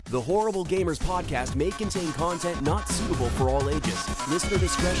The Horrible Gamers podcast may contain content not suitable for all ages. Listener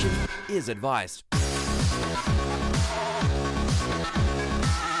discretion is advised.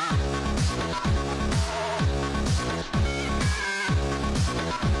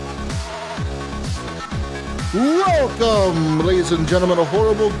 Welcome, ladies and gentlemen, to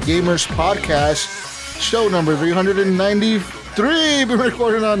Horrible Gamers podcast, show number 393. Been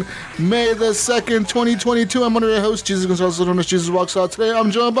recorded on May the 2nd, 2022. I'm one of your hosts, Jesus Gonzalez, known as Jesus Walks Out. Today,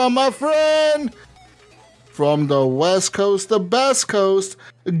 I'm joined by my friend from the West Coast, the Best Coast,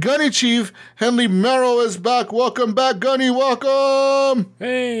 Gunny Chief Henley Merrill is back. Welcome back, Gunny. Welcome.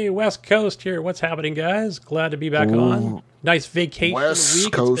 Hey, West Coast here. What's happening, guys? Glad to be back on. Nice vacation West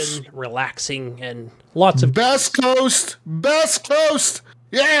week. Coast. It's been relaxing and lots of Best Coast.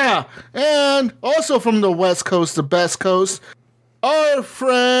 Yeah. And also from the West Coast, the Best Coast, our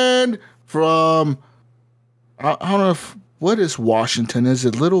friend from, I don't know if, what is Washington? Is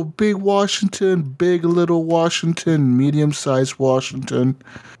it little big Washington, big little Washington, medium-sized Washington?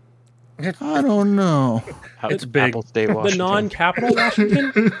 I don't know. It's big. Apple State, Washington. the non-capital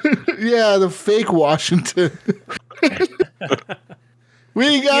Washington. Yeah, the fake Washington.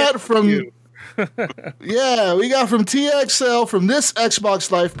 We got from TXL, from this Xbox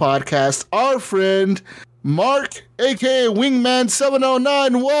Live podcast, our friend Mark, aka Wingman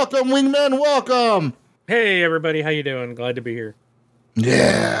 709. Welcome, Wingman, welcome. Hey, everybody. How you doing? Glad to be here.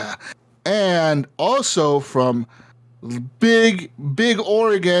 Yeah. And also from big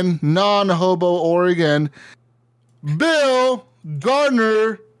Oregon, non-hobo Oregon, Bill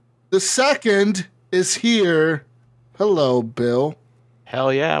Gardner II is here. Hello, Bill.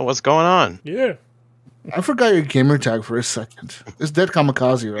 Hell yeah. What's going on? Yeah. I forgot your gamer tag for a second. It's Dead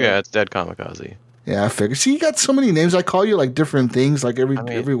Kamikaze, right? Yeah, it's Dead Kamikaze. Yeah, I figured. See, you got so many names. I call you like different things like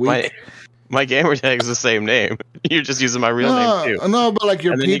every week. My gamer tag is the same name. You're just using my real name too. No, but like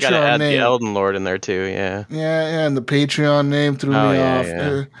your and then Patreon you gotta add name. the Elden Lord in there too. Yeah. Yeah, and the Patreon name threw me off.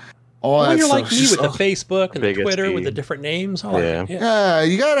 Yeah. All Well, that you're stuff. like me with the Facebook and the Biggest Twitter speed. with the different names. Yeah,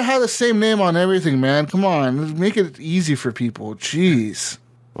 you gotta have the same name on everything, man. Come on, make it easy for people. Jeez.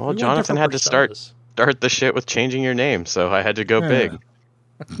 Well, We want Jonathan different had to start personas. the shit with changing your name, so I had to go big.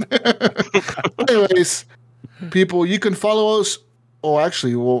 Anyways, people, you can follow us. Oh,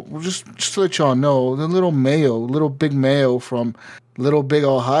 actually, well, just to let y'all know, the little big Mayo from Little Big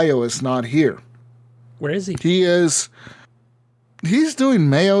Ohio is not here. Where is he? He's doing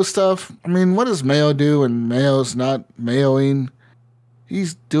Mayo stuff. I mean, what does Mayo do when Mayo's not Mayoing?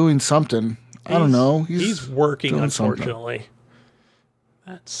 He's doing something. I don't know. He's working, doing unfortunately.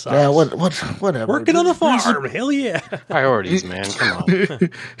 That sucks. Yeah, whatever. Working on the farm. Hell yeah. Priorities, man. Come on.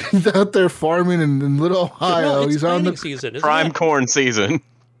 He's out there farming in Little Ohio. Well, it's He's on planting the season. Isn't Prime it? corn season.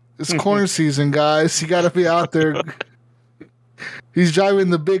 It's corn season, guys. You got to be out there. He's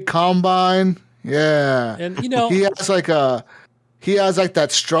driving the big combine. Yeah. And he has like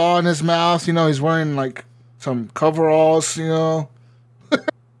that straw in his mouth. He's wearing like some coveralls. Some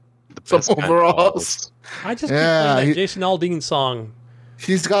Best kind of overalls. I just keep Yeah, playing that Jason Aldean song.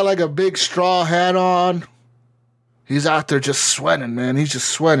 He's got like a big straw hat on. He's out there just sweating, man. He's just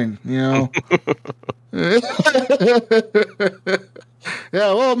sweating. Yeah,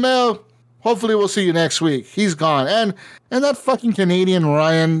 well, Mel, hopefully we'll see you next week. He's gone. And that fucking Canadian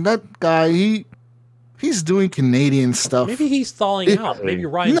Ryan, that guy, he's doing Canadian stuff. Maybe he's thawing out. Maybe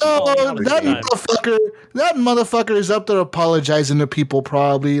Ryan's No, thawing out. that motherfucker is up there apologizing to people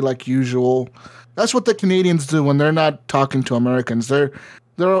probably like usual. That's what the Canadians do when they're not talking to Americans. They're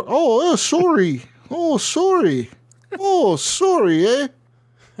sorry. Oh, sorry. Oh, sorry, eh?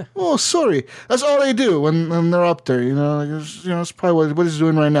 Oh, sorry. That's all they do when they're up there. It's probably what he's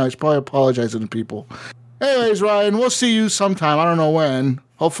doing right now. He's probably apologizing to people. Anyways, Ryan, we'll see you sometime. I don't know when.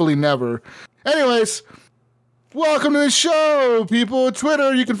 Hopefully never. Anyways, welcome to the show, people.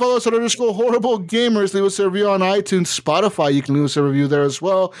 Twitter, you can follow us at _HorribleGamers. Leave us a review on iTunes. Spotify, you can leave us a review there as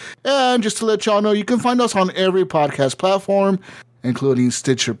well. And just to let y'all know, you can find us on every podcast platform, including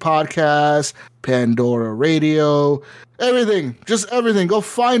Stitcher Podcast, Pandora Radio, everything. Just everything. Go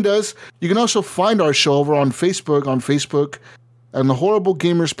find us. You can also find our show over on Facebook, and the Horrible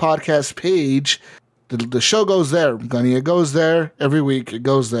Gamers Podcast page. The show goes there, Gunny. It goes there every week. It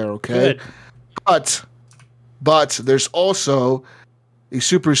goes there, okay? Good. But there's also a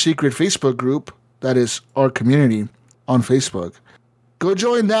super secret Facebook group that is our community on Facebook. Go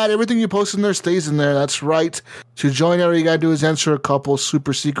join that. Everything you post in there stays in there. That's right. To join there, all you got to do is answer a couple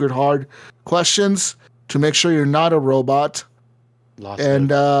super secret hard questions to make sure you're not a robot.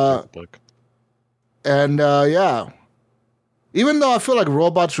 Yeah. Even though I feel like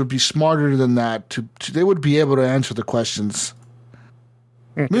robots would be smarter than that, they would be able to answer the questions.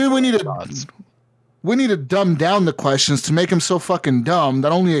 Maybe we need to dumb down the questions to make them so fucking dumb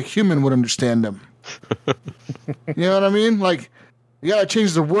that only a human would understand them. You know what I mean? Like, you gotta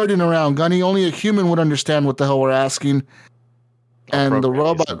change the wording around, Gunny. Only a human would understand what the hell we're asking. And the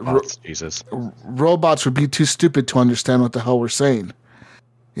robots would be too stupid to understand what the hell we're saying.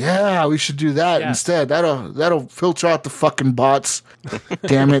 Yeah, we should do that instead. That'll filter out the fucking bots.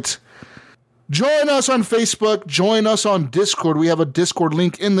 Damn it. Join us on Facebook. Join us on Discord. We have a Discord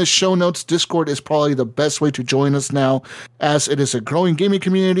link in the show notes. Discord is probably the best way to join us now, as it is a growing gaming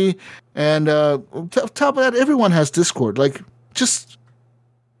community. And on top of that, everyone has Discord. Like, just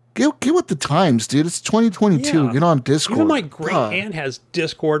get with the times, dude. It's 2022. Yeah. Get on Discord. Even my great aunt has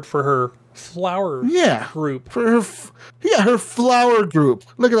Discord for her flower group. For her flower group.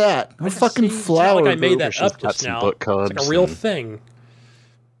 Look at that. Her fucking flower group. Like I made that up just now. It's like a real thing.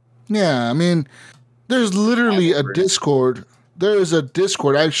 Yeah, I mean, there's literally a Discord. There is a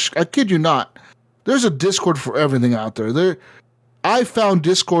Discord. I kid you not. There's a Discord for everything out there. I found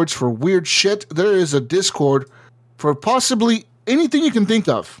Discords for weird shit. There is a Discord for possibly anything you can think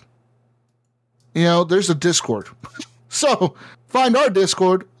of. You know, there's a Discord. So, find our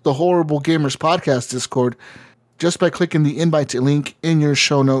Discord, the Horrible Gamers Podcast Discord, just by clicking the invite link in your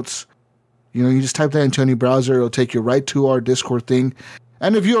show notes. You know, you just type that into any browser. It'll take you right to our Discord thing.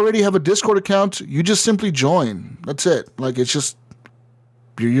 And if you already have a Discord account, you just simply join. That's it. Like, it's just,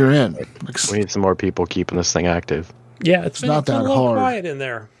 you're in. Like, we need some more people keeping this thing active. Yeah, it's not that hard. A little quiet in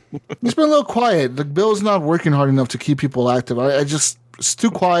there. It's been a little quiet. Like, Bill's not working hard enough to keep people active. It's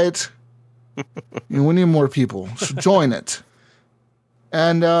too quiet. We need more people. So join it.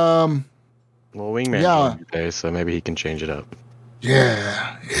 And, well, Wingman joined today, so maybe he can change it up.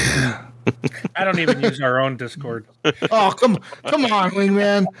 Yeah. I don't even use our own Discord. Oh, come on,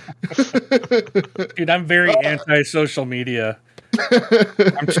 Wingman. Dude, I'm very anti-social media.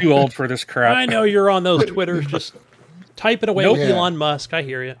 I'm too old for this crap. I know you're on those Twitters. Just type it away with Elon Musk. I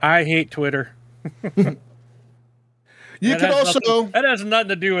hear you. I hate Twitter. You could also... That has nothing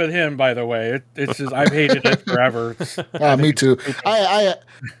to do with him, by the way. It's just, I've hated it forever. Me too. I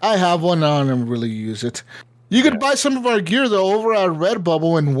have one now and I really use it. You could buy some of our gear, though, over at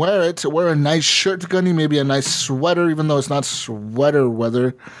Redbubble and wear it. Wear a nice shirt, Gunny, maybe a nice sweater, even though it's not sweater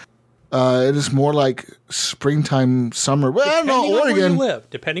weather. It is more like springtime, summer. Well, I don't know, Oregon.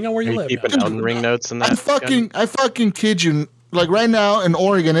 Depending on where you live. Keeping Elden Ring notes in that. I fucking kid you. Like, right now in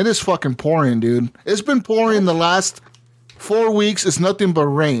Oregon, it is fucking pouring, dude. It's been pouring the last 4 weeks. It's nothing but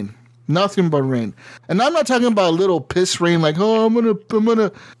rain. Nothing but rain. And I'm not talking about a little piss rain like, oh, I'm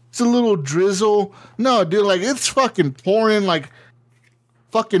gonna... It's a little drizzle. No, dude, like, it's fucking pouring like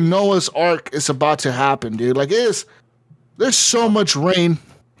fucking Noah's Ark is about to happen, dude. Like, there's so much rain.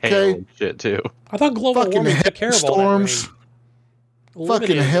 Okay? Hail shit, too. I thought global warming took care of all that rain.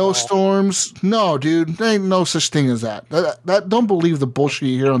 Fucking hailstorms. No, there ain't no such thing as that. That. Don't believe the bullshit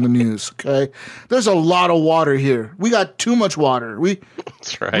you hear on the news, okay? There's a lot of water here. We got too much water.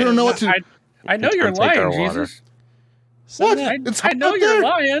 That's right. We don't know what to... I know you're lying, Jesus. What? I know you're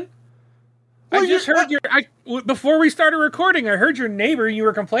lying. Well, I just heard before we started recording, I heard your neighbor, you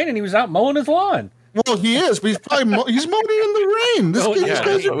were complaining he was out mowing his lawn. Well, he is, but he's mowing in the rain. These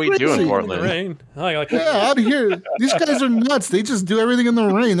guys are what we do in Portland. Rain. Out here. These guys are nuts. They just do everything in the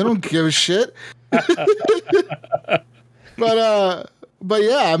rain. They don't give a shit. But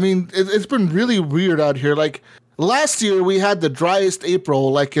yeah, I mean, it's been really weird out here. Like, last year we had the driest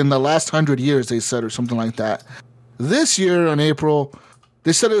April, like in the last 100 years, they said, or something like that. This year in April,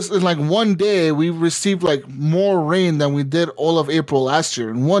 they said it's in like one day we received like more rain than we did all of April last year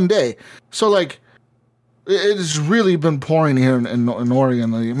in one day. So like, it's really been pouring here in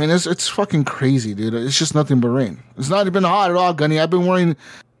Oregon. I mean, it's fucking crazy, dude. It's just nothing but rain. It's not been hot at all, Gunny. I've been wearing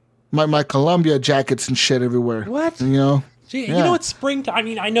my Columbia jackets and shit everywhere. What? You know? Gee, you know it's springtime. I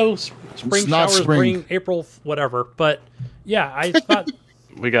mean, I know spring showers bring April, whatever. But yeah, I thought...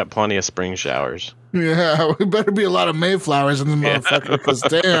 We got plenty of spring showers. Yeah, we better be a lot of Mayflowers in this motherfucker, because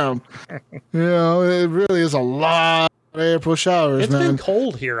damn, it really is a lot of April showers, man. It's been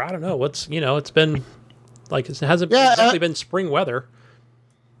cold here. I don't know. It's been like, it hasn't exactly been spring weather.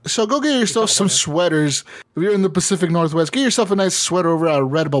 So go get yourself some sweaters. If you're in the Pacific Northwest, get yourself a nice sweater over at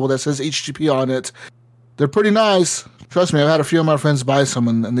Redbubble that says HGP on it. They're pretty nice. Trust me, I've had a few of my friends buy some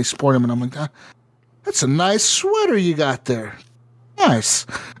and they sport them, and I'm like, that's a nice sweater you got there. Nice.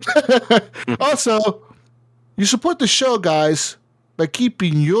 Also, you support the show, guys, by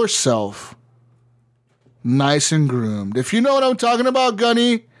keeping yourself nice and groomed. If you know what I'm talking about,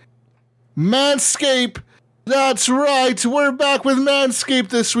 Gunny, Manscaped. That's right. We're back with Manscaped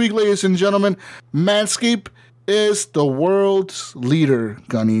this week, ladies and gentlemen. Manscaped is the world's leader,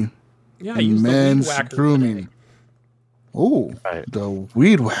 Gunny, Yeah, I in used the Weed men's Whacker grooming. today. Oh, Right. the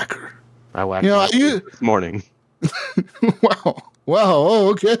Weed Whacker. I whacked You know, my teeth this morning. Wow. Oh,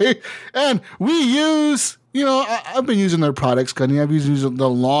 okay. And we use, I've been using their products, Gunny. I've used the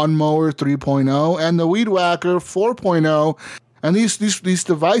Lawnmower 3.0 and the Weed Whacker 4.0. And these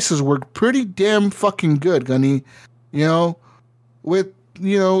devices work pretty damn fucking good, Gunny. With,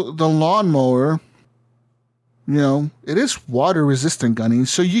 the Lawnmower, it is water resistant, Gunny.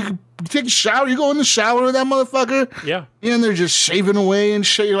 So you can take a shower, you go in the shower with that motherfucker. Yeah. And they're just shaving away and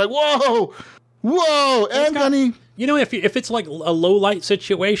shit. You're like, whoa. And Gunny. If it's like a low light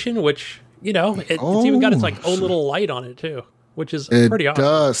situation, which, it's even got its like own little light on it too, which is pretty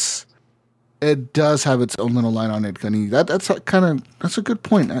awesome. It does have its own little light on it, Gunny. That's a good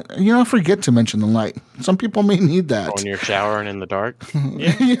point. I forget to mention the light. Some people may need that. When you're showering in the dark.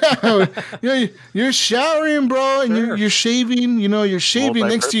 Yeah, you're showering, bro, and Sure. you're shaving. You're shaving.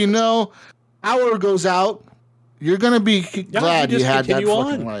 Next thing you know, hour goes out. You're gonna be glad you had that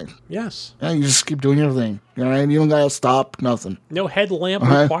fucking light. Yes. Yeah, you just keep doing your thing. All right, you don't gotta stop. Nothing. No headlamp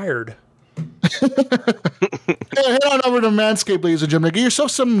right. required. Head on over to Manscaped, ladies and gentlemen. Get yourself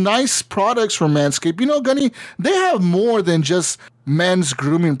some nice products from Manscaped. Gunny, they have more than just men's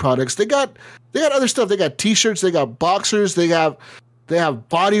grooming products. They got other stuff. They got t-shirts, they got boxers, they have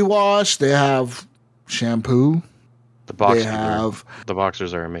body wash, they have shampoo. The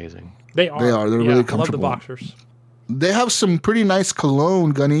boxers are amazing. They are. They're really comfortable. I love the boxers. They have some pretty nice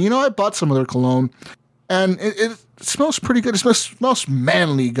cologne, Gunny. I bought some of their cologne, and it smells pretty good. It smells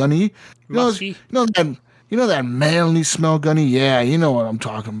manly, Gunny. Musky. That manly smell, Gunny. Yeah, you know what I'm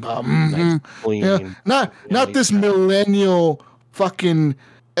talking about. Mm-hmm. Nice, clean. Yeah, not this millennial fucking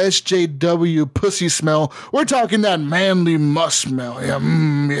SJW pussy smell. We're talking that manly must smell. Yeah,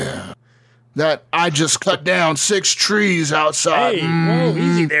 yeah. That I just cut down 6 trees outside. Hey, whoa,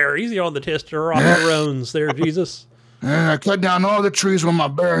 easy there. Easy on the testosterone there, Jesus. I cut down all the trees with my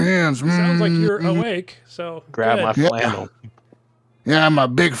bare hands. Sounds like you're awake, so Grab my good. flannel. Yeah, my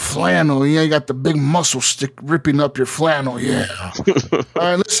big flannel. Yeah, you got the big muscle stick ripping up your flannel. Yeah. All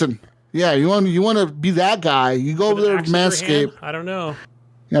right, listen. Yeah, you want to be that guy? You go over there to Manscaped. I don't know.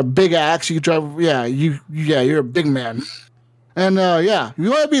 Yeah, big axe. You drive. Yeah, you're a big man. And you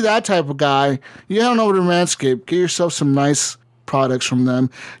want to be that type of guy? You head on over to Manscaped. Get yourself some nice products from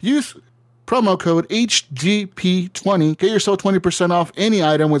them. Use promo code HGP20. Get yourself 20% off any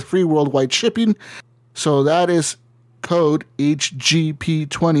item with free worldwide shipping. So that is code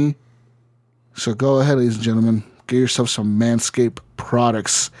HGP20. So go ahead, ladies and gentlemen. Get yourself some Manscaped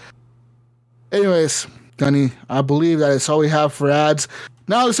products. Anyways, Gunny, I believe that is all we have for ads.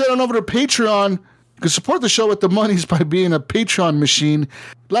 Now let's head on over to Patreon. You can support the show with the monies by being a Patreon machine,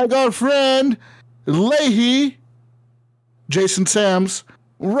 like our friend Leahy, Jason Sams,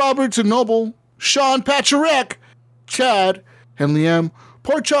 Robert Noble, Sean Pacharek, Chad, and Liam,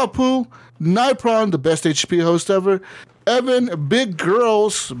 Porchapu, Nipron, the best HP host ever, Evan, Big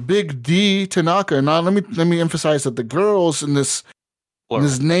Girls, Big D, Tanaka. Now let me emphasize that the girls in this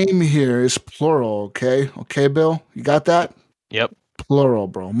name here is plural. Okay, Bill, you got that? Yep. Plural,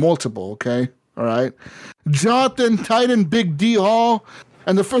 bro. Multiple. Okay. All right. Jonathan, Titan, Big D Hall,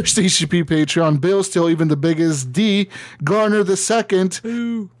 and the first HCP Patreon, Bill, still even the biggest D, Garner the second,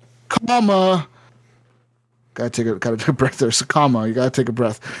 comma. Gotta take a breath there. So, comma. You gotta take a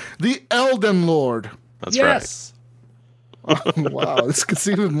breath. The Elden Lord. That's yes. right. Wow, this gets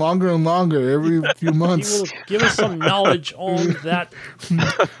even longer and longer every few months. He will give us some knowledge on that.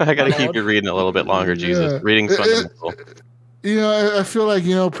 I gotta keep you reading a little bit longer, Jesus. Yeah. Reading's fundamental. I feel like,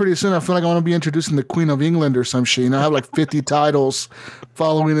 pretty soon I feel like I want to be introducing the Queen of England or some shit. I have like 50 titles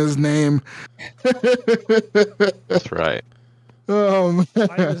following his name. That's right. My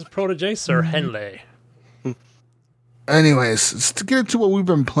name is protege, Sir Henley. Anyways, let's get into what we've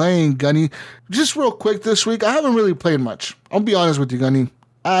been playing, Gunny. Just real quick this week, I haven't really played much. I'll be honest with you, Gunny.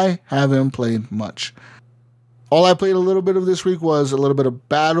 I haven't played much. All I played a little bit of this week was a little bit of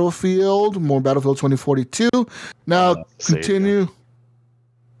Battlefield, more Battlefield 2042. Now,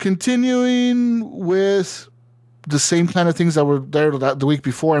 continuing with the same kind of things that were there the week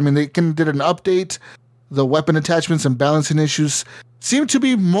before. I mean, they did an update. The weapon attachments and balancing issues seem to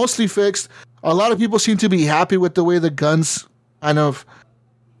be mostly fixed. A lot of people seem to be happy with the way the guns kind of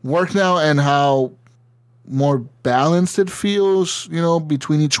work now and how more balanced it feels,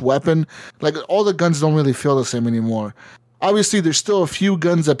 between each weapon. Like, all the guns don't really feel the same anymore. Obviously, there's still a few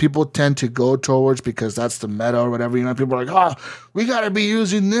guns that people tend to go towards because that's the meta or whatever. People are like, we got to be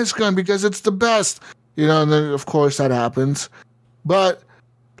using this gun because it's the best. And then, of course, that happens. But,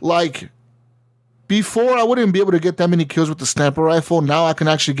 like, before I wouldn't be able to get that many kills with the sniper rifle. Now I can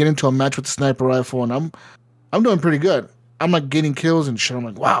actually get into a match with the sniper rifle, and I'm doing pretty good. I'm like getting kills and shit. I'm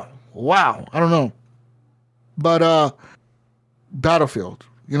like, wow. I don't know, but Battlefield,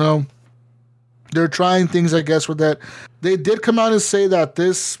 they're trying things, I guess, with that. They did come out and say that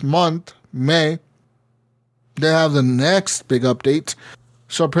this month, May, they have the next big update.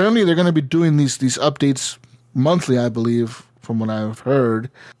 So apparently they're going to be doing these updates monthly, I believe, from what I've heard,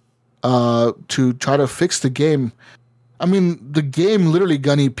 to try to fix the game. I mean, the game literally,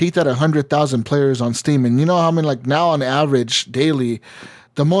 Gunny, peaked at 100,000 players on Steam. And like now on average, daily,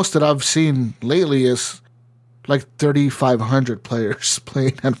 the most that I've seen lately is like 3,500 players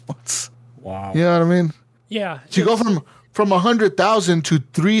playing at once. Wow. You know what I mean? Yeah. So you go from 100,000 to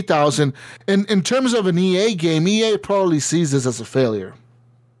 3,000. In terms of an EA game, EA probably sees this as a failure.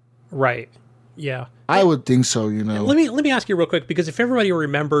 Right. Yeah. I would think so, Let me ask you real quick, because if everybody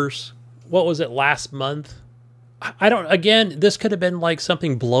remembers, what was it, last month? Again, this could have been like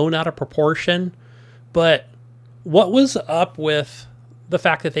something blown out of proportion, but what was up with the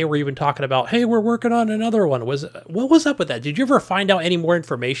fact that they were even talking about, hey, we're working on another one? What was up with that? Did you ever find out any more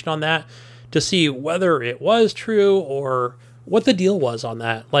information on that to see whether it was true or what the deal was on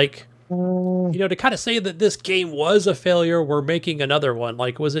that? Like, to kind of say that this game was a failure, we're making another one.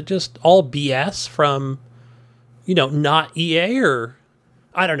 Like, was it just all BS from, not EA, or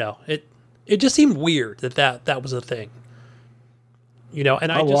I don't know. It just seemed weird that was a thing. And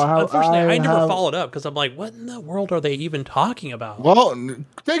unfortunately, I never followed up because I'm like, what in the world are they even talking about? Well,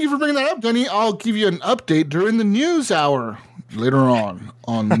 thank you for bringing that up, Gunny. I'll give you an update during the news hour later on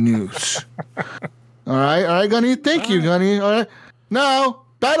the news. All right, Gunny. Thank you, Gunny. All right. Now,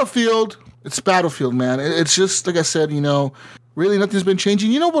 Battlefield. It's Battlefield, man. It's just, like I said, really nothing's been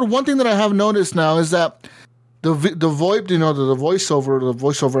changing. But one thing that I have noticed now is that the VoIP, the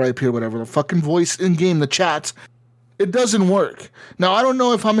voiceover IP or whatever, the fucking voice in game, the chats, it doesn't work. Now, I don't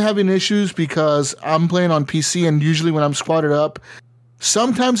know if I'm having issues because I'm playing on PC, and usually when I'm squatted up,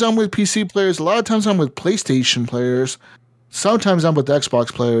 sometimes I'm with PC players, a lot of times I'm with PlayStation players, sometimes I'm with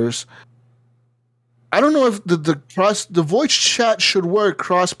Xbox players. I don't know if the voice chat should work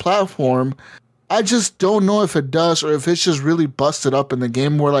cross-platform. I just don't know if it does, or if it's just really busted up in the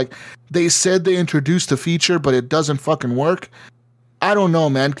game where, like, they said they introduced the feature, but it doesn't fucking work. I don't know,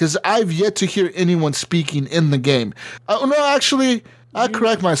 man, because I've yet to hear anyone speaking in the game. No, actually, I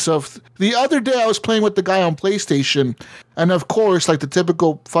correct myself. The other day I was playing with the guy on PlayStation, and of course, like the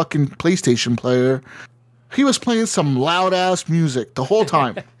typical fucking PlayStation player, he was playing some loud-ass music the whole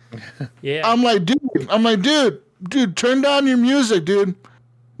time. Yeah. I'm like, dude, turn down your music, dude.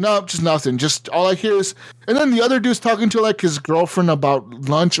 No, just nothing. Just all I hear is, and then the other dude's talking to like his girlfriend about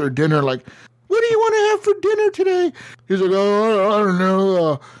lunch or dinner, like, what do you want to have for dinner today? He's like, oh, I don't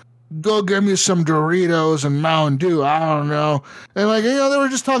know. Go get me some Doritos and Mountain Dew. I don't know. And like, they were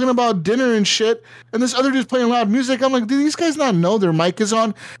just talking about dinner and shit. And this other dude's playing loud music. I'm like, do these guys not know their mic is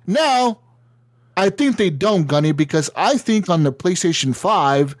on? Now, I think they don't, Gunny, because I think on the PlayStation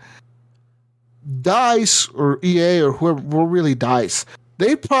 5, DICE or EA or whoever, well, really DICE,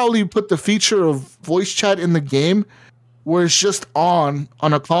 they probably put the feature of voice chat in the game where it's just on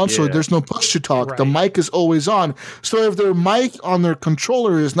a console. Yeah. There's no push to talk. Right. The mic is always on. So if their mic on their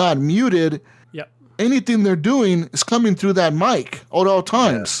controller is not muted, anything they're doing is coming through that mic at all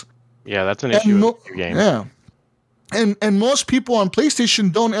times. Yeah, that's an issue with your game. Yeah. And most people on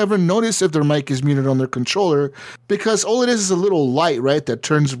PlayStation don't ever notice if their mic is muted on their controller because all it is a little light, right, that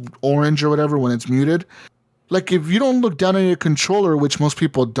turns orange or whatever when it's muted. Like, if you don't look down on your controller, which most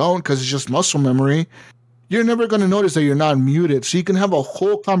people don't because it's just muscle memory, you're never going to notice that you're not muted. So you can have a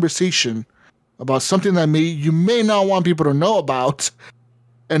whole conversation about something that you may not want people to know about,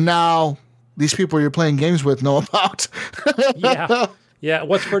 and now these people you're playing games with know about. Yeah,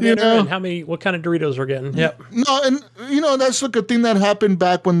 what's for dinner and what kind of Doritos we're getting. Yep. No, and that's like a thing that happened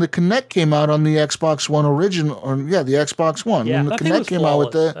back when the Kinect came out on the Xbox One original, the Xbox One. Yeah, when the Kinect came out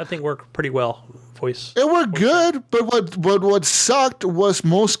with that thing worked pretty well. It worked good, but what sucked was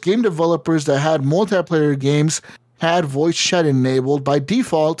most game developers that had multiplayer games had voice chat enabled by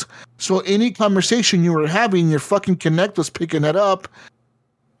default. So any conversation you were having, your fucking Kinect was picking it up.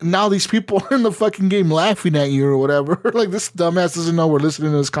 Now these people are in the fucking game laughing at you or whatever. Like, this dumbass doesn't know we're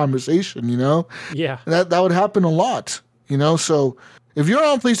listening to this conversation, Yeah. That would happen a lot, So if you're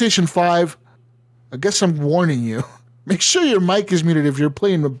on PlayStation 5, I guess I'm warning you. Make sure your mic is muted if you're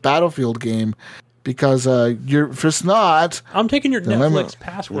playing a Battlefield game. Because if it's not, I'm taking your Netflix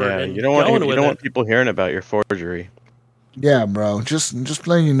password. Yeah, and you don't want people hearing about your forgery. Yeah, bro. Just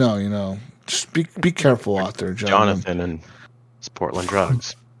letting you know. Just be careful out there, Jonathan and his Portland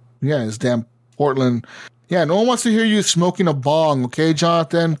drugs. Yeah, his damn Portland. Yeah, no one wants to hear you smoking a bong, okay,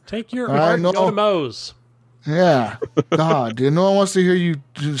 Jonathan? Take your All right, heart and no. go to Moe's. Yeah. God, dude. No one wants to hear you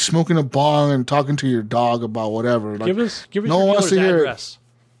smoking a bong and talking to your dog about whatever. Like, Give us no your one wants dealer's to hear it. address.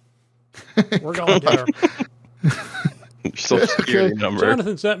 We're going there. Your social security number.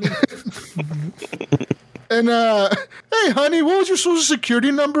 Jonathan sent me. And hey, honey, what was your social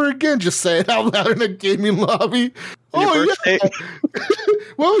security number again? Just say it out loud in a gaming lobby. Your birthday?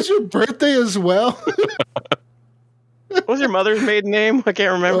 What was your birthday as well? What was your mother's maiden name? I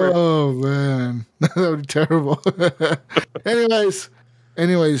can't remember. Oh man, that would be terrible.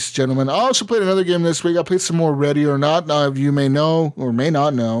 anyways, gentlemen, I also played another game this week. I played some more Ready or Not. Now, if you may know or may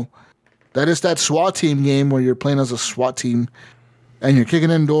not know, that is that SWAT team game where you're playing as a SWAT team and you're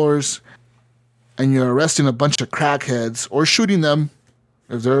kicking in doors and you're arresting a bunch of crackheads or shooting them.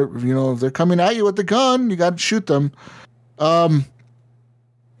 If they're coming at you with the gun, you got to shoot them.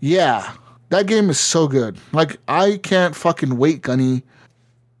 Yeah, that game is so good. Like, I can't fucking wait, Gunny,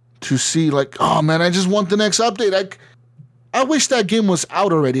 to see, like, oh man, I just want the next update. I wish that game was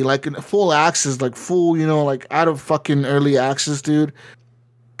out already, like in full access, like full, like out of fucking early access, dude.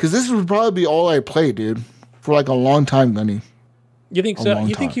 Because this would probably be all I play, dude, for like a long time, Gunny. You think so?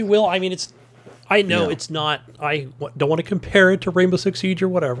 You think you will? I mean, I know it's not. I don't want to compare it to Rainbow Six Siege or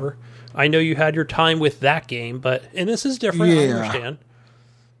whatever. I know you had your time with that game, and this is different. I understand.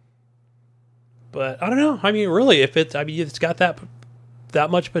 But I don't know. I mean, really, if it's got that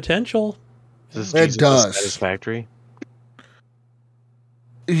much potential. It does. Satisfactory.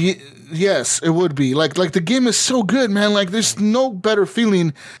 Yes, it would be. Like the game is so good, man. Like, there's no better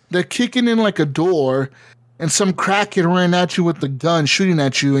feeling than kicking in like a door and some crackhead ran at you with the gun, shooting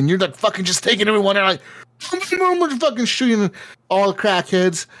at you, and you're like fucking just taking everyone and like fucking shooting all the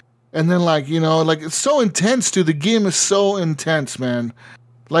crackheads, and then like it's so intense, dude. The game is so intense, man.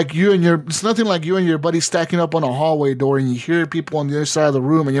 Like it's nothing like you and your buddy stacking up on a hallway door, and you hear people on the other side of the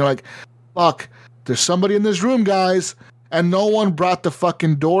room, and you're like, fuck, there's somebody in this room, guys. And no one brought the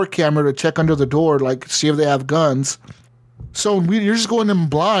fucking door camera to check under the door, like, see if they have guns. So you're just going in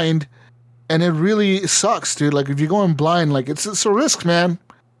blind, and it really sucks, dude. Like, if you're going blind, like, it's a risk, man.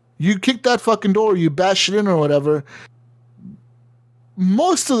 You kick that fucking door, you bash it in or whatever.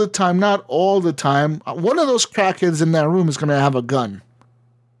 Most of the time, not all the time, one of those crackheads in that room is going to have a gun.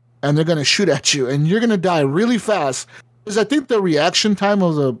 And they're going to shoot at you, and you're going to die really fast. Because I think the reaction time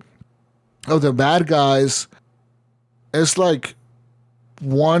of the bad guys is like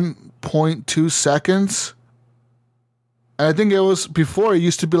 1.2 seconds. And I think it was before, it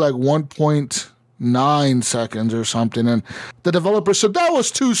used to be like 1.9 seconds or something. And the developer said that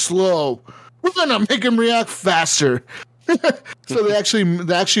was too slow. We're gonna make him react faster. So they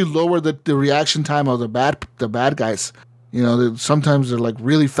actually lowered the reaction time of the bad guys. Sometimes they're like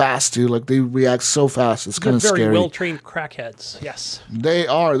really fast, dude. Like, they react so fast. It's kind of scary. Very well-trained crackheads. Yes, they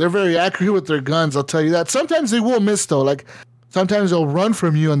are. They're very accurate with their guns. I'll tell you that. Sometimes they will miss though. Like, sometimes they'll run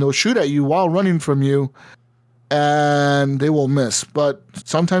from you and they'll shoot at you while running from you, and they will miss. But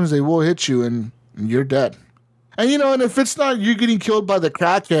sometimes they will hit you and you're dead. And and if it's not you getting killed by the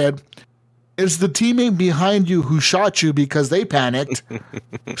crackhead, it's the teammate behind you who shot you because they panicked.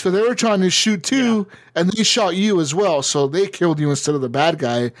 So they were trying to shoot too, and they shot you as well. So they killed you instead of the bad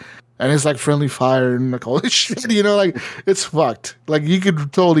guy. And it's like friendly fire and like all this shit, like, it's fucked. Like, you could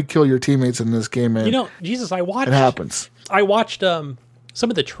totally kill your teammates in this game, man. Jesus, it happens. I watched some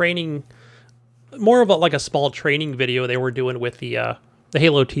of the training, more of like a small training video they were doing with the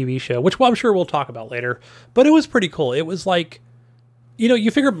Halo TV show, which I'm sure we'll talk about later. But it was pretty cool. It was like,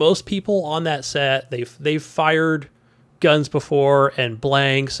 you figure most people on that set, they've fired guns before and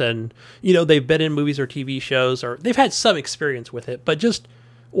blanks, and they've been in movies or TV shows, or they've had some experience with it. But just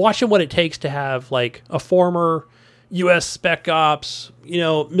watching what it takes to have like a former U.S. Spec Ops,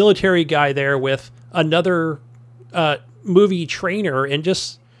 military guy there with another movie trainer, and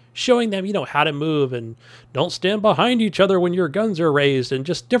just showing them, how to move and don't stand behind each other when your guns are raised, and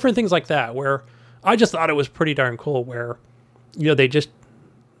just different things like that. Where I just thought it was pretty darn cool. Where they just,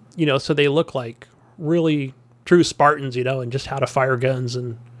 so they look like really true Spartans, and just how to fire guns,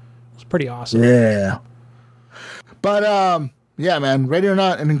 and it was pretty awesome. Yeah. But, yeah, man, Ready or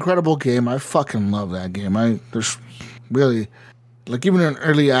Not, an incredible game. I fucking love that game. There's really, like, even in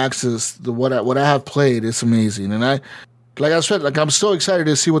early access, what I have played is amazing. And like I said, like, I'm so excited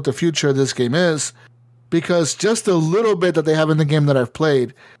to see what the future of this game is, because just a little bit that they have in the game that I've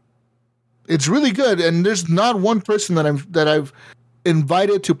played, it's really good. And there's not one person that I've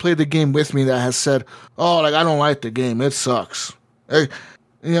invited to play the game with me that has said, oh, like, I don't like the game, it sucks. Like,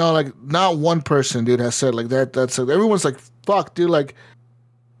 like, not one person, dude, has said like that. Everyone's like, fuck, dude, like,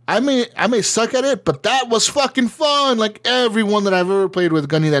 I may suck at it, but that was fucking fun. Like everyone that I've ever played with,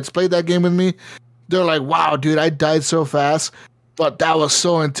 Gunny, that's played that game with me, they're like, "Wow, dude, I died so fast, but that was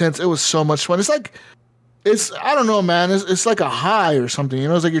so intense. It was so much fun." It's I don't know, man. It's like a high or something. You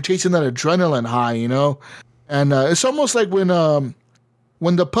know, it's like you're chasing that adrenaline high. You know, and it's almost like when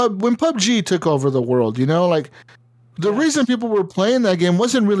PUBG took over the world. You know, like the reason people were playing that game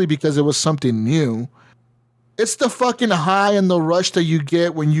wasn't really because it was something new. It's the fucking high and the rush that you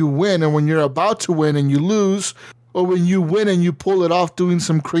get when you win and when you're about to win and you lose, or when you win and you pull it off doing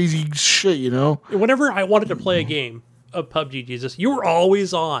some crazy shit, you know? Whenever I wanted to play a game of PUBG, Jesus, you were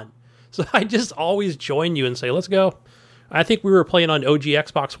always on. So I just always join you and say, let's go. I think we were playing on OG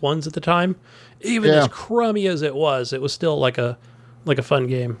Xbox Ones at the time. Even as crummy as it was still like a fun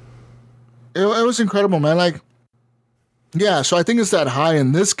game. It was incredible, man. Like, yeah, so I think it's that high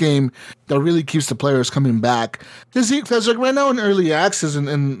in this game that really keeps the players coming back. Because like right now in early access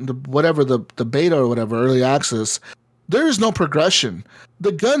and the beta or whatever, early access, there is no progression.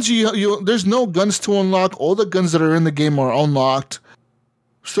 The guns there's no guns to unlock. All the guns that are in the game are unlocked.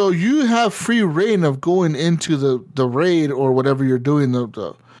 So you have free reign of going into the raid or whatever you're doing,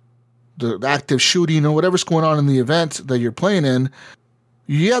 the active shooting or whatever's going on in the event that you're playing in.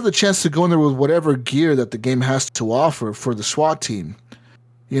 You have the chance to go in there with whatever gear that the game has to offer for the SWAT team.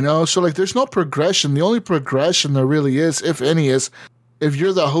 You know, so like there's no progression. The only progression there really is, if any, is if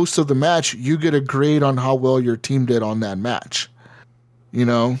you're the host of the match, you get a grade on how well your team did on that match. You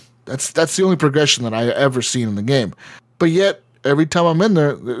know, that's the only progression that I ever seen in the game. But yet, every time I'm in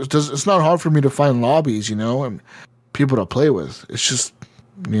there, it's not hard for me to find lobbies, you know, and people to play with. It's just,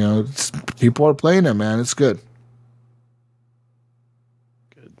 you know, people are playing it, man. It's good.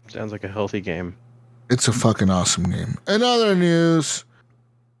 Sounds like a healthy game. It's a fucking awesome game. In other news,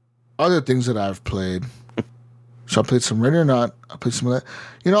 other things that I've played. So I played some Ready or Not. I played some of that.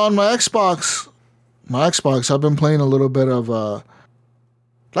 You know, on my Xbox, I've been playing a little bit of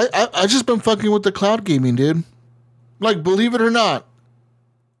like I just been fucking with the cloud gaming, dude. Like, believe it or not,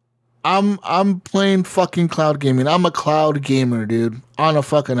 I'm playing fucking cloud gaming. I'm a cloud gamer, dude, on a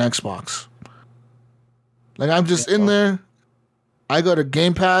fucking Xbox. Like, I'm just in there. I go to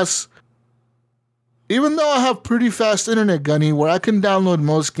Game Pass. Even though I have pretty fast internet, Gunny, where I can download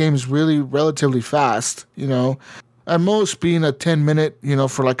most games really relatively fast, you know, at most being a 10-minute, you know,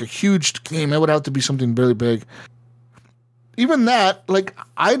 for like a huge game, it would have to be something really big. Even that, like,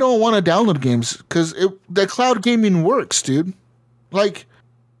 I don't want to download games because the cloud gaming works, dude. Like,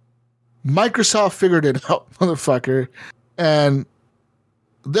 Microsoft figured it out, motherfucker, and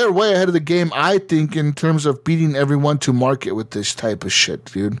they're way ahead of the game, I think, in terms of beating everyone to market with this type of shit,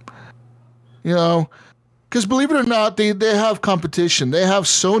 dude. You know, because believe it or not, they have competition. They have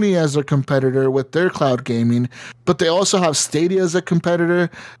Sony as their competitor with their cloud gaming, but they also have Stadia as a competitor,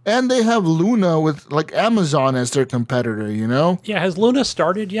 and they have Luna with, like, Amazon as their competitor, you know? Yeah, has Luna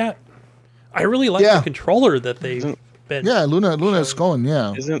started yet? I really like the controller that they've been... Yeah, Luna is going,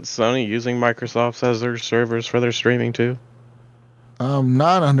 yeah. Isn't Sony using Microsoft's as their servers for their streaming too? I'm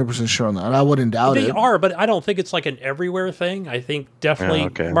not 100% sure on that. I wouldn't doubt it. They are, but I don't think it's like an everywhere thing. I think definitely,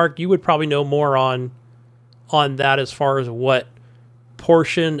 Mark, you would probably know more on that as far as what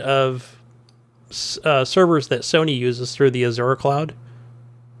portion of servers that Sony uses through the Azure cloud.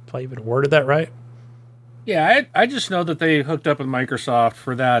 If I even worded that right. Yeah, I just know that they hooked up with Microsoft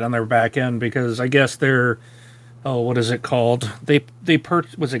for that on their back end because I guess they're, what is it called? Was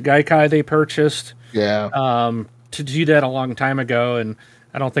it Gaikai they purchased? Yeah. To do that a long time ago, and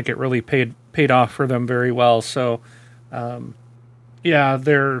I don't think it really paid off for them very well. So, the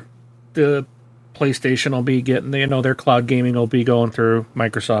PlayStation will be getting, their cloud gaming will be going through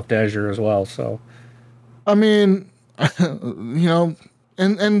Microsoft Azure as well. So, I mean, you know,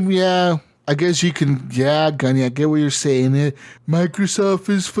 and yeah, I guess you can, Gunny, I get what you're saying. Microsoft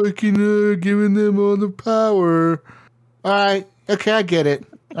is fucking giving them all the power. All right, okay, I get it.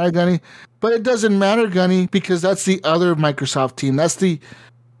 All right, Gunny. But it doesn't matter, Gunny, because that's the other Microsoft team. That's the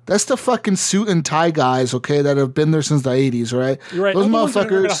fucking suit and tie guys, okay, that have been there since the 80s, right? You're right. Those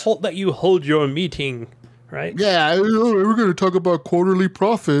motherfuckers. That you hold your meeting, right? Yeah, we're going to talk about quarterly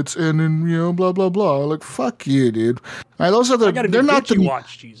profits and then, you know, blah, blah, blah. Like, fuck you, dude. All right, those are they're not the...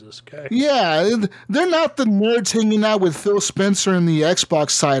 watch, Jesus, okay? Yeah, they're not the nerds hanging out with Phil Spencer in the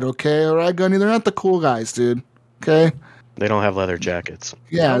Xbox side, okay? All right, Gunny? They're not the cool guys, dude. Okay? They don't have leather jackets.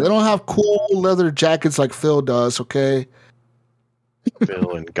 Yeah, they don't have cool leather jackets like Phil does, okay?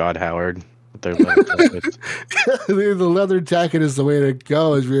 Phil and God Howard. with their leather jackets. The leather jacket is the way to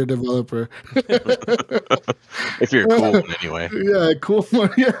go if you're a developer. If you're a cool one, anyway. Yeah, cool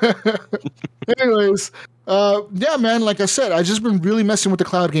one. Yeah. Anyways, yeah, man. Like I said, I just been really messing with the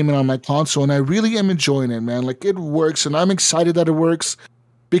cloud gaming on my console, and I really am enjoying it, man. Like it works, and I'm excited that it works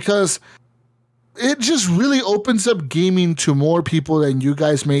because it just really opens up gaming to more people than you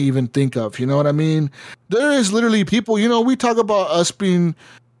guys may even think of. You know what I mean? There is literally people. You know, we talk about us being,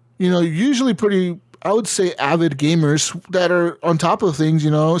 you know, usually pretty, I would say, avid gamers that are on top of things.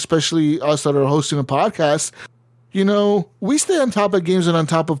 You know, especially us that are hosting a podcast. You know, we stay on top of games and on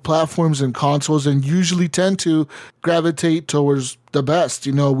top of platforms and consoles and usually tend to gravitate towards the best.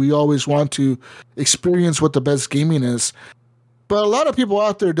 You know, we always want to experience what the best gaming is. But a lot of people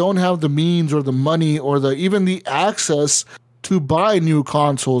out there don't have the means or the money or even the access to buy new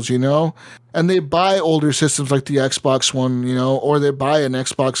consoles, you know? And they buy older systems like the Xbox One, you know, or they buy an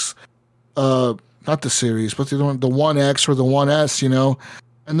Xbox, not the Series, but the One X or the One S, you know?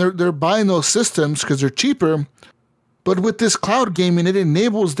 And they're buying those systems because they're cheaper. But with this cloud gaming, it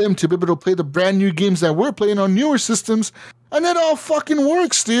enables them to be able to play the brand new games that we're playing on newer systems, and it all fucking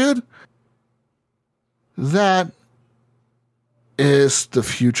works, dude. That is the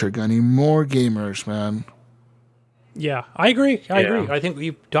future, Gunny. More gamers, man. Yeah, I agree. I agree. I think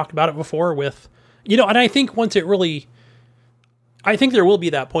we've talked about it before with, you know, and I think once it really, I think there will be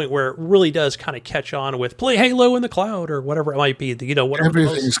that point where it really does kind of catch on with play Halo in the cloud or whatever it might be. You know, whatever.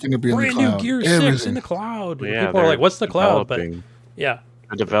 Everything's going to be in the brand cloud. new Gear Everything. 6 in the cloud. Yeah, People are like, "What's the cloud?" But developing- yeah,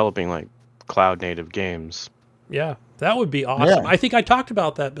 They're developing like cloud native games. yeah, that would be awesome. Yeah. I think I talked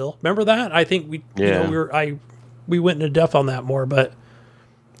about that, Bill. Remember that? I think we, you Yeah. know, we went into depth on that more, but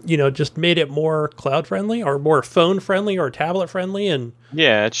you know, just made it more cloud friendly or more phone friendly or tablet friendly, and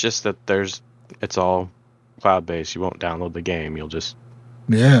Yeah, it's just that it's all cloud based. You won't download the game. You'll just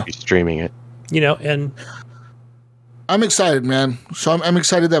Yeah. be streaming it. you know, and I'm excited, man. So I'm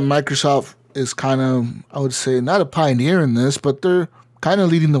excited that Microsoft is kind of, I would say, not a pioneer in this, but they're kind of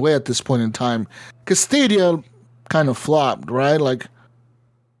leading the way at this point in time. Because Stadia kind of flopped, right? Like,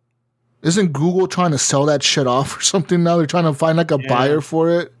 isn't Google trying to sell that shit off or something now? They're trying to find like a buyer for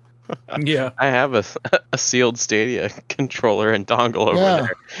it. Yeah. I have a sealed Stadia controller and dongle over Yeah.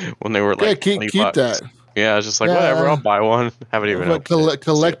 there when they were Yeah, like keep 20 keep bucks. that. Yeah, I was just like, Yeah. whatever, I'll buy one. Haven't even Like opened it.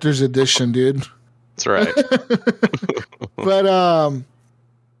 collector's edition, dude. That's right. But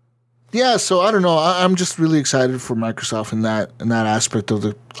yeah. So I don't know. I'm just really excited for Microsoft in that aspect of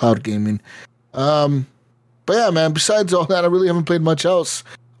the cloud gaming. But yeah, man. Besides all that, I really haven't played much else.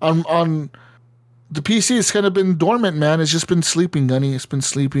 On the PC, it's kind of been dormant, man. It's just been sleeping, Gunny. It's been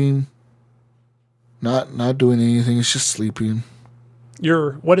sleeping. Not doing anything. It's just sleeping.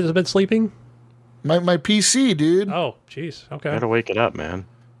 what has it been sleeping? My PC, dude. Oh, jeez. Okay. Gotta wake it up, man.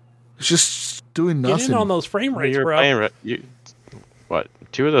 It's just doing Get nothing. in on those frame rates, You're bro. playing, what?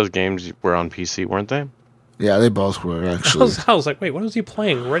 2 of those games were on PC, weren't they? Yeah, they both were actually. I was like, wait, what is he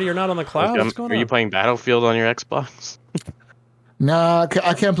playing? Ready or Not on the cloud? What's going Are you on? playing Battlefield on your Xbox? Nah,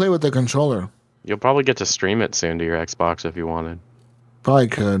 I can't play with the controller. You'll probably get to stream it soon to your Xbox if you wanted. Probably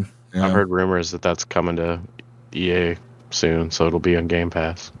could. Yeah. I've heard rumors that that's coming to EA soon, so it'll be on Game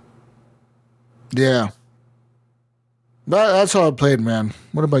Pass. Yeah. That's all I played, man.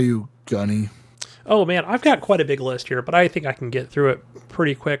 What about you, Gunny? Oh man, I've got quite a big list here, but I think I can get through it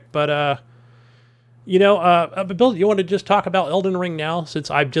pretty quick. But you know, Bill, you want to just talk about Elden Ring now, since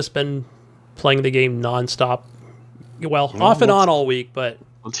I've just been playing the game nonstop. Well, off and on all week, but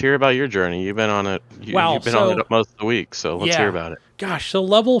Let's hear about your journey. You've been on it. Wow, You've been so- on it most of the week, so let's Yeah. hear about it. gosh, so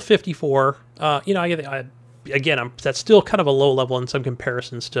level 54. You know, that's still kind of a low level in some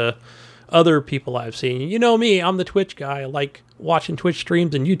comparisons to other people I've seen. You know me, I'm the Twitch guy. I like watching Twitch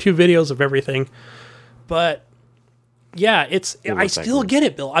streams and YouTube videos of everything. But yeah, I still get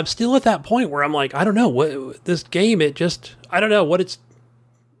it, Bill. I'm still at that point where I'm like, I don't know what this game. I don't know what it's.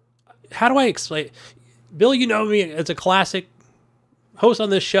 How do I explain? Bill, you know me. It's a classic host on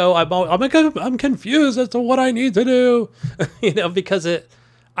this show. I'm confused as to what I need to do. You know, because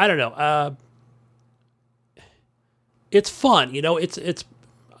I don't know. It's fun. You know, it's an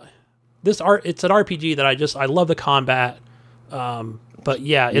RPG that I love the combat. But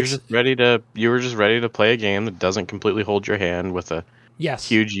yeah, You were just ready to play a game that doesn't completely hold your hand with a yes,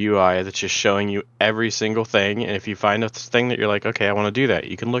 huge UI that's just showing you every single thing. And if you find a thing that you're like, okay, I want to do that,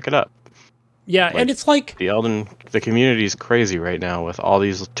 you can look it up. yeah, and it's like The community is crazy right now with all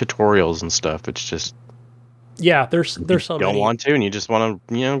these tutorials and stuff. It's just yeah, there's so don't many. want to, and you just want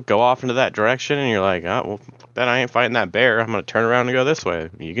to go off into that direction, and you're like, oh well, then I ain't fighting that bear. I'm gonna turn around and go this way.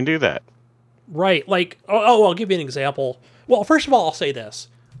 You can do that. Right. Like, I'll give you an example. Well, first of all, I'll say this.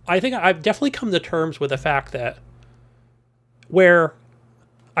 I think I've definitely come to terms with the fact that where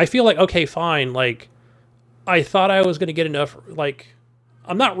I feel like, okay, fine, like I thought I was going to get enough, like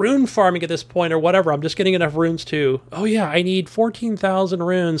I'm not rune farming at this point or whatever. I'm just getting enough runes to, oh yeah, I need 14,000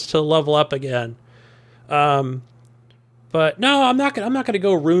 runes to level up again. But no, I'm not going to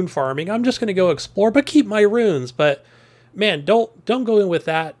go rune farming. I'm just going to go explore, but keep my runes. But man, don't go in with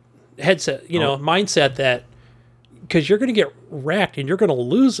that headset, mindset that, because you're going to get wrecked and you're going to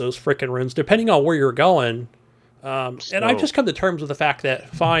lose those freaking runes depending on where you're going. And I've just come to terms with the fact that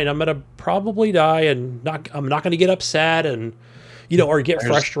fine, I'm going to probably die and I'm not going to get upset and, or get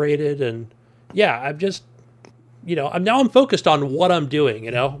frustrated. And yeah, I'm just, I'm focused on what I'm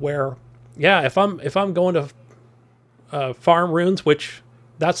doing, where, yeah, if I'm going to farm runes, which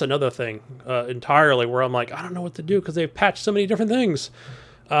that's another thing entirely where I'm like, I don't know what to do because they've patched so many different things.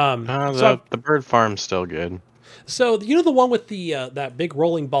 The bird farm's still good. So the one with the that big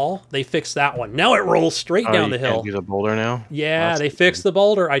rolling ball, they fixed that one. Now it rolls straight down the hill. Can't do the boulder now? Yeah, they fixed the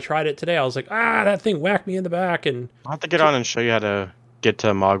boulder. I tried it today. I was like, that thing whacked me in the back. And I'll have to get on and show you how to get to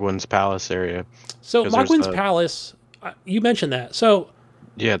Mogwin's Palace area. So Mogwin's Palace, you mentioned that. So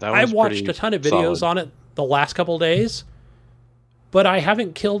yeah, that I watched a ton of videos on it the last couple of days, but I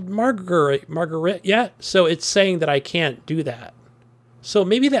haven't killed Margaret yet. So it's saying that I can't do that. So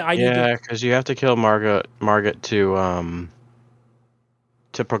maybe that I need to... Yeah, because you have to kill Margaret to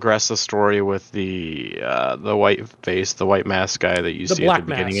progress the story with the white face, the white mask guy that you see at the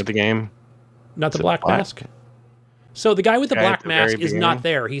beginning of the game. Not the black mask? So the guy with the black mask is not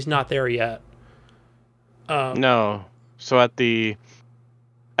there. He's not there yet. No. So at the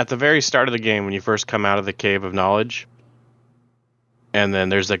very start of the game, when you first come out of the Cave of Knowledge, and then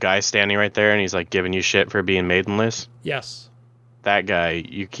there's a guy standing right there, and he's like giving you shit for being maidenless. Yes. That guy,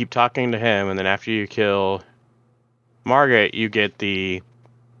 you keep talking to him, and then after you kill Margaret, you get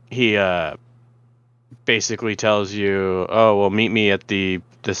he basically tells you, oh, well, meet me at the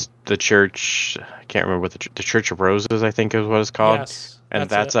church. I can't remember what the Church of Roses, I think is what it's called. Yes, and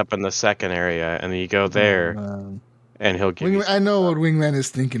that's up in the second area, and then you go there, and he'll give you... I know what Wingman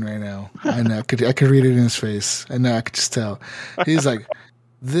is thinking right now. I know. I could read it in his face. I know. I could just tell. He's like,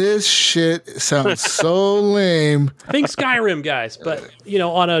 this shit sounds so lame. Think Skyrim, guys, but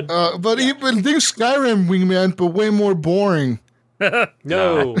on a even think Skyrim, Wingman, but way more boring.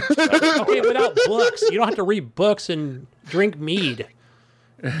 No. Okay, without books, you don't have to read books and drink mead.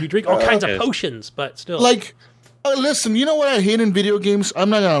 You drink all kinds of potions, but still. Like, listen, you know what I hate in video games?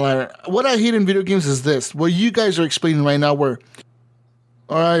 I'm not gonna lie. What I hate in video games is this: what you guys are explaining right now, where.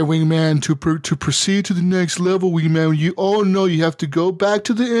 All right, Wingman, to proceed to the next level, Wingman, you have to go back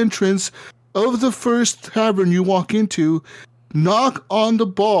to the entrance of the first tavern you walk into, knock on the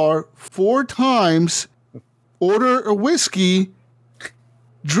bar 4 times, order a whiskey,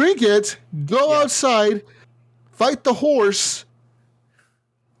 drink it, go outside, fight the horse,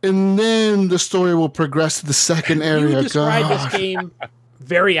 and then the story will progress to the second area. You described this game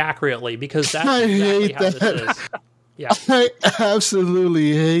very accurately because that's exactly how this is. Yeah. I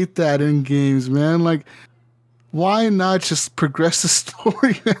absolutely hate that in games, man. Like, why not just progress the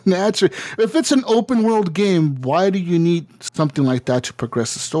story naturally? If it's an open world game, why do you need something like that to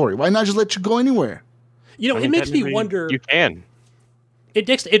progress the story? Why not just let you go anywhere? It makes me wonder. You can. It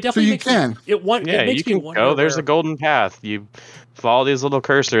definitely so you makes can. It makes me wonder. Go. There's a golden path. You follow these little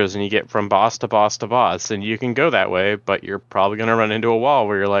cursors, and you get from boss to boss to boss, and you can go that way. But you're probably gonna run into a wall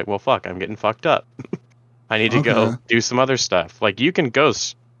where you're like, "Well, fuck, I'm getting fucked up. I need to go do some other stuff." Like, you can go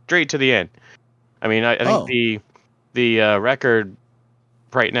straight to the end. I mean, I think the record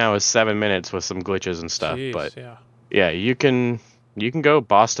right now is 7 minutes with some glitches and stuff. Jeez, but yeah, you can go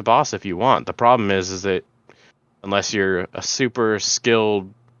boss to boss if you want. The problem is that unless you're a super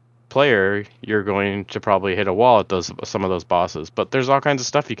skilled player, you're going to probably hit a wall at some of those bosses. But there's all kinds of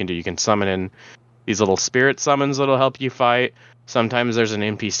stuff you can do. You can summon in these little spirit summons that'll help you fight. Sometimes there's an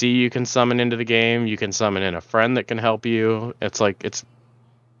NPC you can summon into the game. You can summon in a friend that can help you. It's like it's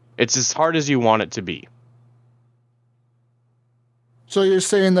as hard as you want it to be. So you're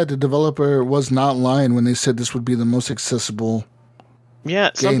saying that the developer was not lying when they said this would be the most accessible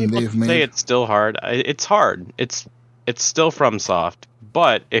some game people they've made? say it's still hard. It's hard. It's still FromSoft.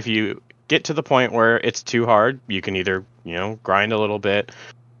 But if you get to the point where it's too hard, you can either, grind a little bit,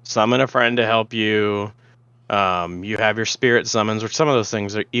 summon a friend to help you. You have your spirit summons, which some of those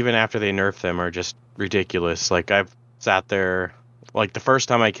things, even after they nerf them, are just ridiculous. Like, I've sat there, like the first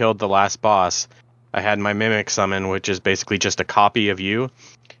time I killed the last boss, I had my mimic summon, which is basically just a copy of you,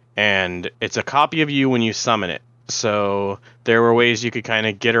 and it's a copy of you when you summon it. So there were ways you could kind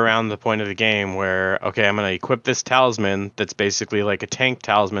of get around the point of the game where, okay, I'm going to equip this talisman that's basically like a tank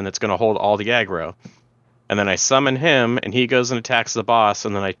talisman that's going to hold all the aggro. And then I summon him, and he goes and attacks the boss,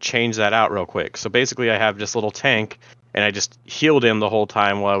 and then I change that out real quick. So basically I have this little tank, and I just healed him the whole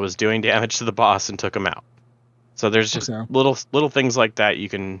time while I was doing damage to the boss and took him out. So there's just Okay. little things like that you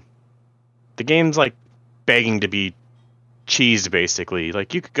can... The game's like begging to be cheesed, basically.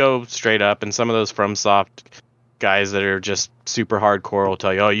 Like, you could go straight up, and some of those FromSoft guys that are just super hardcore will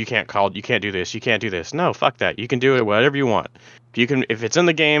tell you, oh, you can't do this, you can't do this. No, fuck that. You can do it whatever you want. If it's in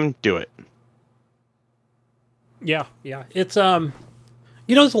the game, do it. Yeah. It's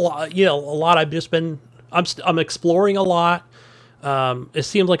there's a lot I've just been I'm exploring a lot. It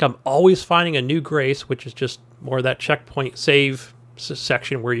seems like I'm always finding a new grace, which is just more of that checkpoint save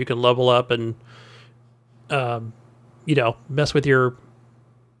section where you can level up and mess with your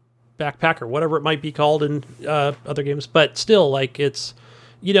backpack or whatever it might be called in other games. But still, like, it's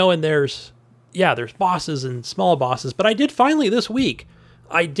and there's bosses and small bosses. But I did finally this week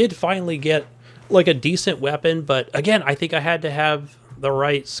get like a decent weapon, but again, I think I had to have the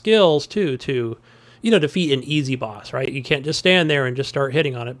right skills too to defeat an easy boss, right? You can't just stand there and just start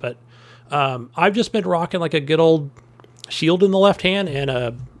hitting on it. But I've just been rocking like a good old shield in the left hand and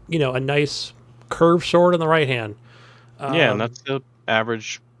a nice curved sword in the right hand. And that's the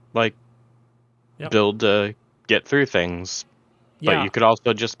average Yep. build to get through things. But Yeah. you could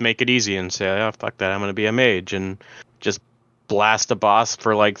also just make it easy and say, oh, fuck that, I'm going to be a mage, and just blast a boss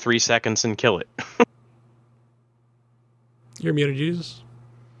for like 3 seconds and kill it. You're muted, Jesus.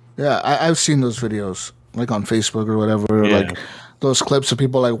 Yeah, I've seen those videos, like on Facebook or whatever, Yeah. like those clips of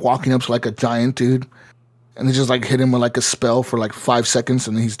people like walking up to like a giant dude, and they just like hit him with like a spell for like 5 seconds,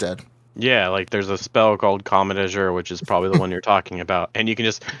 and then he's dead. Yeah, like there's a spell called Comet Azure, which is probably the one you're talking about. And you can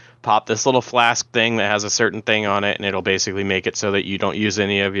just pop this little flask thing that has a certain thing on it, and it'll basically make it so that you don't use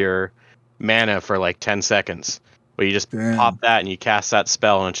any of your mana for like 10 seconds. But you just Damn. pop that and you cast that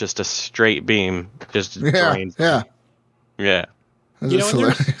spell, and it's just a straight beam. Just Yeah, drains. yeah. Yeah. It's You just know, and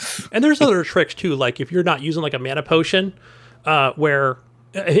there's- hilarious. And there's other tricks too, like if you're not using like a mana potion, where,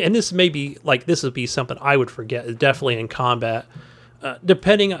 and this would be something I would forget, definitely in combat.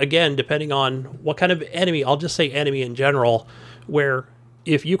 Depending on what kind of enemy, I'll just say enemy in general, where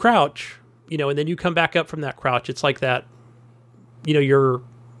if you crouch, and then you come back up from that crouch, it's like that, you're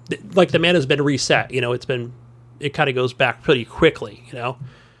like the mana's been reset, it kind of goes back pretty quickly,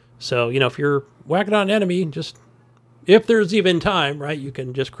 So, if you're whacking on an enemy, just, if there's even time, right, you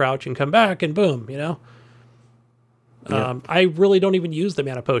can just crouch and come back and boom, Yeah. I really don't even use the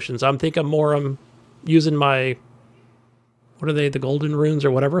mana potions. I'm using my, what are they, the golden runes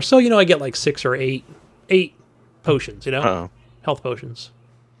or whatever. So, I get like 6 or 8 potions, Oh, health potions.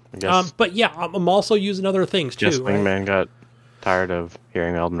 I guess But yeah, I'm also using other things too. just Right? Wingman got tired of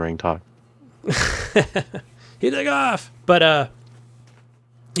hearing Elden Ring talk. He took off. But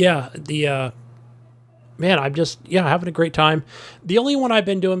man, I'm just having a great time. The only one I've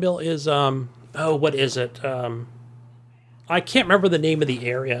been doing, Bill, is what is it? I can't remember the name of the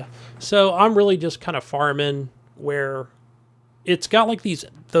area. So I'm really just kind of farming where it's got like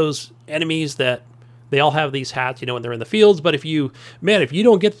those enemies that they all have these hats, when they're in the fields. But if you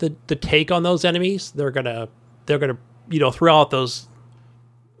don't get the take on those enemies, they're gonna throw out those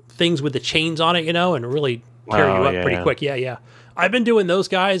things with the chains on it, and really tear you up pretty quick. Yeah. I've been doing those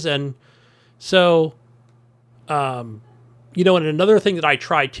guys, and so, and another thing that I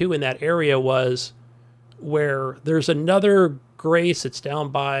tried too in that area was where there's another grace. It's down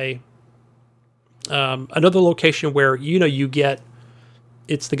by another location where you get,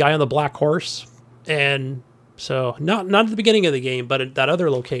 it's the guy on the black horse, and so not at the beginning of the game, but at that other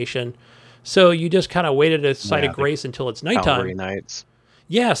location. So you just kind of waited a site of grace until it's nighttime. Calvary Knights.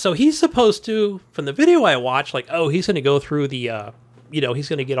 Yeah, so he's supposed to, from the video I watched, like, oh, he's going to go through the, he's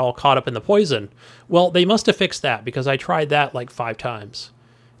going to get all caught up in the poison. Well, they must have fixed that because I tried that like 5 times.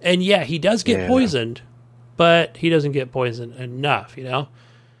 And yeah, he does get poisoned, but he doesn't get poisoned enough,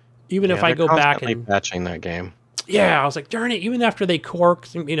 Even if I go back and patching that game. Yeah, I was like, darn it, even after they cork,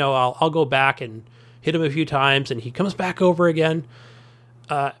 I'll go back and hit him a few times and he comes back over again.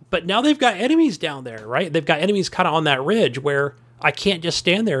 But now they've got enemies down there, right? They've got enemies kind of on that ridge where I can't just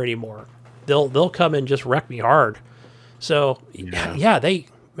stand there anymore. They'll come and just wreck me hard. So yeah,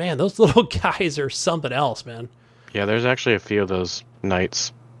 those little guys are something else, man. Yeah, there's actually a few of those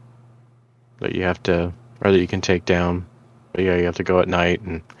knights that you have to, or that you can take down. But yeah, you have to go at night,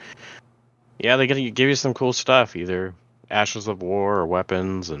 and yeah, they give you some cool stuff, either Ashes of War or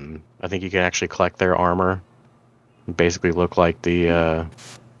weapons, and I think you can actually collect their armor. And basically look like the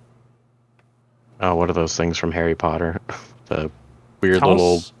Oh, what are those things from Harry Potter? The weird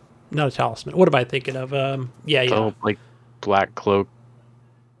Not a talisman. What am I thinking of? Yeah. little like black cloak.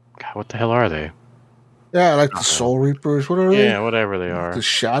 God, what the hell are they? Yeah, like the Soul Reapers. What are they? Yeah, whatever they are. The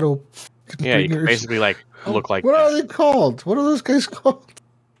Shadow. Yeah, you can Bringers? basically like look like What that. are they called? What are those guys called?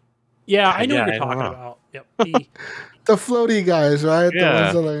 Yeah, I know Yeah, what you're I don't talking know. about. Yep. The floaty guys, right?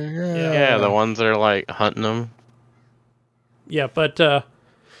 Yeah. The ones that Yeah, the ones that are like hunting them. Yeah, but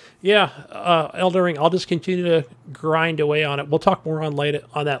Elden Ring. I'll just continue to grind away on it. We'll talk more on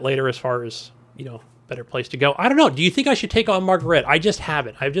that later, as far as better place to go. I don't know. Do you think I should take on Margaret? I just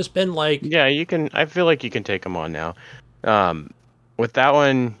haven't. I've just been like, Yeah, you can. I feel like you can take them on now. With that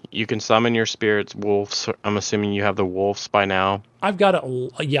one, you can summon your spirits, wolves. I'm assuming you have the wolves by now. I've got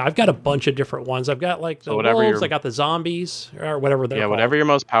a bunch of different ones. I've got like the wolves. I got the zombies or whatever they're called. Whatever your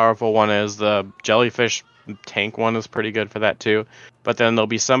most powerful one is. The jellyfish tank one is pretty good for that too. But then there'll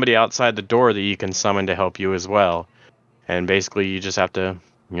be somebody outside the door that you can summon to help you as well. And basically, you just have to,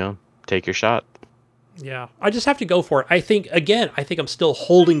 take your shot. Yeah, I just have to go for it. I think I'm still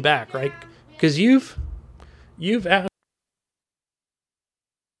holding back, right? Because you've asked.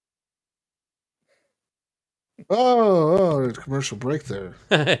 Oh, there's a commercial break there.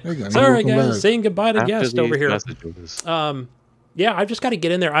 Sorry, guys, saying goodbye to After guest over these here. messages. Yeah, I've just got to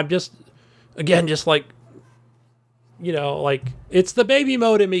get in there. I'm just like, like it's the baby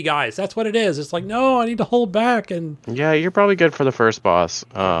mode in me, guys. That's what it is. It's like, no, I need to hold back, and Yeah, you're probably good for the first boss.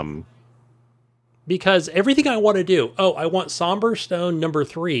 because everything I want to do. Oh, I want Somber Stone number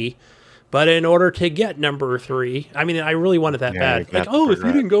 3. But in order to get number 3, I mean, I really wanted that bad. you Like, got to if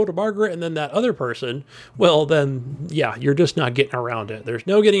you didn't go to Margaret and then that other person, well, then, yeah, you're just not getting around it. There's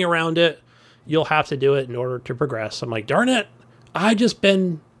no getting around it. You'll have to do it in order to progress. I'm like, darn it. I just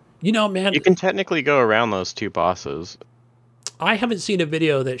been, man. You can technically go around those 2 bosses. I haven't seen a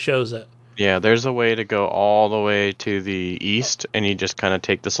video that shows it. Yeah, there's a way to go all the way to the east, and you just kind of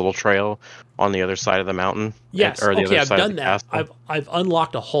take this little trail on the other side of the mountain. Yes, or the okay, other I've side of done the that. castle. I've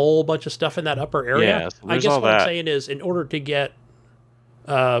unlocked a whole bunch of stuff in that upper area. Yeah, so I there's guess all what I'm that. saying is, in order to get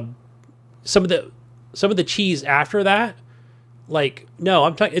some of the cheese after that, like, no,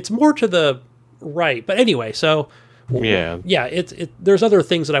 I'm talking. It's more to the right. But anyway, so Yeah. There's other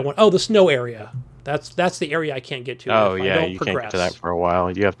things that I want. Oh, the snow area. That's the area I can't get to. Oh, if I yeah, don't you progress. can't get to that for a while.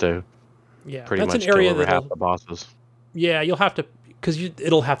 You have to Yeah, pretty that's much an area kill over that'll. half the bosses. Yeah, you'll have to because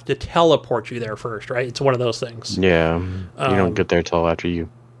it'll have to teleport you there first, right? It's one of those things. Yeah, you don't get there till after you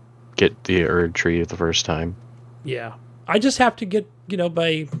get the Erd tree the first time. Yeah, I just have to get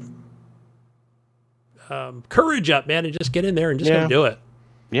by courage up, man, and just get in there and just go do it.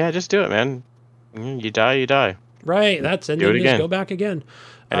 Yeah, just do it, man. You die, you die. Right, and then Do it just again. go back again.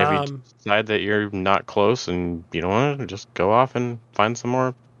 And if you decide that you're not close and you don't want to, just go off and find some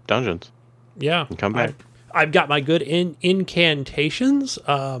more dungeons Yeah, and come back. I've got my good incantations.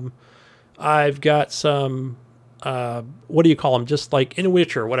 I've got some. What do you call them? Just like in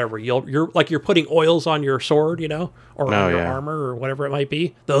Witcher, whatever. You're putting oils on your sword, or on your armor or whatever it might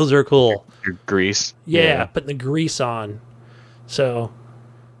be. Those are cool. Your grease. Yeah, putting the grease on. So,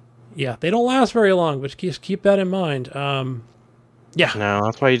 yeah, they don't last very long, but just keep that in mind. Yeah. No,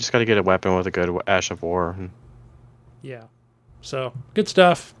 that's why you just got to get a weapon with a good Ash of War. Yeah. So, good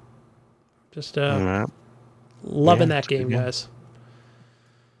stuff. Just loving that game, guys.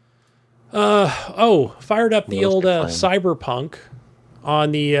 Fired up the old Cyberpunk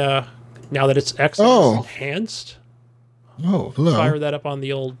on the now that it's Xbox enhanced. Oh, hello. Fire that up on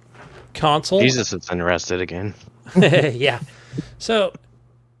the old console. Jesus, it's interested again. Yeah. So,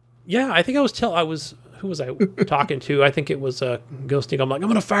 yeah, I think who was I talking to? I think it was Ghosting. I'm like, I'm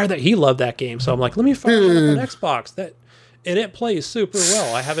gonna fire that. He loved that game, so I'm like, let me fire that up on Xbox. And it plays super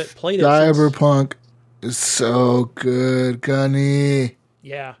well. I haven't played it. Cyberpunk is so good, Gunny.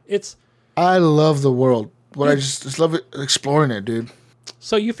 Yeah, I love the world. I just love it, exploring it, dude.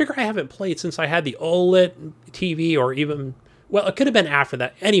 So you figure I haven't played since I had the OLED TV, or even, well, it could have been after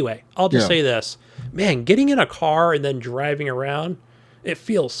that. Anyway, I'll just say this. Man, getting in a car and then driving around, it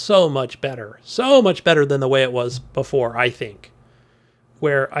feels so much better. So much better than the way it was before, I think.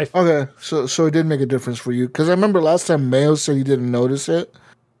 Okay, so it did make a difference for you. Because I remember last time Mayo said he didn't notice it.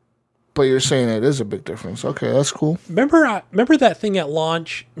 But you're saying it is a big difference. Okay, that's cool. Remember that thing at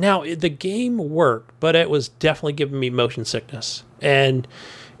launch? Now, the game worked, but it was definitely giving me motion sickness. And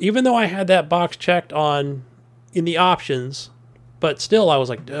even though I had that box checked in the options, but still I was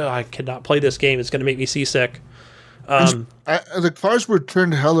like, I cannot play this game. It's going to make me seasick. The cars were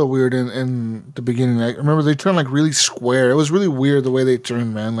turned hella weird in the beginning. I remember they turned like really square. It was really weird the way they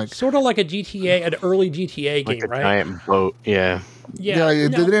turned, man. Like sort of like an early GTA game, like a right? giant boat, yeah. Yeah, they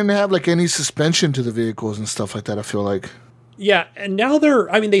no. didn't have like any suspension to the vehicles and stuff like that. I feel like. Yeah, and now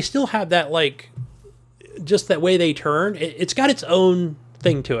they still have that, like, just that way they turn. It's got its own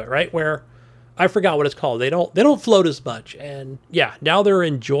thing to it, right? Where I forgot what it's called. They don't float as much, and yeah, now they're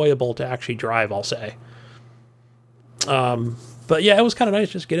enjoyable to actually drive, I'll say. But yeah, it was kind of nice.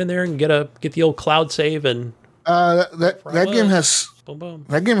 Just get in there and get the old cloud save and That game has boom boom.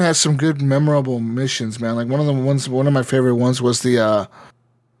 that game has some good memorable missions, man. Like one of my favorite ones was the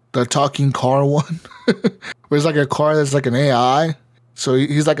talking car one, where it's like a car that's like an AI. So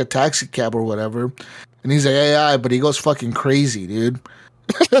he's like a taxi cab or whatever, and he's an AI, but he goes fucking crazy, dude.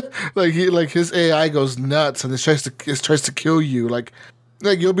 like his AI goes nuts and it tries to kill you. Like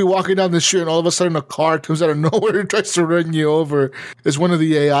you'll be walking down the street and all of a sudden a car comes out of nowhere and tries to run you over. It's one of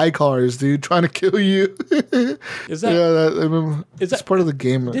the AI cars, dude, trying to kill you. Is that? Yeah, I remember, Is that's that part of the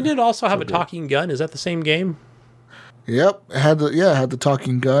game. Didn't it also have a talking gun? Is that the same game? Yep, it had the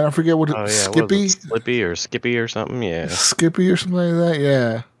talking gun. I forget what it Oh yeah, Skippy, Slippy or Skippy or something. Yeah, Skippy or something like that.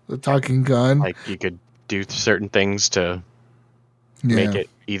 Yeah, the talking gun. like you could do certain things to yeah. make it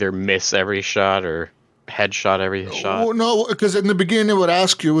either miss every shot or headshot every shot. Well, no, because in the beginning it would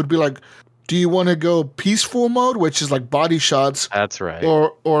ask you, it would be like, do you want to go peaceful mode, which is like body shots, That's right.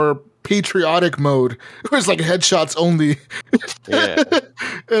 or patriotic mode, where it's like headshots only. Yeah.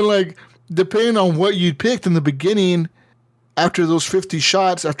 And like depending on what you picked in the beginning, after those 50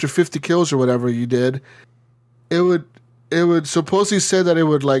 shots, after 50 kills or whatever you did, it would supposedly say that it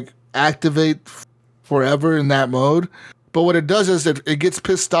would like activate forever in that mode. But what it does is it gets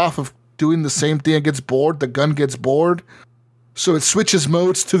pissed off of doing the same thing. It gets bored. The gun gets bored. So it switches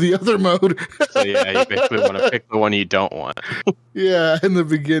modes to the other mode. So yeah, you basically want to pick the one you don't want. Yeah, in the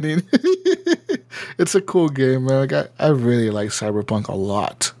beginning. It's a cool game, man. Like I really like Cyberpunk a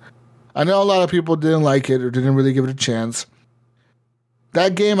lot. I know a lot of people didn't like it or didn't really give it a chance.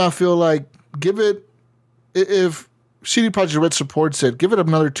 That game, I feel like, if CD Projekt Red supports it, give it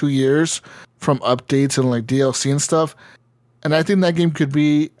another 2 years from updates and like DLC and stuff. And I think that game could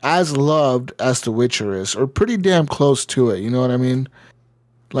be as loved as The Witcher is, or pretty damn close to it. You know what I mean?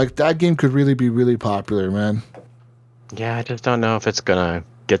 Like, that game could really be really popular, man. Yeah, I just don't know if it's gonna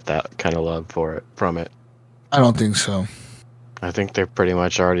get that kind of love from it. I don't think so. I think they're pretty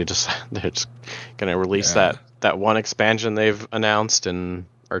much already they're just gonna release that one expansion they've announced and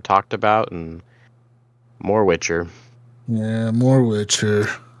or talked about, and more Witcher. Yeah, more Witcher.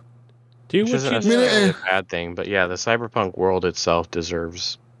 Do Which what isn't you necessarily do. a bad thing, but yeah, the Cyberpunk world itself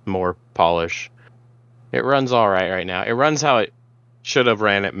deserves more polish. It runs all right now. It runs how it should have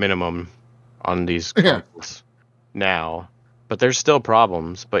ran at minimum on these consoles now, but there's still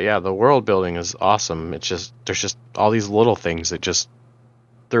problems. But yeah, the world building is awesome. It's just there's just all these little things that just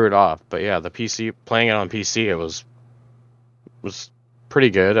threw it off. But yeah, the PC playing it on PC, it was pretty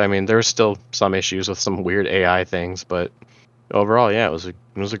good. I mean, there's still some issues with some weird AI things, but overall, yeah, it was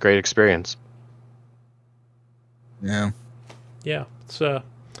a great experience. Yeah. Yeah, it's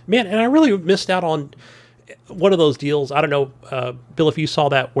man, and I really missed out on one of those deals. I don't know, Bill, if you saw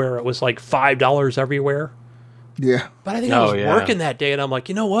that where it was like $5 everywhere. Yeah. But I think I was working that day, and I'm like,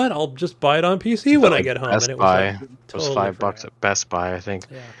 you know what? I'll just buy it on PC when I get home. Best and Buy. it was It was $5 at Best Buy, I think.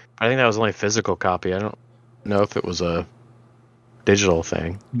 Yeah. I think that was only a physical copy. I don't know if it was a digital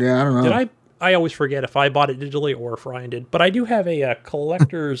thing. Yeah, I don't know. Did I always forget if I bought it digitally or if Ryan did. But I do have a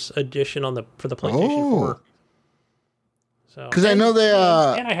collector's edition for the PlayStation 4. So, because I know they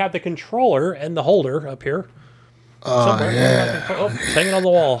and I have the controller and the holder up here. Somewhere. yeah. Oh, it's hanging on the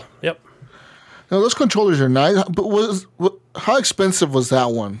wall. Yep. No, those controllers are nice, but how expensive was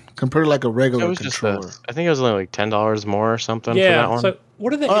that one compared to like a regular It was controller? I think it was only like $10 more or something for that Yeah. one. So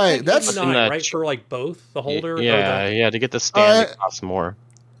what are they? All right, It's that's- like $89, right, for like both the holder. or yeah, to get the stand, it costs more.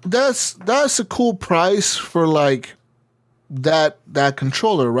 That's a cool price for like that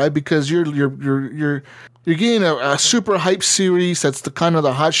controller, right? Because you're getting a super hype series that's the kind of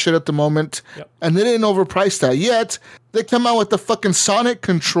the hot shit at the moment, Yep. and they didn't overprice that yet. They come out with the fucking Sonic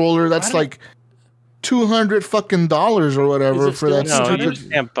controller that's like $200 fucking dollars or whatever Is it for still that No, you stupid.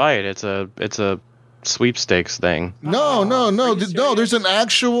 just can't buy it. It's a sweepstakes thing. No, Are you serious? there's an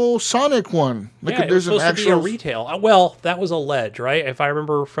actual Sonic one. Like Yeah, it was there's an supposed to be a actual. retail. Well, that was a ledge, right? If I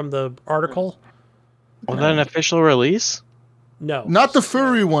remember from the article. Was that an official release? No, Not the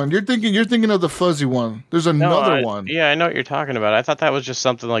furry one. You're thinking of the fuzzy one. There's another one. Yeah, I know what you're talking about. I thought that was just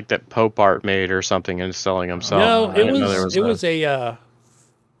something like that Pope Art made or something and selling himself. No, I it didn't know there was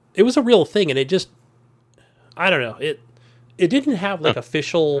it was a real thing, and it just I don't know it didn't have like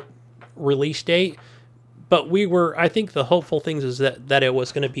official release date, but I think the hopeful things is that it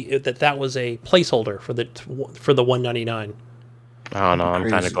was going to be that was a placeholder for the $199. I don't know. I'm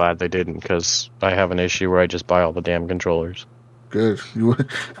kind Crazy. of glad they didn't because I have an issue where I just buy all the damn controllers. Good. You would.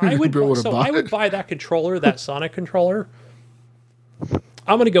 I would be able to so buy I would it. buy that controller, that Sonic controller.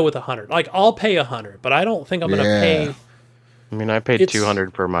 I'm gonna go with 100. Like I'll pay 100, but I don't think I'm gonna Yeah. pay. I mean, I paid It's-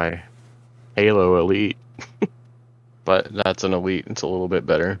 $200 for my Halo Elite, but that's an Elite. It's a little bit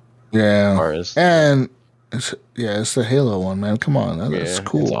better. Yeah. As far as And it's the Halo one, man. Come on, that's yeah,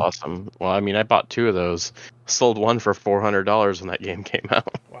 cool. it's awesome. Well, I mean, I bought 2 of those. Sold one for $400 when that game came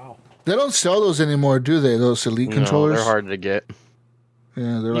out. Wow. They don't sell those anymore, do they? Those Elite No, controllers. they're hard to get.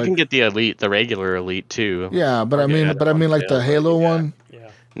 Yeah, they're You like. can get the Elite, the regular Elite too. Yeah, but I mean, Yeah, like the yeah, Halo yeah. one. Yeah.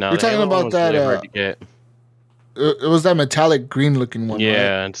 No, You're the talking Halo about one was that, really hard to get. It was that metallic green looking one. Right?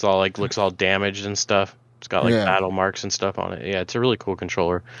 Yeah, it's all like looks all damaged and stuff. It's got like Yeah. battle marks and stuff on it. Yeah, it's a really cool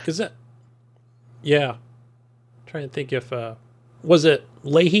controller. Is it? Yeah. Trying to think if was it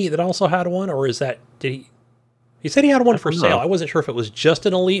Leahy that also had one, or is that did he? He said he had one for don't sale. know. I wasn't sure if it was just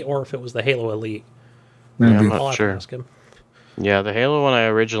an Elite or if it was the Halo Elite. Yeah, I'm Maybe. not I'll have to sure. ask him. Yeah, the Halo one I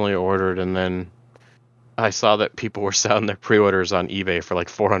originally ordered, and then I saw that people were selling their pre-orders on eBay for like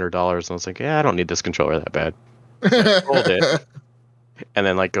 $400, and I was like, yeah, I don't need this controller that bad. So I sold it. And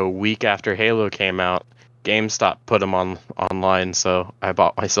then like a week after Halo came out, GameStop put them online, so I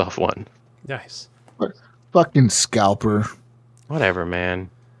bought myself one. Nice. Fucking scalper. Whatever, man.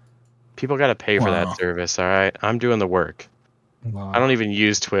 People got to pay for Wow. that service, all right? I'm doing the work. Wow. I don't even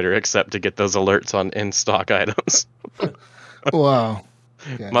use Twitter except to get those alerts on in-stock items. Wow.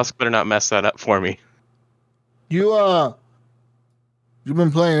 Okay. Musk better not mess that up for me. You've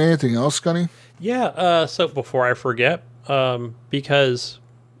been playing anything else, Scunny? Yeah. So before I forget, because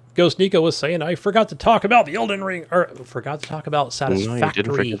Ghost Nico was saying I forgot to talk about the Elden Ring, or forgot to talk about No, you didn't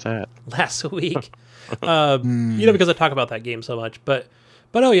Satisfactory forget that. last week. Because I talk about that game so much. But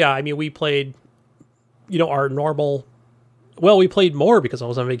oh yeah, I mean we played, our normal. Well, we played more because I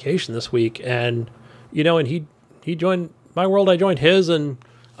was on vacation this week, and and he joined my world, I joined his, and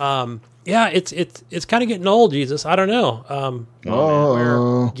yeah, it's kind of getting old, Jesus. I don't know.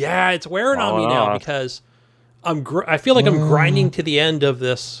 Oh, Yeah, it's wearing on me Falling now off. because I feel like I'm grinding to the end of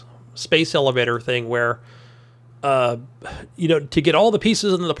this space elevator thing where, to get all the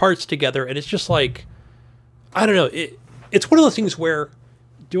pieces and the parts together, and it's just like, I don't know. It's one of those things where,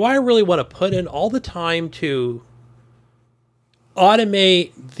 do I really want to put in all the time to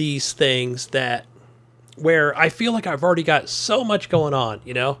automate these things where I feel like I've already got so much going on,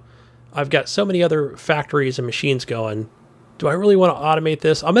 I've got so many other factories and machines going. Do I really want to automate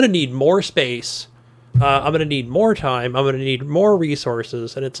this? I'm going to need more space. I'm going to need more time. I'm going to need more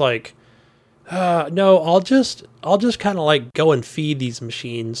resources. And it's like, no, I'll just kind of like go and feed these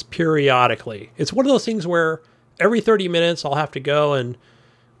machines periodically. It's one of those things where every 30 minutes I'll have to go and,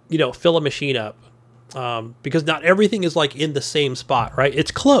 fill a machine up. Because not everything is like in the same spot, right?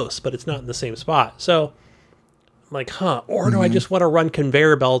 It's close, but it's not in the same spot. So I'm like, or do I just want to run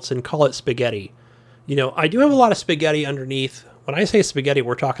conveyor belts and call it spaghetti? I do have a lot of spaghetti underneath. When I say spaghetti,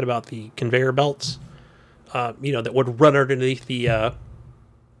 we're talking about the conveyor belts, that would run underneath the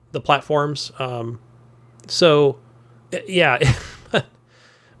platforms. So yeah,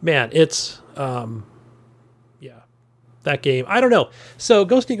 man, it's, that game. I don't know. So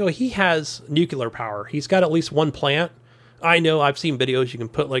Ghost Nico, he has nuclear power. He's got at least one plant. I know I've seen videos you can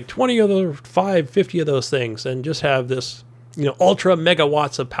put like 20 of those, 50 of those things and just have this, ultra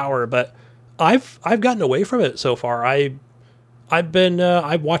megawatts of power. But I've gotten away from it so far. I've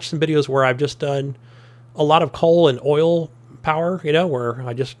watched some videos where I've just done a lot of coal and oil power, where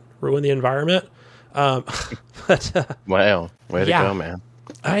I just ruin the environment. But Wow, way Yeah. to go, man.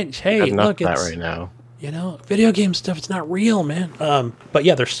 hey, Got enough look, of that it's right now. video game stuff. It's not real, man. But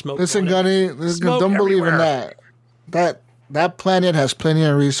yeah, there's smoke. listen, going in. Gunny, Smoke don't believe in everywhere. that. That planet has plenty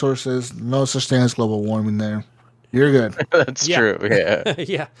of resources. No such thing as global warming there. You're good. That's Yeah. true. Yeah.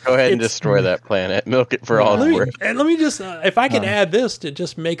 Yeah. Go ahead and It's- destroy that planet. Milk it for all it's worth. Let me just, if I can add this to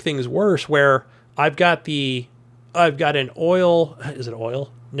just make things worse, where I've got an oil. Is it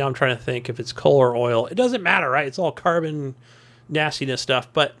oil? Now I'm trying to think if it's coal or oil. It doesn't matter, right? It's all carbon nastiness stuff.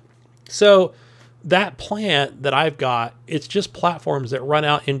 But so that plant that I've got, it's just platforms that run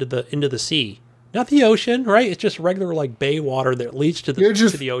out into the sea, not the ocean, right? It's just regular like bay water that leads to the You're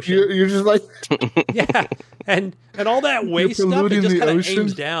just to the ocean. You're just like Yeah, and all that waste stuff, it polluting just the kind of ocean.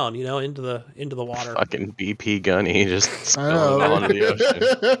 aims down, into the water. Fucking BP Gunny just I spilling know. it all into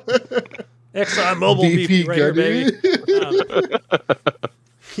the ocean. Exxon Mobil BP, right here, Gunny. baby.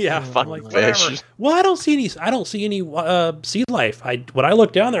 Yeah, I'm Fucking like, fish. whatever. Well, I don't see any sea life. When I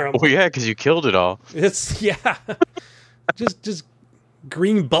look down there, Well, yeah, because you killed it all. it's just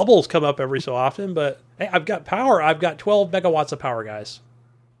green bubbles come up every so often, but hey, I've got power. I've got 12 megawatts of power, guys.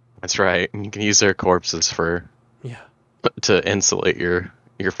 That's right. You can use their corpses to insulate your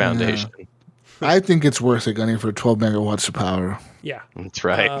foundation. Yeah. I think it's worth it, Gunny, for 12 megawatts of power. Yeah. That's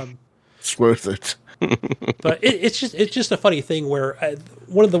right. It's worth it. But it's just a funny thing where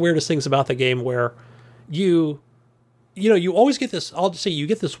one of the weirdest things about the game where you always get this. I'll just say you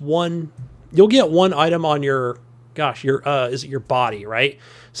get this one. You'll get one item on your is it your body, right?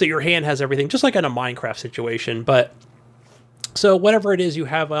 So your hand has everything, just like in a Minecraft situation. But so whatever it is you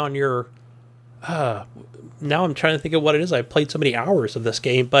have on your, now I'm trying to think of what it is. I've played so many hours of this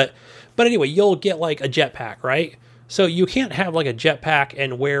game, but anyway, you'll get like a jetpack, right? So you can't have like a jetpack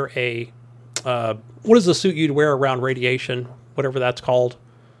and wear a, what is the suit you'd wear around radiation, whatever that's called,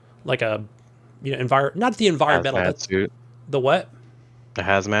 like a, not the environmental, hazmat suit. The what? The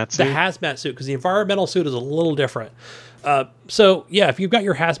hazmat suit? The hazmat suit, because the environmental suit is a little different. So yeah, if you've got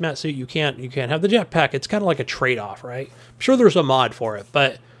your hazmat suit, you can't have the jetpack. It's kind of like a trade-off, right? I'm sure there's a mod for it,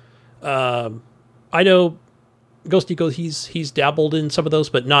 but I know Ghosty Goes, he's dabbled in some of those,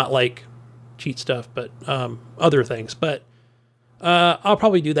 but not like cheat stuff, but other things. But I'll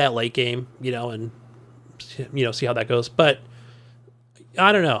probably do that late game, and see how that goes. But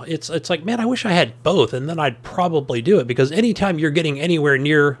I don't know. It's like, man, I wish I had both, and then I'd probably do it, because anytime you're getting anywhere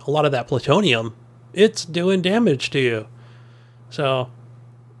near a lot of that plutonium, it's doing damage to you. So,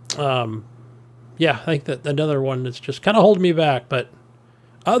 yeah, I think that another one that's just kind of holding me back. But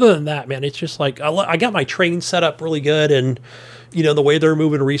other than that, man, it's just like I got my train set up really good, and the way they're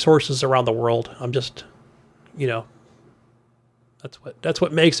moving resources around the world, I'm just, that's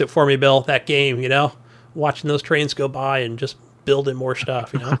what makes it for me, Bill. That game, watching those trains go by and just building more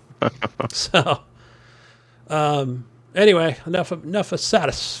stuff, So, anyway, enough of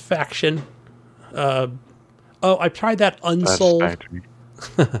satisfaction. I tried that Unsold.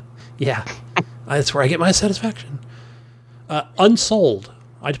 Yeah, that's where I get my satisfaction. Unsold.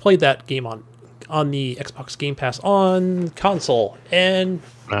 I played that game on the Xbox Game Pass on console, and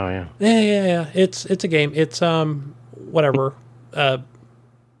oh yeah, it's a game. It's whatever.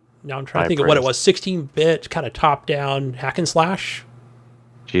 Now I'm trying to think of what it was. 16-bit kind of top-down hack and slash.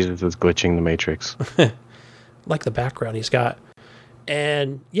 Jesus is glitching the Matrix. Like the background he's got.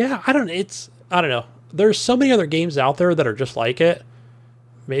 And yeah, I don't know. There's so many other games out there that are just like it.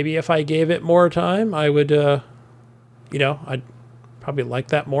 Maybe if I gave it more time, I would, I'd probably like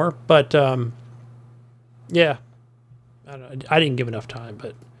that more. But, yeah. I don't know. I didn't give enough time,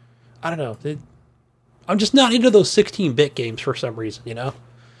 but I don't know. I'm just not into those 16-bit games for some reason,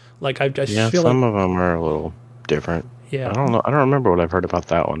 Like I feel some of them are a little different. Yeah, I don't know. I don't remember what I've heard about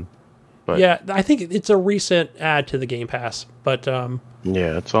that one. But yeah, I think it's a recent add to the Game Pass. But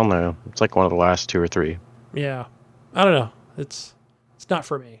yeah, it's on there. It's like one of the last 2 or 3. Yeah, I don't know. It's not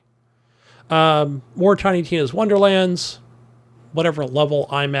for me. More Tiny Tina's Wonderlands, whatever level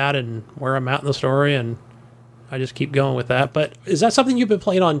I'm at and where I'm at in the story, and I just keep going with that. But is that something you've been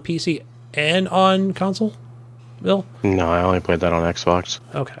playing on PC and on console, Bill? No, I only played that on Xbox.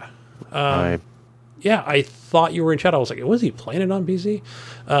 Okay. Yeah, I thought you were in chat. I was like, was he playing it on PC?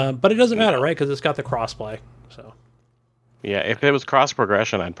 But it doesn't matter, right? Because it's got the crossplay. So. Yeah, if it was cross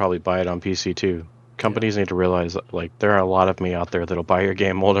progression, I'd probably buy it on PC too. Companies need to realize, like, there are a lot of me out there that'll buy your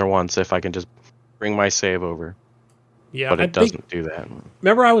game more than once if I can just bring my save over. Yeah, but it doesn't do that.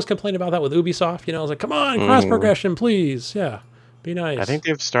 Remember, I was complaining about that with Ubisoft. I was like, come on, cross progression, please. Yeah, be nice. I think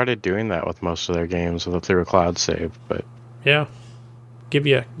they've started doing that with most of their games through a cloud save, but yeah, give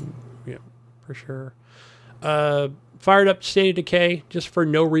you, for sure. Fired up State of Decay just for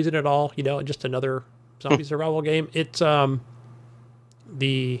no reason at all. Just another zombie survival game. It's I'm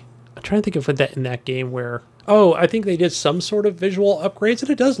trying to think of that in that game where I think they did some sort of visual upgrades, and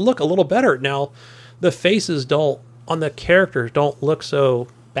it does look a little better now. The faces on the characters don't look so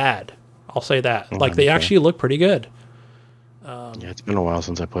bad. I'll say that. Like they actually look pretty good. Yeah, it's been a while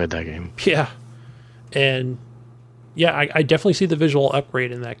since I played that game. Yeah, and yeah, I definitely see the visual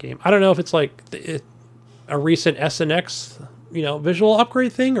upgrade in that game. I don't know if it's like a recent SNX, visual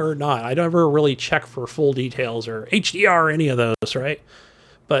upgrade thing or not. I don't ever really check for full details or HDR or any of those, right?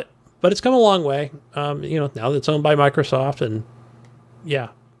 But it's come a long way. Now that it's owned by Microsoft, and yeah,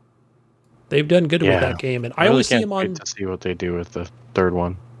 they've done good with that game. And I really always see can't them on. wait to see what they do with the third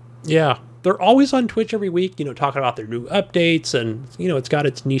one. Yeah, they're always on Twitch every week. Talking about their new updates, and it's got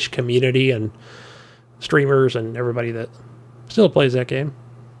its niche community and streamers and everybody that still plays that game.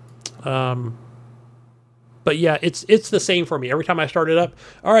 But yeah, it's the same for me. Every time I start it up,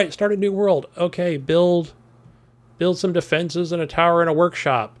 all right, start a new world. Okay, build some defenses and a tower and a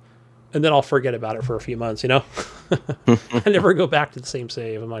workshop. and then I'll forget about it for a few months. I never go back to the same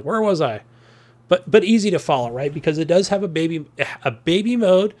save. I'm like, where was I? But easy to follow, right? Because it does have a baby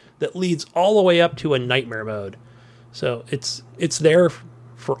mode that leads all the way up to a nightmare mode. So it's there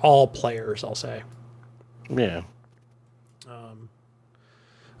for all players, I'll say. Yeah.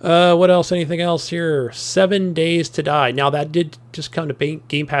 What else? Anything else here? 7 Days to Die. Now that did just come to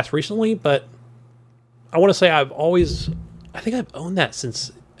Game Pass recently, but I want to say I think I've owned that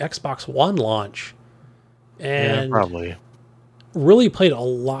since Xbox One launch. And yeah, probably. Really played a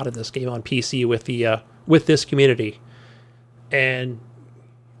lot of this game on PC with this community. And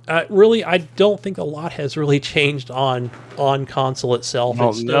really, I don't think a lot has really changed on console itself.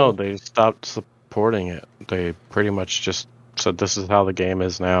 Well, no, they stopped supporting it. They pretty much just said this is how the game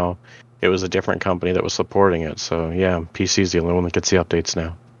is now. It was a different company that was supporting it. So yeah, PC's the only one that gets the updates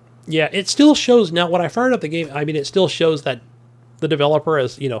now. Yeah, it still shows now when I fired up the game. I mean, it still shows that the developer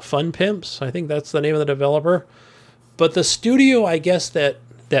is, Fun Pimps. I think that's the name of the developer. But the studio, I guess, that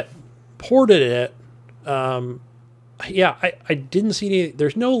ported it, I didn't see any.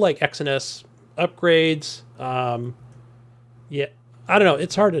 There's no like XNS upgrades. Yeah, I don't know.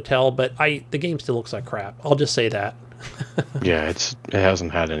 It's hard to tell, but the game still looks like crap. I'll just say that. Yeah, it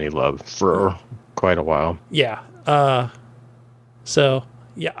hasn't had any love for quite a while. Yeah. So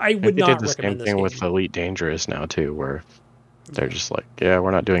yeah, I would not recommend this game. They did the same thing with Elite Dangerous now too, where they're just like, yeah,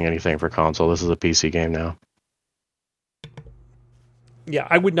 we're not doing anything for console. This is a PC game now. Yeah,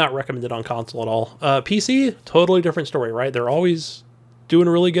 I would not recommend it on console at all. PC, totally different story, right? They're always doing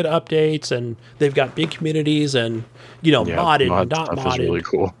really good updates, and they've got big communities, and modded and not modded. Is really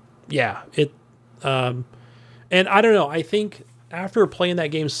cool. Yeah, and I don't know. I think after playing that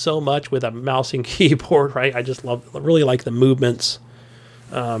game so much with a mouse and keyboard, right? I just really like the movements.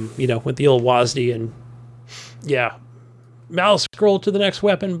 With the old WASD and mouse scroll to the next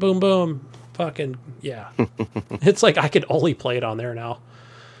weapon, boom, boom. Fucking yeah. It's like I could only play it on there now.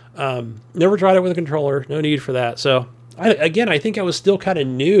 Never tried it with a controller. No need for that. So I think I was still kind of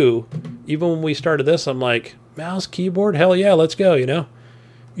new. Even when we started this, I'm like, mouse, keyboard, hell yeah, let's go,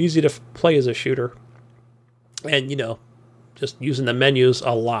 Easy to play as a shooter. And, just using the menus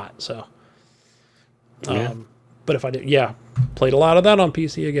a lot. So, but if I did, played a lot of that on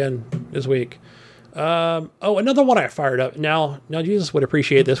PC again this week. Another one I fired up. Now Jesus would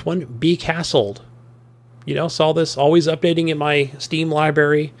appreciate this one. Be Castled. Saw this always updating in my Steam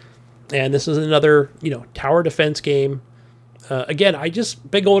library, and this is another tower defense game. Again, I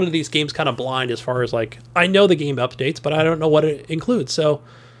just been going into these games kind of blind as far as like I know the game updates, but I don't know what it includes. So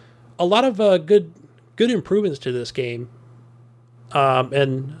a lot of good improvements to this game,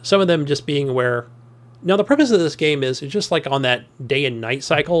 and some of them just being where. Now the purpose of this game is it's just like on that day and night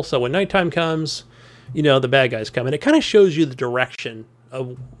cycle. So when nighttime comes, the bad guys come, and it kind of shows you the direction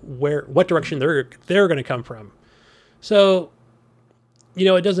of what direction they're going to come from. So,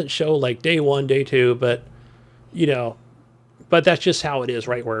 it doesn't show like day 1, day 2, but but that's just how it is,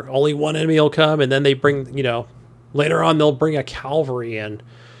 right? Where only one enemy will come, and then they bring, later on they'll bring a cavalry in.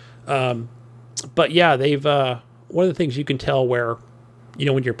 But yeah, they've one of the things you can tell where,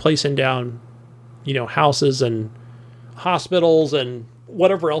 when you're placing down, houses and hospitals and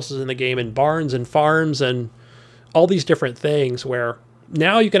whatever else is in the game, and barns and farms and all these different things, where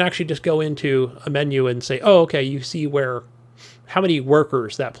now you can actually just go into a menu and say, oh, okay, you see how many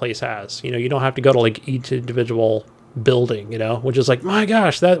workers that place has. You don't have to go to like each individual building, which is like, my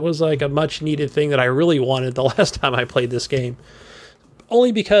gosh, that was like a much needed thing that I really wanted the last time I played this game.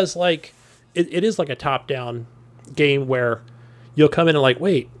 Only because like it is like a top-down game where you'll come in and like,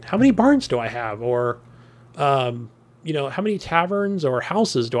 wait, how many barns do I have? Or, how many taverns or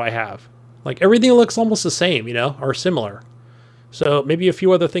houses do I have? Like everything looks almost the same, or similar. So maybe a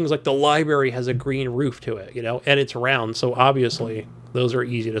few other things like the library has a green roof to it, and it's round. So obviously those are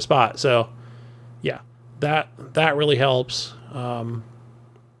easy to spot. So yeah, that really helps.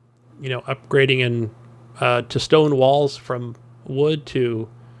 Upgrading to stone walls from wood to,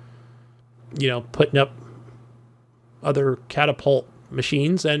 putting up other catapult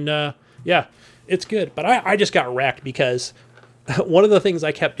machines, and it's good. But I just got wrecked because one of the things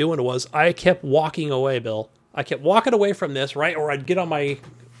I kept doing was I kept walking away, Bill. I kept walking away from this, right? Or I'd get on my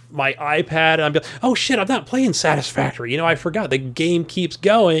iPad and I'd be like, oh shit, I'm not playing Satisfactory. I forgot the game keeps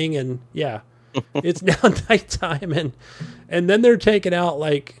going, and it's now nighttime, and then they're taking out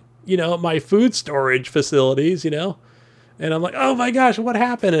like, my food storage facilities, and I'm like, oh my gosh, what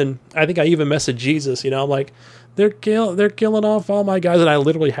happened? And I think I even messaged Jesus, I'm like, they're killing off all my guys, and I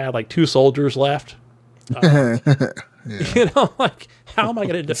literally had like 2 soldiers left. Like, how am I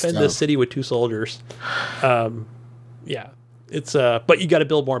going to defend this city with 2 soldiers? it's but you got to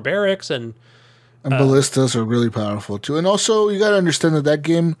build more barracks and ballistas are really powerful too. And also, you got to understand that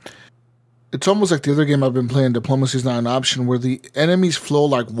game, it's almost like the other game I've been playing. Diplomacy is not an option, where the enemies flow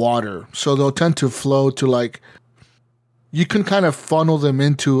like water, so they'll tend to flow to like. You can kind of funnel them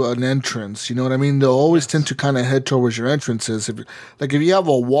into an entrance. You know what I mean? They'll always tend to kind of head towards your entrances. If you have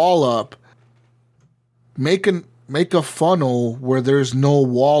a wall up, make a funnel where there's no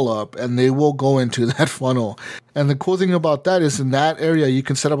wall up, and they will go into that funnel. And the cool thing about that is in that area, you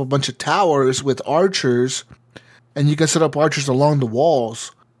can set up a bunch of towers with archers, and you can set up archers along the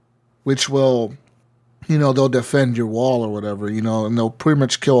walls, which will, they'll defend your wall or whatever, and they'll pretty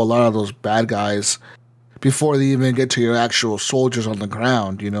much kill a lot of those bad guys before they even get to your actual soldiers on the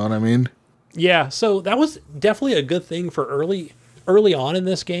ground. You know what I mean? Yeah, so that was definitely a good thing for early on in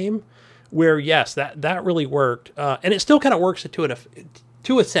this game, where yes, that really worked, and it still kind of works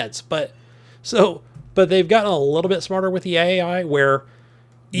to a sense, but they've gotten a little bit smarter with the AI, where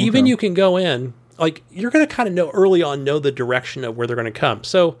even you can go in, like you're going to kind of know the direction of where they're going to come.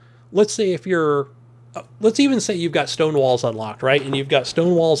 So let's say let's even say you've got stone walls unlocked, right? And you've got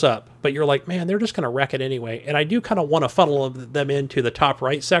stone walls up, but you're like, man, they're just going to wreck it anyway. And I do kind of want to funnel them into the top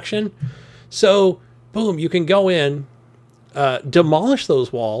right section. So, boom, you can go in, demolish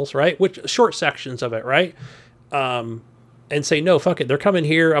those walls, right? Which short sections of it, right? And say, no, fuck it. They're coming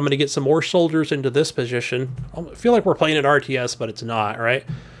here. I'm going to get some more soldiers into this position. I feel like we're playing an RTS, but it's not, right?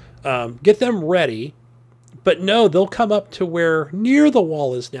 Get them ready. But no, they'll come up to where near the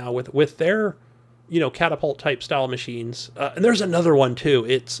wall is now with their catapult type style machines. And there's another one too.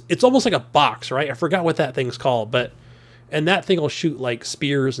 It's almost like a box, right? I forgot what that thing's called, and that thing will shoot like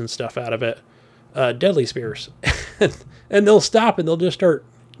spears and stuff out of it. Deadly spears. And they'll stop and they'll just start,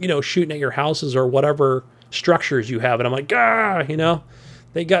 shooting at your houses or whatever structures you have. And I'm like,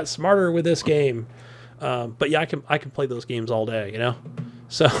 they got smarter with this game. But yeah, I can play those games all day,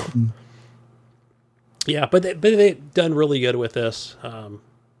 So yeah, but they've done really good with this.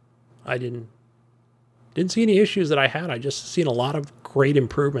 I didn't see any issues that I had. I just seen a lot of great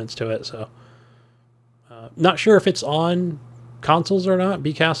improvements to it. So, not sure if it's on consoles or not,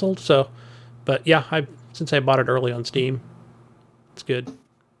 Castled. So, but yeah, since I bought it early on Steam, it's good.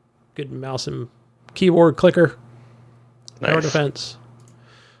 Good mouse and keyboard clicker. Nice. Tower defense.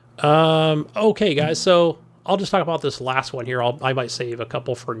 Okay, guys. So I'll just talk about this last one here. I might save a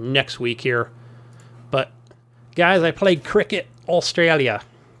couple for next week here. But guys, I played Cricket Australia.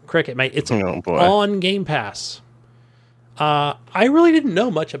 Cricket, mate. It's on Game Pass. I really didn't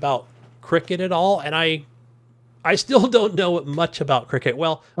know much about cricket at all, and I still don't know much about cricket.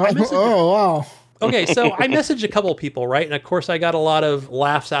 Well, wow. Okay, so I messaged a couple of people, right? And of course, I got a lot of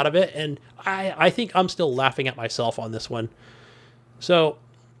laughs out of it, and I think I'm still laughing at myself on this one. So,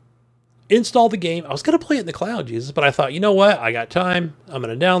 install the game. I was going to play it in the cloud, Jesus, but I thought, you know what? I got time. I'm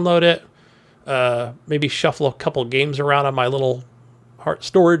going to download it. Maybe shuffle a couple games around on my little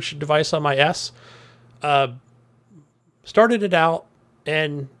storage device on my S. Started it out,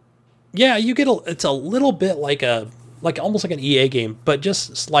 and yeah, you get it's a little bit like almost like an EA game, but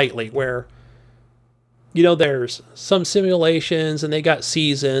just slightly, where there's some simulations and they got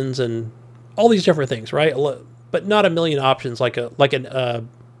seasons and all these different things, right? But not a million options like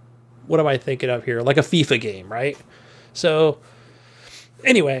what am I thinking of here? Like a FIFA game, right? So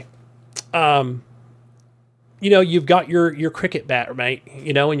anyway, you've got your cricket bat, right?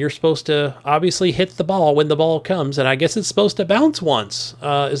 And you're supposed to obviously hit the ball when the ball comes, and I guess it's supposed to bounce once,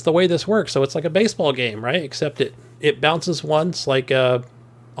 is the way this works. So it's like a baseball game, right? Except it bounces once, like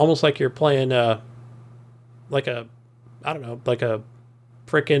almost like you're playing like a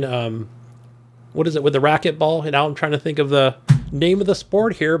freaking what is it with the racquetball? And now I'm trying to think of the name of the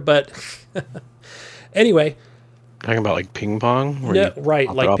sport here, but anyway. Talking about like ping pong? Yeah,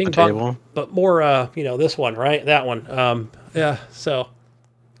 right, like ping pong, but more, this one, right? That one. Yeah, so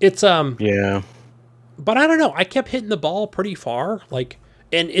it's, yeah. But I don't know. I kept hitting the ball pretty far,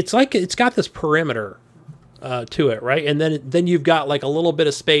 and it's like it's got this perimeter to it, right? And then you've got like a little bit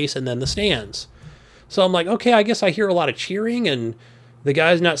of space and then the stands. So I'm like, okay, I guess I hear a lot of cheering and the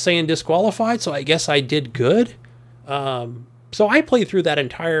guy's not saying disqualified, so I guess I did good. So I played through that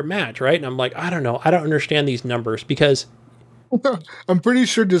entire match, right? And I'm like, I don't know. I don't understand these numbers because... I'm pretty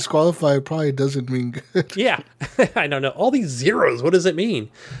sure disqualified probably doesn't mean good. Yeah. I don't know. All these zeros, what does it mean?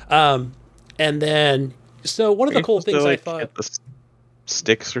 And then... So one of the cool things I thought... Hit the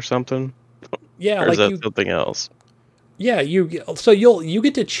sticks or something? Yeah. Or is that something else? Yeah. You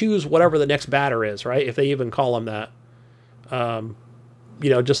get to choose whatever the next batter is, right? If they even call them that.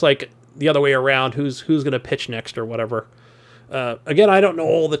 Just like the other way around, who's going to pitch next or whatever. Again, I don't know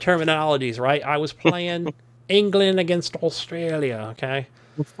all the terminologies, right? I was playing England against Australia. Okay,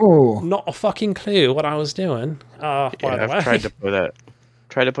 Oh, not a fucking clue what I was doing. By the way, I've tried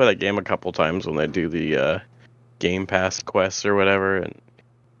to play that game a couple times when they do the Game Pass quests or whatever, and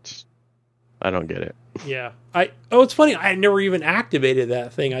just, I don't get it. Yeah. It's funny. I never even activated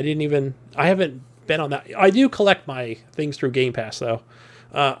that thing. I haven't been on that. I do collect my things through Game Pass though.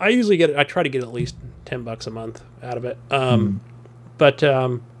 I usually I try to get at least $10 a month out of it.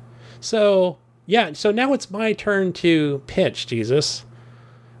 So now it's my turn to pitch, Jesus.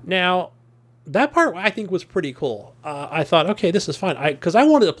 Now, that part I think was pretty cool. I thought, okay, this is fine. Because I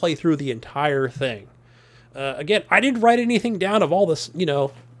wanted to play through the entire thing. Again, I didn't write anything down of all this,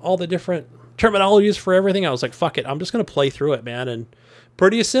 all the different terminologies for everything. I was like, fuck it, I'm just going to play through it, man. And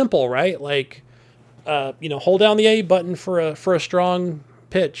pretty simple, right? Like, hold down the A button for a strong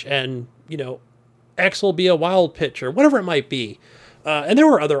pitch, and, X will be a wild pitch, or whatever it might be. And there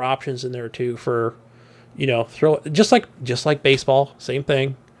were other options in there too for, throw, just like baseball, same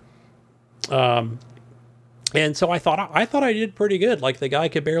thing. And so I thought I did pretty good. Like, the guy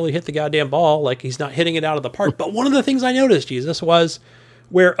could barely hit the goddamn ball. Like, he's not hitting it out of the park. But one of the things I noticed, Jesus, was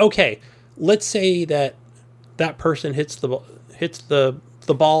where, okay, let's say that person hits the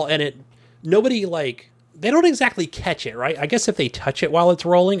ball, and nobody, like, they don't exactly catch it, right? I guess if they touch it while it's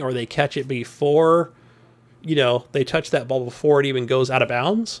rolling, or they catch it before, they touch that ball before it even goes out of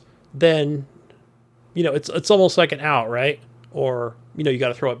bounds, then, it's almost like an out, right? Or, you got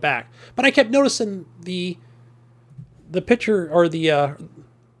to throw it back. But I kept noticing the pitcher, or the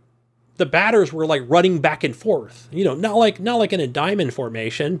batters were like running back and forth, not like in a diamond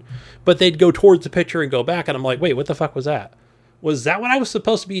formation, but they'd go towards the pitcher and go back. And I'm like, wait, what the fuck was that? Was that what I was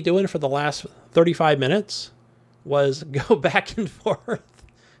supposed to be doing for the last 35 minutes? Was go back and forth?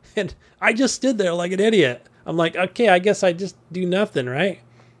 And I just stood there like an idiot. I'm like, okay, I guess I just do nothing, right?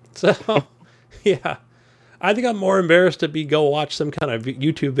 So, yeah. I think I'm more embarrassed to go watch some kind of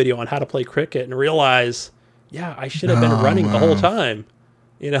YouTube video on how to play cricket and realize, yeah, I should have been running the whole time,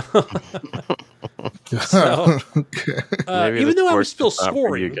 So, even though I was still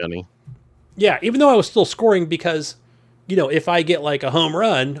scoring, even though I was still scoring, because, if I get like a home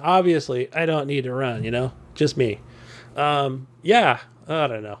run, obviously I don't need to run, just me. Yeah, I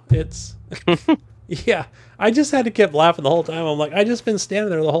don't know. It's, yeah, I just had to keep laughing the whole time. I'm like, I just been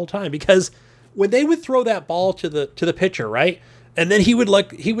standing there the whole time, because when they would throw that ball to the pitcher, right? And then he would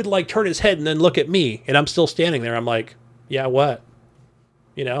turn his head and then look at me, and I'm still standing there. I'm like, yeah, what?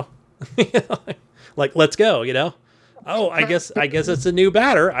 Like, let's go, Oh, I guess it's a new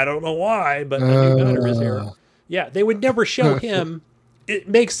batter. I don't know why, but a new batter is here. Yeah, they would never show him. It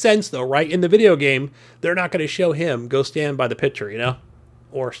makes sense though, right? In the video game, they're not going to show him go stand by the pitcher,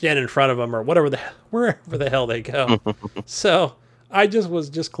 or stand in front of him, or wherever the hell they go. So I was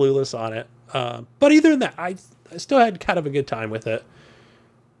clueless on it. But either than that, I still had kind of a good time with it.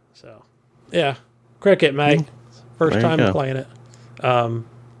 So, yeah, cricket, mate. First time playing it.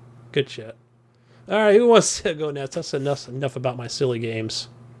 Good shit. All right, who wants to go next? That's enough about my silly games.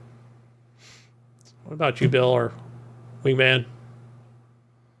 What about you, Bill or Wingman?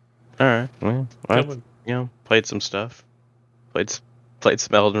 All right. Well, I've played some stuff. Played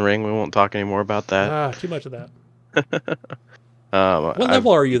some Elden Ring. We won't talk anymore about that. Too much of that. What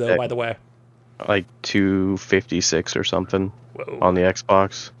level are you though, by the way? Like 256 or something. Whoa. On the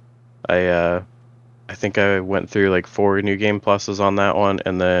Xbox. I think I went through like 4 New Game Pluses on that one,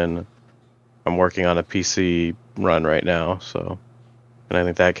 and then I'm working on a PC run right now, so, and I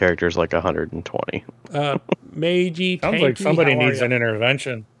think that character is like 120. Meiji, sounds like somebody needs an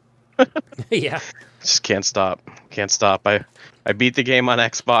intervention. Yeah. Just can't stop. I beat the game on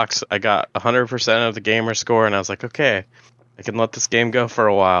Xbox. I got 100% of the gamer score, and I was like, okay, I can let this game go for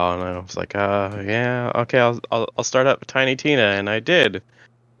a while. And I was like, yeah, okay, I'll start up Tiny Tina, and I did.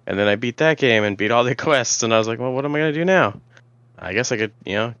 And then I beat that game and beat all the quests, and I was like, well, what am I gonna do now? I guess I could,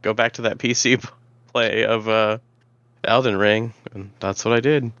 go back to that PC play of Elden Ring, and that's what I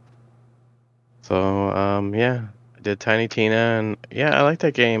did. So, yeah, I did Tiny Tina, and yeah, I like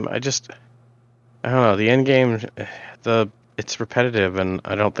that game. I don't know, the end game, it's repetitive, and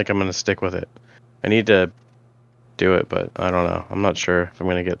I don't think I'm gonna stick with it. I need to do it, but I don't know. I'm not sure if I'm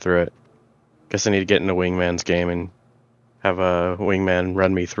gonna get through it. Guess I need to get into Wingman's game and have a Wingman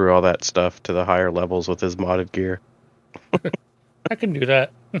run me through all that stuff to the higher levels with his modded gear. I can do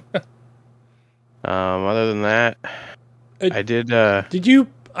that. Other than that, I did. Did you?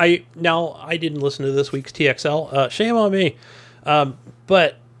 I didn't listen to this week's TXL. Shame on me.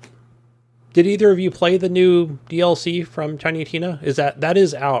 But did either of you play the new DLC from Tiny Tina? That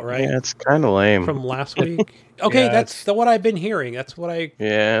is out, right? Yeah, it's kind of lame from last week. Okay, that's what I've been hearing. That's what I.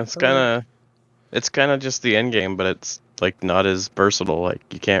 Yeah, it's kind of. It's kind of just the end game, but it's like not as versatile. Like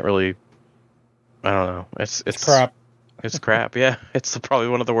you can't really. I don't know. It's crap. It's crap. Yeah, it's probably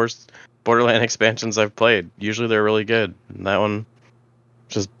one of the worst Borderland expansions I've played. Usually they're really good. And that one,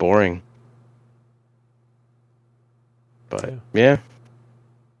 just boring. But yeah.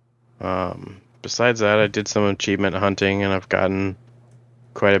 Besides that, I did some achievement hunting, and I've gotten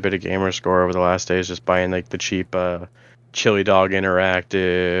quite a bit of gamer score over the last days just buying like the cheap Chili Dog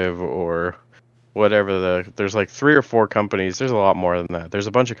Interactive or whatever. There's like 3 or 4 companies. There's a lot more than that. There's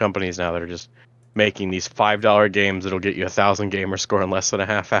a bunch of companies now that are just making these $5 games that'll get you 1,000 gamer score in less than a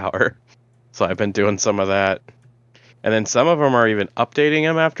half hour. So I've been doing some of that. And then some of them are even updating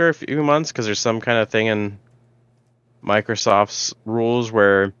them after a few months because there's some kind of thing in Microsoft's rules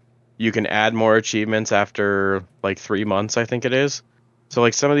where you can add more achievements after like 3 months, I think it is. So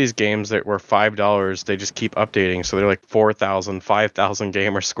like some of these games that were $5, they just keep updating. So they're like 4,000, 5,000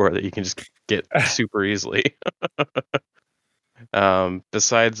 gamer score that you can just get super easily.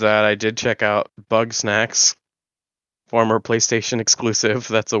 Besides that, I did check out Bug Snacks, former PlayStation exclusive.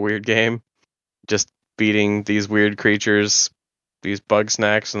 That's a weird game. Just beating these weird creatures, these bug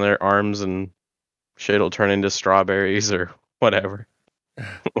snacks, and their arms and shit'll turn into strawberries or whatever.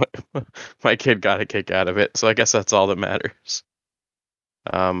 My kid got a kick out of it, so I guess that's all that matters.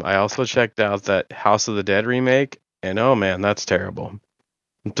 I also checked out that House of the Dead remake, and oh man, that's terrible.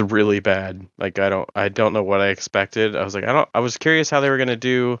 It's really bad. Like I don't know what I expected. I was like, I was curious how they were gonna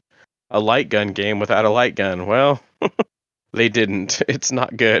do a light gun game without a light gun. Well, they didn't. It's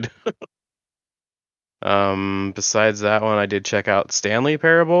not good. Besides that one, I did check out Stanley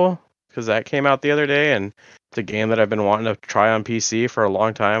Parable because that came out the other day, and it's a game that I've been wanting to try on PC for a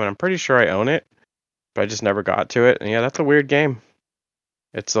long time, and I'm pretty sure I own it, but I just never got to it. And yeah, that's a weird game.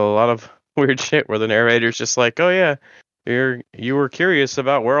 It's a lot of weird shit where the narrator's just like, "Oh yeah, you were curious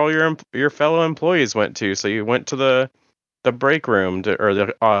about where all your fellow employees went to, so you went to the break room or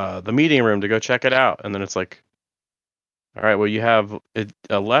the meeting room to go check it out." And then it's like, all right, well, you have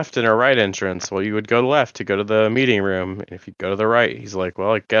a left and a right entrance. Well, you would go left to go to the meeting room. And if you go to the right, he's like,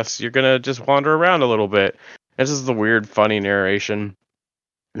 well, I guess you're going to just wander around a little bit. This is the weird, funny narration.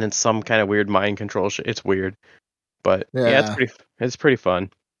 And then some kind of weird mind control shit. It's weird. But yeah, it's pretty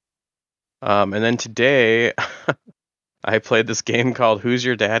fun. And then today, I played this game called Who's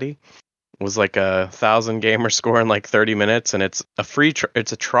Your Daddy? It was like 1,000 gamer score in like 30 minutes. And it's a free,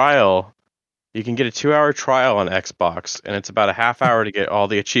 it's a trial. You can get a 2-hour trial on Xbox, and it's about a half hour to get all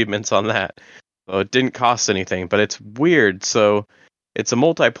the achievements on that. So it didn't cost anything, but it's weird. So it's a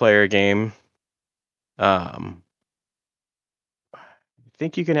multiplayer game. I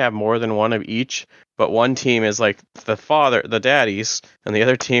think you can have more than one of each, but one team is like the daddies, and the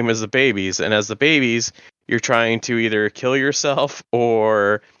other team is the babies. And as the babies, you're trying to either kill yourself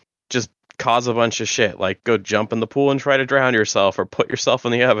or just cause a bunch of shit, like go jump in the pool and try to drown yourself or put yourself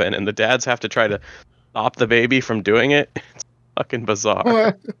in the oven, and the dads have to try to stop the baby from doing it. It's fucking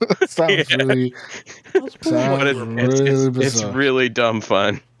bizarre. Sounds really bizarre. It's really dumb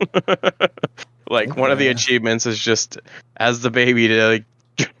fun. Like one of the achievements is just as the baby to like,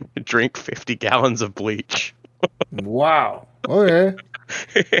 drink 50 gallons of bleach. Wow. Okay.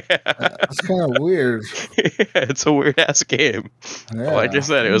 Yeah. That's kind of weird. Yeah, it's a weird ass game. Yeah. Like I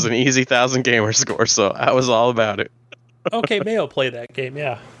said, it was an easy 1,000 gamer score, so I was all about it. Okay, Mayo played that game.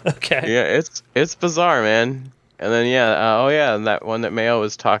 Yeah. Okay. Yeah, it's bizarre, man. And then and that one that Mayo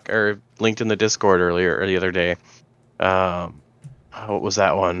was linked in the Discord earlier or the other day. What was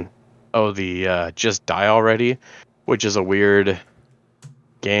that one? Oh, the Just Die Already, which is a weird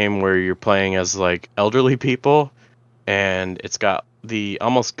game where you're playing as like elderly people, and it's got the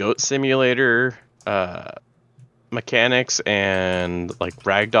almost goat simulator mechanics and like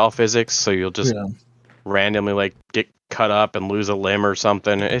ragdoll physics, so you'll just randomly like get cut up and lose a limb or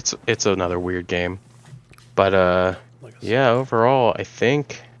something. It's another weird game. But overall I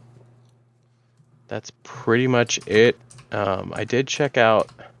think that's pretty much it. I did check out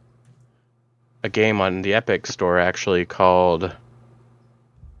a game on the Epic Store actually called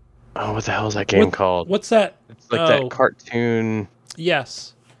what the hell is that game called? What's that? It's like that cartoon.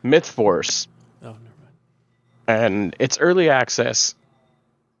 Yes. Myth Force. Oh, never mind. And it's early access,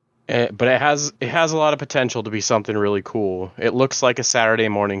 but it has a lot of potential to be something really cool. It looks like a Saturday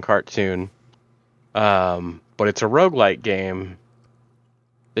morning cartoon, but it's a roguelike game.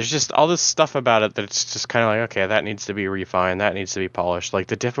 There's just all this stuff about it that's just kind of like, okay, that needs to be refined, that needs to be polished. Like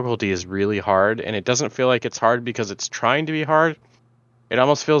the difficulty is really hard, and it doesn't feel like it's hard because it's trying to be hard. It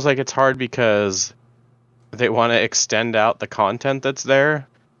almost feels like it's hard because they want to extend out the content that's there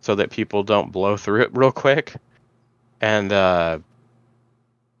so that people don't blow through it real quick. And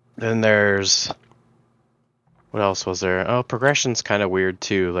then there's What else was there? Oh, progression's kind of weird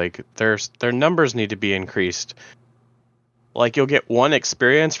too. Like their numbers need to be increased. Like you'll get 1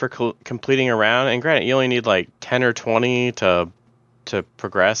 experience for completing a round, and granted, you only need like 10 or 20 to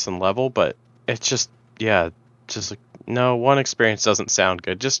progress and level, but it's just like, no, 1 experience doesn't sound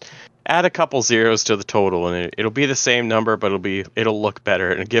good. Just add a couple zeros to the total, and it'll be the same number, but it'll look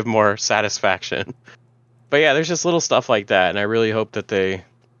better and give more satisfaction. But yeah, there's just little stuff like that, and I really hope that they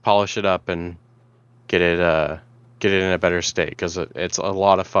polish it up and get it in a better state, because it's a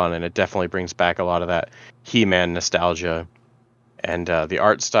lot of fun, and it definitely brings back a lot of that He-Man nostalgia. And the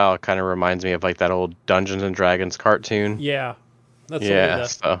art style kind of reminds me of like that old Dungeons and Dragons cartoon. Yeah.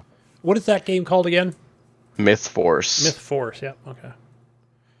 That's So what is that game called again? Myth Force. Myth Force, yeah. Okay.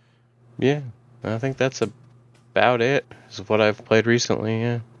 Yeah. I think that's about it. Is what I've played recently,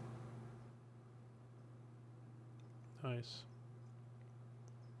 yeah. Nice.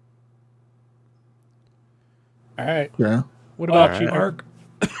 All right. Yeah. What about All you, right. Mark?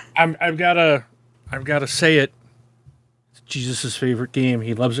 I've gotta say it. It's Jesus' favorite game.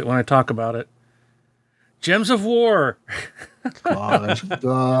 He loves it when I talk about it. Gems of War. Gosh.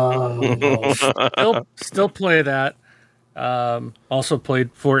 Still play that. Also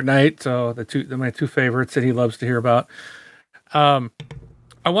played Fortnite. So my 2 favorites that he loves to hear about. I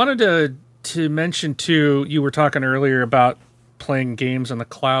wanted to mention too. You were talking earlier about playing games on the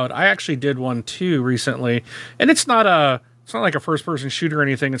cloud. I actually did one too recently, and it's not like a first person shooter or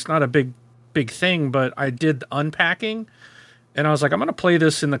anything. It's not a big thing, but I did Unpacking, and I was like, I'm going to play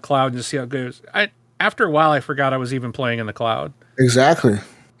this in the cloud and just see how it goes. After a while, I forgot I was even playing in the cloud. Exactly.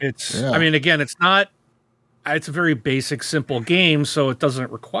 I mean, again, it's a very basic, simple game, so it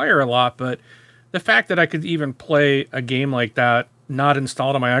doesn't require a lot, but the fact that I could even play a game like that, not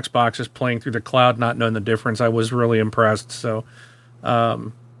installed on my Xbox, just playing through the cloud, not knowing the difference, I was really impressed. So,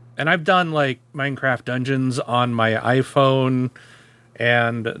 and I've done like Minecraft Dungeons on my iPhone,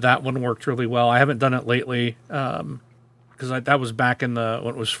 and that one worked really well. I haven't done it lately, because that was back in when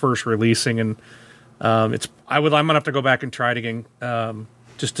it was first releasing, and I'm gonna have to go back and try it again,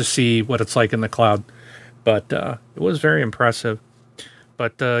 just to see what it's like in the cloud. But it was very impressive.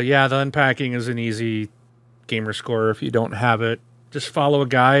 But yeah, the Unpacking is an easy gamer score if you don't have it. Just follow a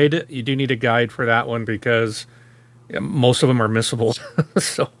guide. You do need a guide for that one, because most of them are missable.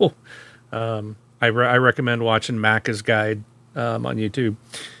 So I recommend watching Macca's guide on YouTube.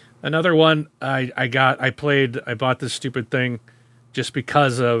 Another one I bought this stupid thing just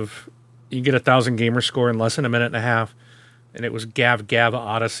because of you can get 1,000 gamer score in less than a minute and a half, and it was Gav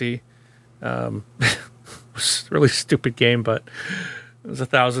Odyssey. It was a really stupid game, but it was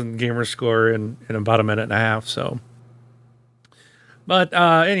 1,000 gamer score in about a minute and a half. So, but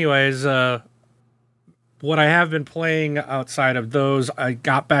anyways, what I have been playing outside of those, I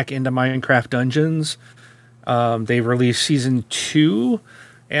got back into Minecraft Dungeons. They released season 2,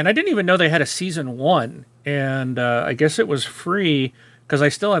 and I didn't even know they had a season 1. And I guess it was free because I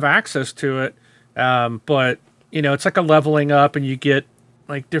still have access to it. But it's like a leveling up, and you get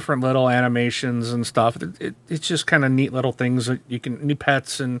like different little animations and stuff. It's just kind of neat little things that you can, new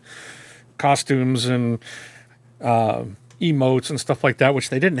pets and costumes and emotes and stuff like that, which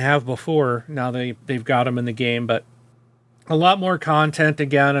they didn't have before. Now they've got them in the game, but a lot more content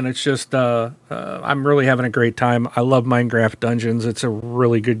again. And it's just, I'm really having a great time. I love Minecraft Dungeons. It's a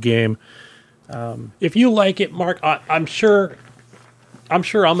really good game. If you like it, Mark, I'm sure I'm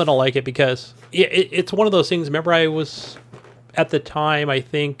going to like it, because it's one of those things. Remember, I was at the time, I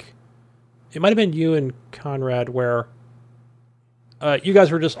think it might have been you and Conrad, where you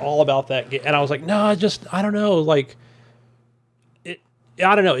guys were just all about that game, and I was like, no, I don't know, like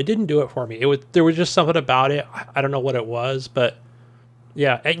I don't know, it didn't do it for me. There was just something about it. I don't know what it was, but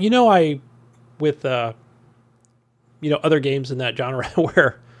yeah, and I with other games in that genre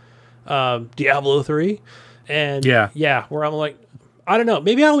where Diablo 3 and where I'm like, I don't know,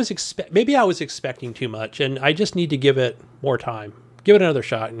 maybe I was expecting too much, and I just need to give it more time. Give it another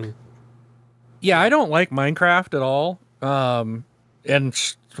shot. And yeah, I don't like Minecraft at all. And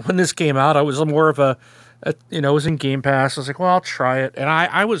when this came out, I was more of it was in Game Pass. I was like, well, I'll try it. And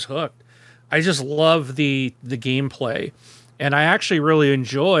I was hooked. I just love the gameplay. And I actually really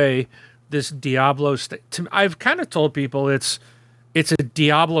enjoy this Diablo. I've kind of told people it's a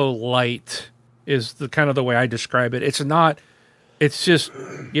Diablo light is the kind of the way I describe it. It's just,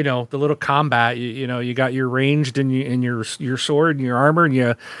 the little combat, you got your ranged and your sword and your armor, and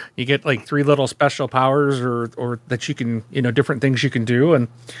you get like 3 little special powers or that you can, different things you can do. And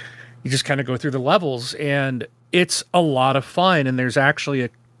you just kind of go through the levels, and it's a lot of fun. And there's actually a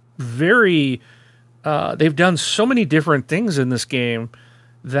very, they've done so many different things in this game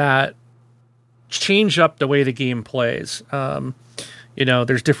that change up the way the game plays.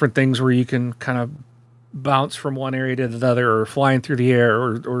 There's different things where you can kind of bounce from one area to the other, or flying through the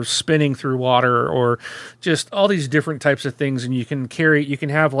air, or spinning through water, or just all these different types of things. And you can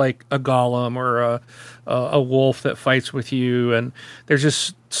have like a golem or a wolf that fights with you. And there's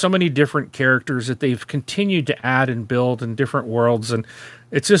just so many different characters that they've continued to add and build in different worlds. And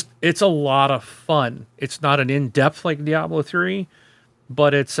it's a lot of fun. It's not an in-depth like Diablo 3,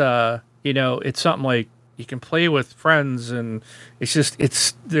 but it's something like you can play with friends, and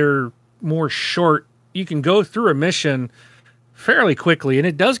they're more short. You can go through a mission fairly quickly, and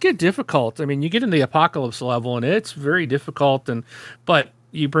it does get difficult. I mean, you get in the apocalypse level, and it's very difficult, but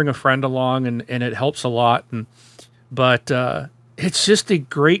you bring a friend along, and it helps a lot. But it's just a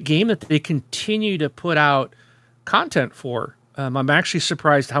great game that they continue to put out content for. I'm actually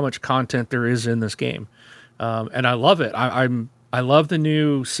surprised how much content there is in this game, and I love it. I love the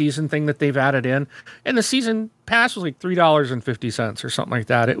new season thing that they've added in, and the season pass was like $3.50 or something like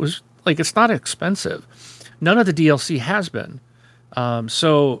that. It was like, it's not expensive. None of the DLC has been.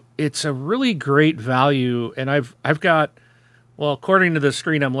 So it's a really great value. And I've got, well, according to the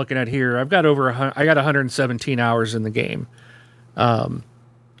screen I'm looking at here, I got 117 hours in the game. And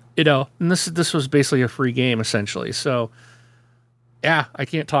this was basically a free game essentially. So yeah, I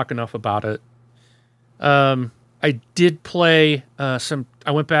can't talk enough about it. I did play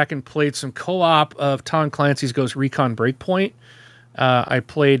I went back and played some co-op of Tom Clancy's Ghost Recon Breakpoint. I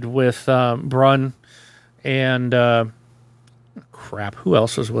played with Brun and who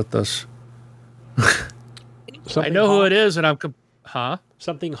else was with us? I know who it is, and I'm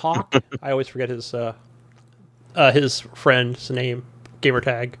something Hawk. I always forget his friend's name, gamer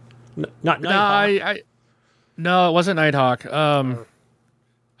tag. Not Nighthawk. No, it wasn't Nighthawk.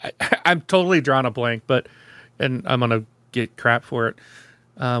 I'm totally drawing a blank, and I'm gonna get crap for it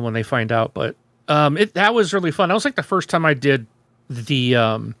when they find out. But that was really fun. That was like the first time I did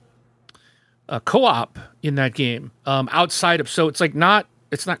the co-op in that game. Outside of, so it's not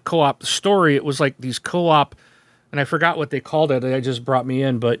co-op story. It was like these co-op, and I forgot what they called it. They just brought me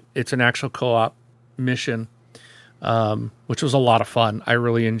in, but it's an actual co-op mission, which was a lot of fun. I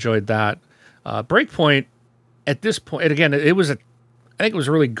really enjoyed that. Breakpoint at this point, and again, I think it was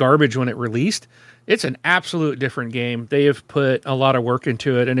really garbage when it released. It's an absolute different game. They have put a lot of work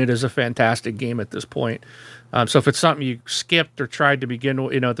into it, and it is a fantastic game at this point. So if it's something you skipped or tried to begin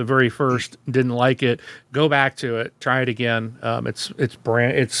with, at the very first, didn't like it, go back to it, try it again.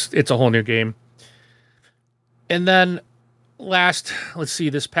 It's a whole new game. And then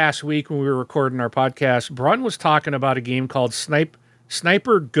this past week when we were recording our podcast, Brun was talking about a game called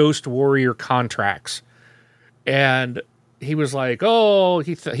Sniper Ghost Warrior Contracts. And he was like,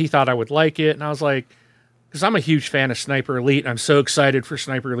 he thought I would like it. And I was like, because I'm a huge fan of Sniper Elite, and I'm so excited for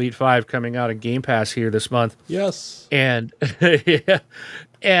Sniper Elite 5 coming out in Game Pass here this month. Yes. And yeah.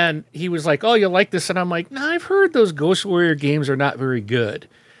 And he was like, oh, you like this? And I'm like, no, I've heard those Ghost Warrior games are not very good.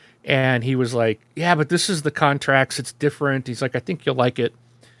 And he was like, yeah, but this is the Contracts. It's different. He's like, I think you'll like it.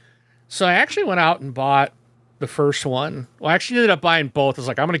 So I actually went out and bought the first one. Well, I actually ended up buying both. I was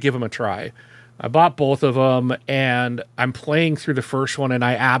like, I'm going to give them a try. I bought both of them, and I'm playing through the first one, and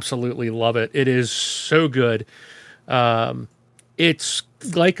I absolutely love it. It is so good. It's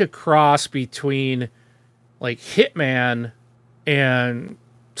like a cross between like Hitman and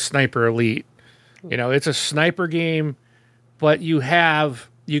Sniper Elite. It's a sniper game, but you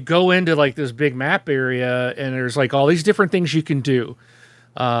go into like this big map area, and there's like all these different things you can do.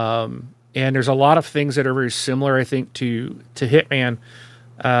 And there's a lot of things that are very similar, I think, to Hitman.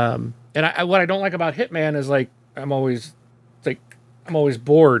 And what I don't like about Hitman is like I'm always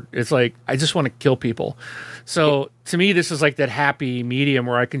bored. It's like I just want to kill people. So to me, this is like that happy medium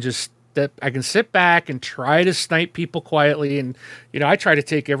where I can sit back and try to snipe people quietly, and I try to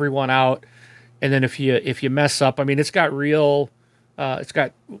take everyone out. And then if you mess up, I mean, it's got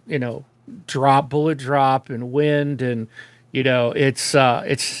bullet drop and wind, and there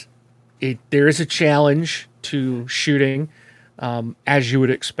is a challenge to shooting, as you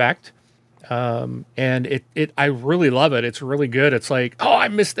would expect. And I really love it. It's really good. It's like, oh, I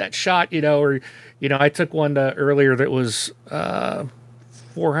missed that shot, or, I took one earlier that was,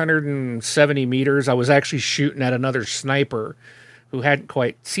 470 meters. I was actually shooting at another sniper who hadn't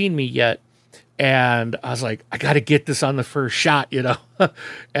quite seen me yet. And I was like, I got to get this on the first shot, and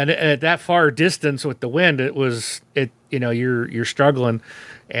at that far distance with the wind, you're struggling.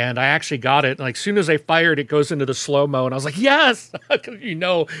 And I actually got it. And like, as soon as I fired, it goes into the slow-mo. And I was like, yes,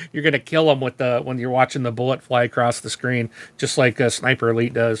 you're going to kill them when you're watching the bullet fly across the screen, just like Sniper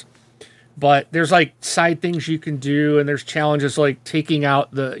Elite does. But there's like side things you can do. And there's challenges like taking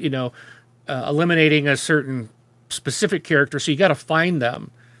out eliminating a certain specific character. So you got to find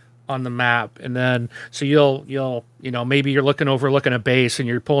them on the map, and then so you'll maybe you're overlooking a base and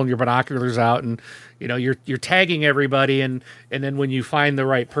you're pulling your binoculars out, and you're tagging everybody, and then when you find the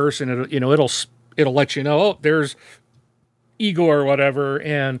right person, it'll let you know, oh, there's Igor or whatever,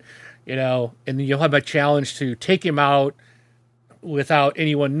 and and you'll have a challenge to take him out without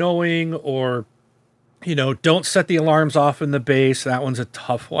anyone knowing, or don't set the alarms off in the base. That one's a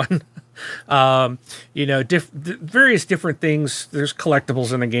tough one. Various different things. There's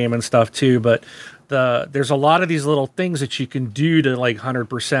collectibles in the game and stuff too, but there's a lot of these little things that you can do to like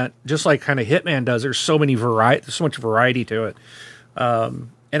 100%, just like kind of Hitman does. There's so much variety to it. And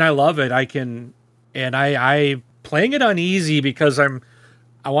I love it. I playing it on easy because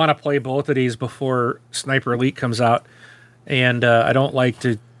I want to play both of these before Sniper Elite comes out. And, I don't like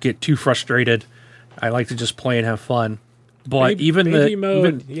to get too frustrated. I like to just play and have fun. But baby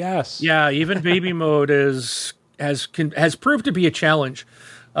mode, yes, even baby mode has proved to be a challenge,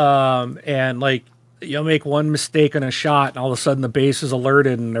 and like you'll make one mistake on a shot, and all of a sudden the base is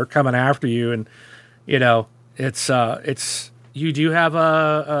alerted and they're coming after you, and it's you do have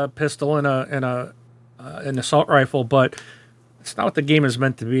a pistol and an assault rifle, but it's not what the game is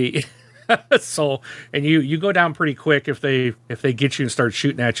meant to be. So, and you go down pretty quick if they get you and start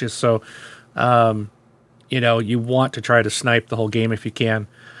shooting at you. So. You want to try to snipe the whole game if you can.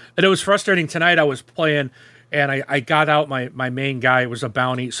 And it was frustrating tonight. I was playing and I got out my main guy. It was a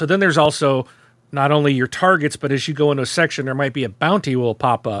bounty. So then there's also not only your targets, but as you go into a section, there might be a bounty will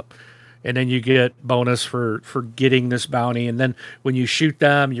pop up. And then you get bonus for getting this bounty. And then when you shoot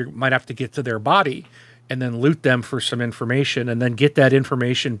them, you might have to get to their body and then loot them for some information and then get that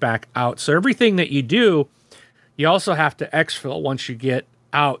information back out. So everything that you do, you also have to exfil once you get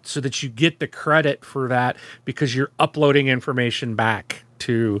out so that you get the credit for that because you're uploading information back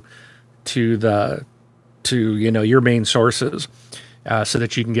to your main sources so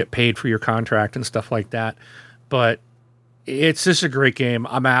that you can get paid for your contract and stuff like that. But it's just a great game.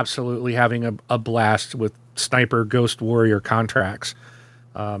 I'm absolutely having a blast with Sniper Ghost Warrior contracts.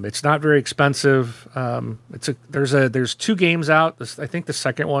 It's not very expensive. There's 2 games out. I think the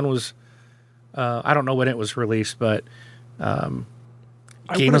second one was I don't know when it was released, but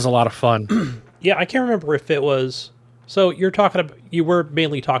game is a lot of fun. Yeah, I can't remember if it was. So you were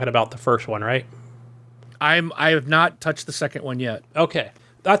mainly talking about the first one, right? I have not touched the second one yet. Okay,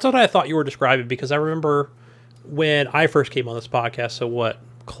 that's what I thought you were describing because I remember when I first came on this podcast. So what,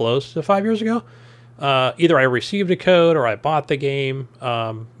 close to 5 years ago? Either I received a code or I bought the game.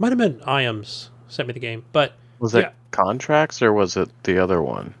 Might have been IAMS sent me the game, but was it contracts or was it the other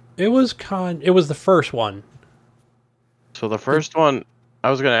one? It was the first one. So the first one. I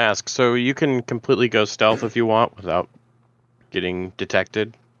was going to ask, so you can completely go stealth if you want without getting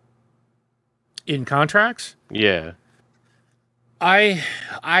detected? In contracts? Yeah. I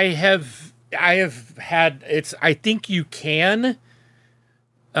have had I think you can.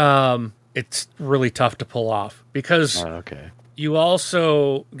 It's really tough to pull off because you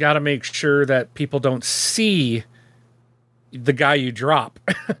also got to make sure that people don't see the guy you drop.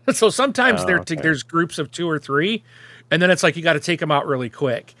 So sometimes there's groups of 2 or 3. And then it's like you got to take them out really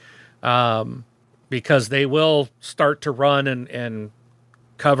quick because they will start to run and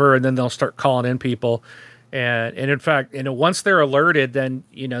cover, and then they'll start calling in people. And in fact, once they're alerted, then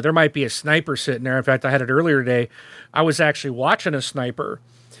there might be a sniper sitting there. In fact, I had it earlier today. I was actually watching a sniper,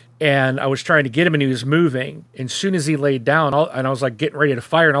 and I was trying to get him, and he was moving. And as soon as he laid down, and I was like getting ready to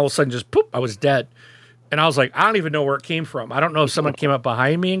fire, and all of a sudden, just poof, I was dead. And I was like, I don't even know where it came from. I don't know if someone came up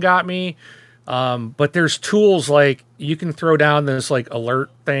behind me and got me. But there's tools like you can throw down this like alert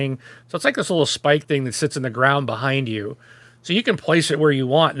thing. So it's like this little spike thing that sits in the ground behind you. So you can place it where you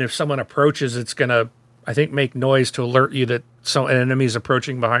want. And if someone approaches, it's going to, I think, make noise to alert you that an enemy is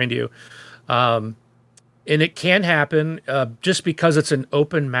approaching behind you. And it can happen, just because it's an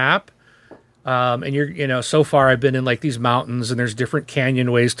open map. And you're, so far I've been in like these mountains and there's different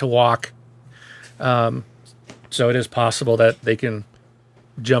canyon ways to walk. So it is possible that they can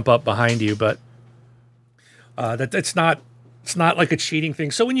jump up behind you, but it's not like a cheating thing.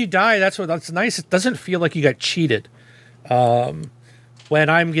 So when you die, that's nice. It doesn't feel like you got cheated. When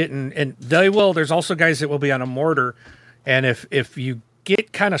I'm getting, and there's also guys that will be on a mortar, and if you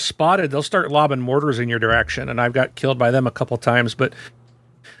get kind of spotted, they'll start lobbing mortars in your direction, and I've got killed by them a couple times, but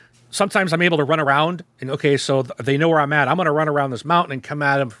sometimes I'm able to run around, and okay, so they know where I'm at. I'm going to run around this mountain and come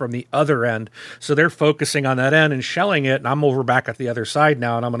at them from the other end. So they're focusing on that end and shelling it, and I'm over back at the other side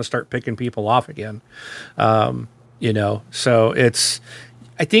now, and I'm going to start picking people off again. So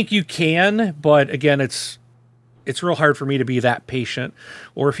I think you can, but again, it's it's real hard for me to be that patient.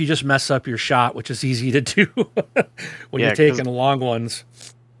 Or if you just mess up your shot, which is easy to do when you're taking long ones.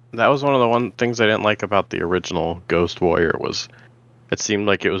 That was one of the things I didn't like about the original Ghost Warrior was it seemed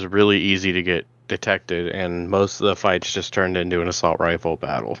like it was really easy to get detected, and most of the fights just turned into an assault rifle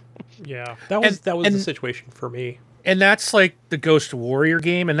battle. Yeah, that was the situation for me. And that's like the Ghost Warrior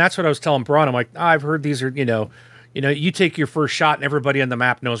game, and that's what I was telling Braun. I'm like, I've heard these are, you take your first shot and everybody on the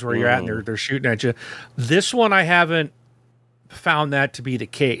map knows where you're at, and they're shooting at you. This one, I haven't found that to be the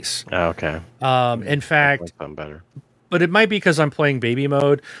case. Oh, okay. In fact, better. But it might be because I'm playing baby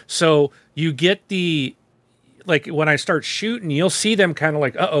mode. So you get like when I start shooting, you'll see them kind of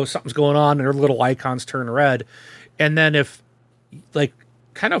like, something's going on, and their little icons turn red. And then if like,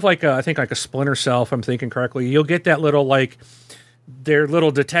 kind of like I think like a Splinter Cell, if I'm thinking correctly, you'll get that little like their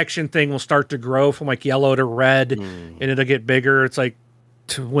little detection thing will start to grow from like yellow to red, and it'll get bigger. It's like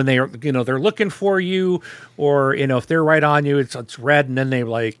when they are, they're looking for you, or if they're right on you, it's red, and then they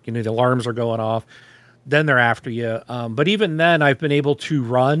like the alarms are going off. Then they're after you. But even then, I've been able to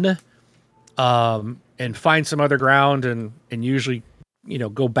run and find some other ground, and usually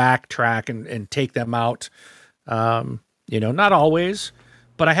go backtrack and take them out. Not always.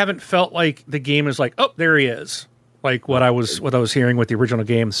 But I haven't felt like the game is like, oh, there he is, like what I was hearing with the original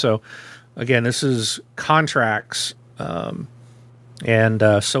game. So, again, this is Contracts,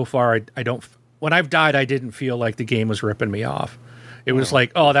 and so far I don't. When I've died, I didn't feel like the game was ripping me off. It was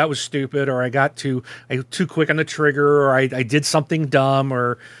like, oh, that was stupid, or I got too quick on the trigger, or I did something dumb,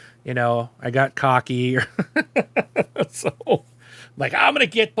 or I got cocky. So, like, I'll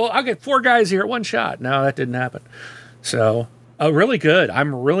get 4 guys here at one shot. No, that didn't happen. So. Really good.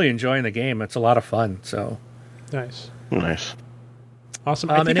 I'm really enjoying the game. It's a lot of fun. So nice.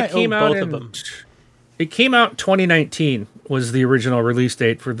 Awesome. I think I own both of them. It came out in 2019 was the original release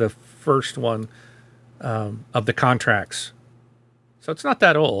date for the first one of the Contracts. So it's not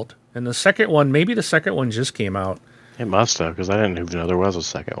that old. And the second one just came out. It must have, because I didn't even know there was a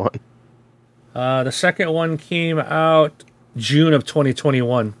second one. The second one came out June of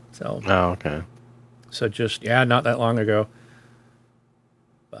 2021. So. Oh, okay. So not that long ago.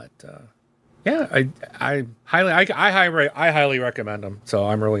 But I highly recommend them. So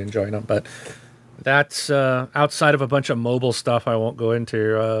I'm really enjoying them. But that's outside of a bunch of mobile stuff I won't go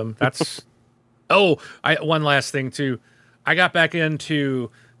into. That's one last thing too. I got back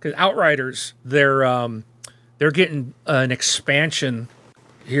into because Outriders. They're getting an expansion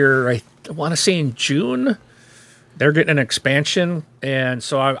here. I want to say in June. They're getting an expansion, and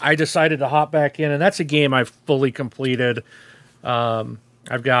so I decided to hop back in, and that's a game I've fully completed.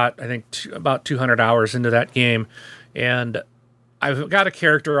 I've got, I think, about 200 hours into that game, and I've got a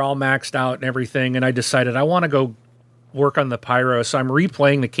character all maxed out and everything, and I decided I want to go work on the Pyro, so I'm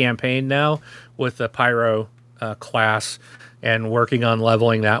replaying the campaign now with the Pyro class and working on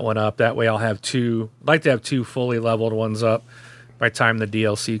leveling that one up. That way I'll have I'd like to have 2 fully leveled ones up by the time the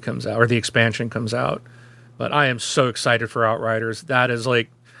DLC comes out, or the expansion comes out. But I am so excited for Outriders. That is like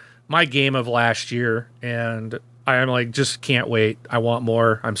my game of last year, and I am like, just can't wait. I want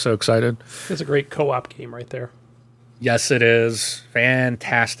more. I'm so excited. It's a great co-op game right there. Yes, it is.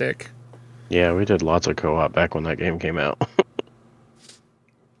 Fantastic. Yeah, we did lots of co-op back when that game came out.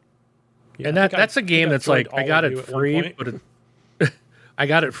 Yeah, and that's a game that's like, I got it free, but I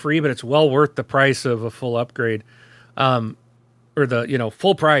got it free, but it's well worth the price of a full upgrade. Or the,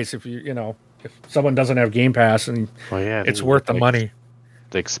 full price if if someone doesn't have Game Pass, and it's worth the money.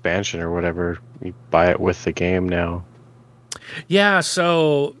 The expansion or whatever, you buy it with the game now. Yeah,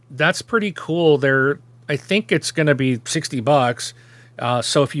 so that's pretty cool. I think it's going to be $60.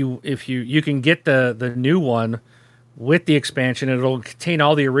 So if you can get the new one with the expansion, it'll contain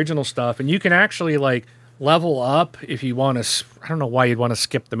all the original stuff, and you can actually like level up if you want to. I don't know why you'd want to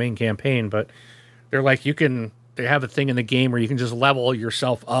skip the main campaign, but they're like they have a thing in the game where you can just level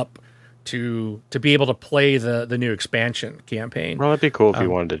yourself up to be able to play the new expansion campaign. Well, that'd be cool if you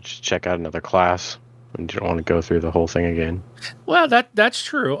wanted to check out another class and you don't want to go through the whole thing again. Well, that's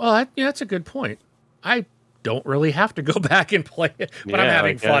true. Oh, that's a good point. I don't really have to go back and play it, but I'm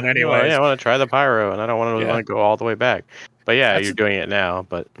having fun anyway. I want to try the Pyro, and I don't want to go all the way back. But you're doing it now.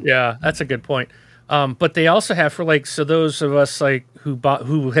 But yeah, that's a good point. But they also have so those of us like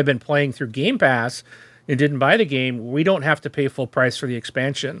who have been playing through Game Pass and didn't buy the game, we don't have to pay full price for the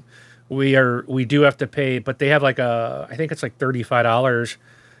expansion. We do have to pay, but they have I think it's like $35,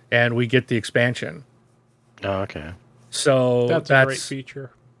 and we get the expansion. Oh, okay. So that's a great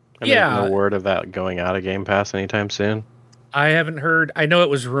feature. And there's no word of that going out of Game Pass anytime soon. I haven't heard. I know it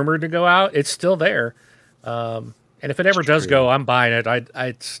was rumored to go out. It's still there. And if it ever does go, I'm buying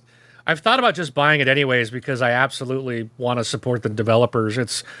it. I've thought about just buying it anyways because I absolutely want to support the developers.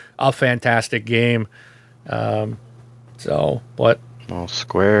 It's a fantastic game. But Well,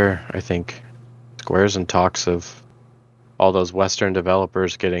 Square, I think Square's in talks of all those Western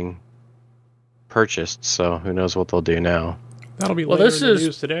developers getting purchased, so who knows what they'll do now. That'll be Well, later this in the is-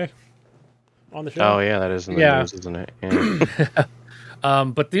 news today on the show. Oh yeah, that is in the Yeah. news, isn't it? Yeah.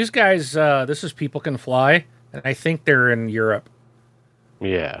 but these guys, this is People Can Fly, and I think they're in Europe.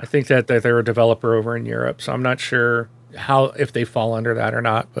 Yeah. I think that they're a developer over in Europe, so I'm not sure if they fall under that or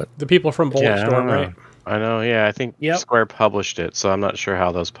not. But The people from Yeah, I Bulletstorm, don't know. right? I know, yeah, I think Yep. Square published it, so I'm not sure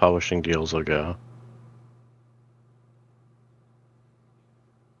how those publishing deals will go.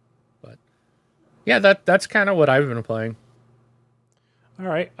 yeah, that's kind of what I've been playing. All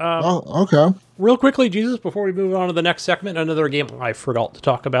right. Oh, okay. Real quickly, Jesus, before we move on to the next segment, another game I forgot to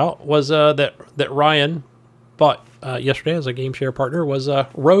talk about was that Ryan bought yesterday as a game share partner was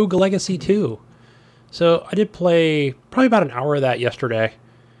Rogue Legacy 2. So I did play probably about an hour of that yesterday,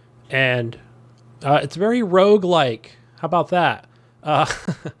 and it's very rogue-like. How about that?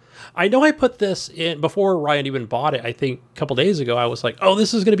 I know I put this in before Ryan even bought it. I think a couple days ago, I was like, oh,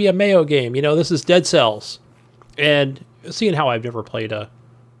 this is going to be a Mayo game. You know, this is Dead Cells. And seeing how I've never played a,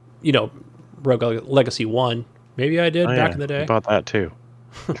 Rogue Legacy 1. Maybe I did back in the day. I bought that too.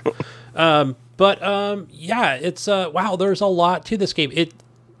 Yeah, it's wow, there's a lot to this game.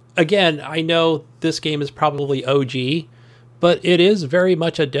 Again, I know this game is probably OG, but it is very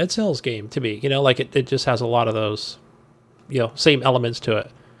much a Dead Cells game to me. Like it just has a lot of those, same elements to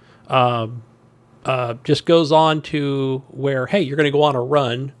it. Just goes on to where, hey, you're going to go on a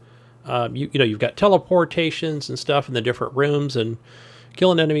run. You've got teleportations and stuff in the different rooms and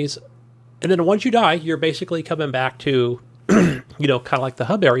killing enemies. And then once you die, you're basically coming back to, kind of like the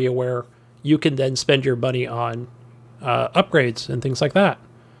hub area where you can then spend your money on upgrades and things like that.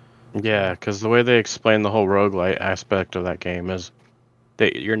 Yeah, because the way they explain the whole roguelite aspect of that game is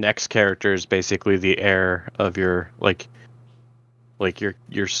that your next character is basically the heir of your like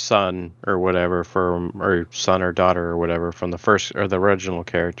your son or whatever or son or daughter or whatever from the first or the original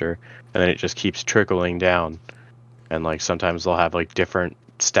character, and then it just keeps trickling down, and like sometimes they'll have like different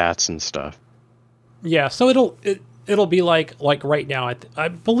stats and stuff. Yeah, so it'll be like right now. I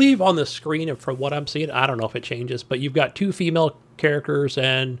believe on the screen, and from what I'm seeing, I don't know if it changes, but you've got 2 female characters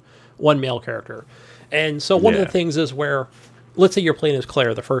and 1 male character. And so one of the things is where, let's say you're playing as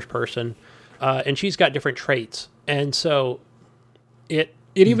Claire, the first person, and she's got different traits. And so it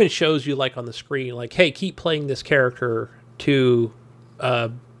even shows you like on the screen, like, hey, keep playing this character to,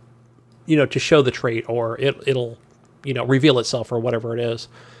 to show the trait, or it'll, reveal itself or whatever it is.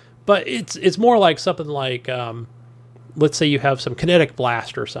 But it's more like something like, let's say you have some kinetic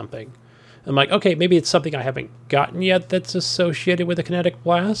blast or something. I'm like, okay, maybe it's something I haven't gotten yet that's associated with a kinetic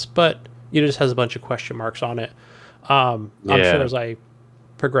blast, but it just has a bunch of question marks on it. I'm sure as I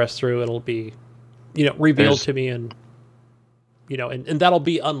progress through, it'll be, revealed to me, and and that'll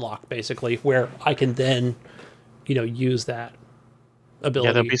be unlocked basically, where I can then, use that ability.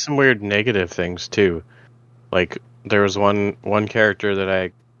 Yeah, there'll be some weird negative things too. Like there was one character that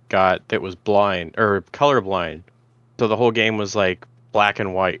I got that was blind or colorblind, so the whole game was like black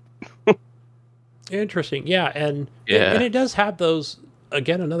and white. Interesting. Yeah, and it does have those,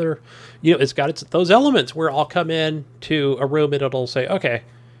 again, another, it's got those elements where I'll come in to a room and it'll say, okay,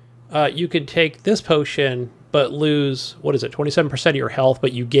 you can take this potion but lose, 27% of your health,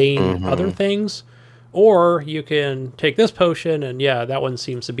 but you gain other things, or you can take this potion and that one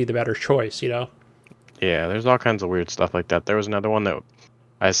seems to be the better choice, Yeah, there's all kinds of weird stuff like that. There was another one that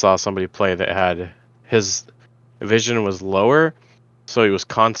I saw somebody play that had his vision was lower, so he was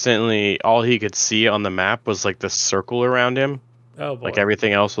constantly, all he could see on the map was like this circle around him. Oh boy. Like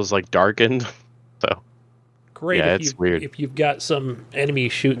everything else was like darkened. So great. Yeah, if it's weird. If you've got some enemy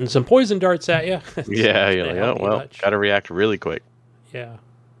shooting some poison darts at you. yeah, you're like, oh well, gotta react really quick. Yeah.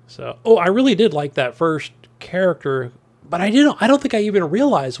 So, I really did like that first character, but I don't think I even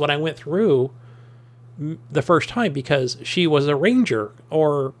realized when I went through the first time, because she was a ranger,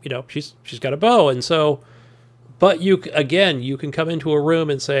 or she's got a bow, and so. But you can come into a room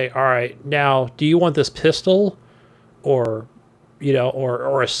and say, all right, now, do you want this pistol, or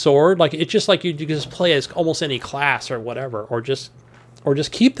or a sword? Like it's just like you just play as almost any class or whatever, or just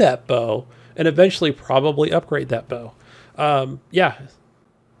keep that bow and eventually probably upgrade that bow.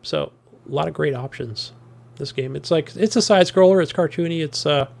 So a lot of great options. This game, it's a side scroller. It's cartoony. It's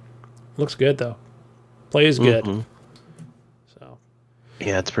looks good though. Plays good. So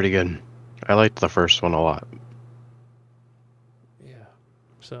yeah, it's pretty good. I liked the first one a lot. Yeah.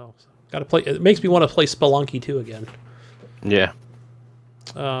 So gotta play. It makes me want to play Spelunky 2 again. Yeah.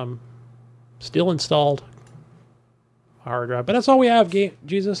 Still installed hard drive. But that's all we have,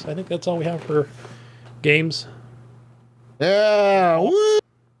 Jesus. I think that's all we have for games. Yeah. Woo.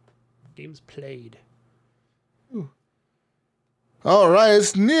 Games played. All right,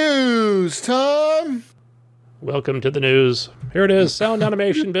 it's news time. Welcome to the news. Here it is. Sound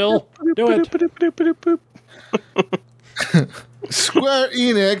animation, Bill. Do it. Square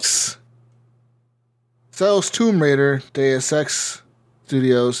Enix sells Tomb Raider, Deus Ex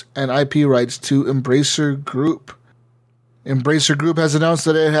Studios, and IP rights to Embracer Group. Embracer Group has announced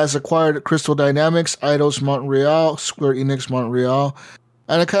that it has acquired Crystal Dynamics, Eidos Montreal, Square Enix Montreal,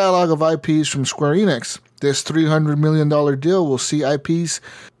 and a catalog of IPs from Square Enix. This $300 million deal will see IPs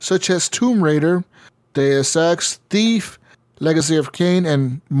such as Tomb Raider, Deus Ex, Thief, Legacy of Kain,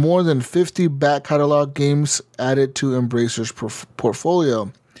 and more than 50 back catalog games added to Embracer's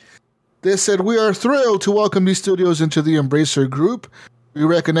portfolio. They said, "We are thrilled to welcome these studios into the Embracer Group. We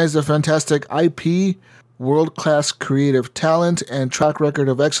recognize the fantastic IP, world-class creative talent, and track record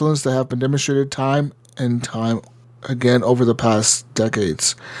of excellence that have been demonstrated time and time again over the past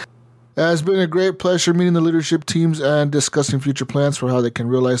decades. It has been a great pleasure meeting the leadership teams and discussing future plans for how they can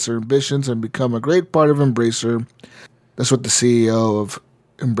realize their ambitions and become a great part of Embracer." That's what the CEO of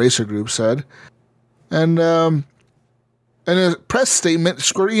Embracer Group said. And in a press statement,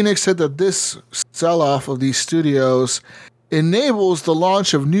 Square Enix said that this sell-off of these studios enables the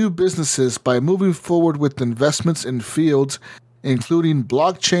launch of new businesses by moving forward with investments in fields including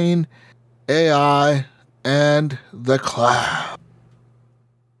blockchain, AI, and the cloud.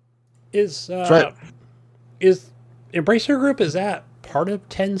 Is right. Is Embracer Group, is that part of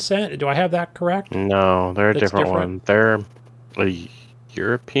Tencent? Do I have that correct? No, they're a That's different different? one. They're a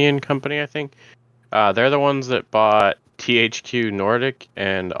European company, I think. They're the ones that bought THQ Nordic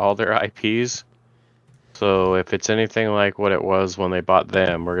and all their IPs. So if it's anything like what it was when they bought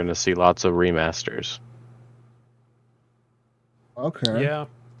them, we're going to see lots of remasters. Okay. Yeah.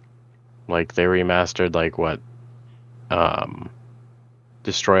 Like they remastered like what?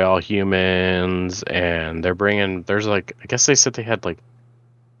 Destroy All Humans, and they're bringing, there's like, I guess they said they had like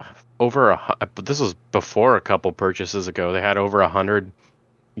but this was before a couple purchases ago, they had over 100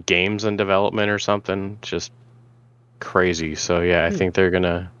 games in development or something. Just crazy. So yeah, I think they're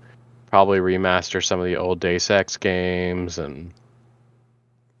gonna probably remaster some of the old Deus Ex games and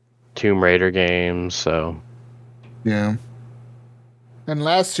Tomb Raider games. So Yeah. And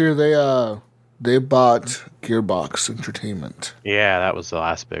last year they bought Gearbox Entertainment. yeah, that was the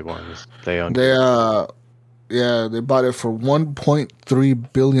last big one. They owned. They they bought it for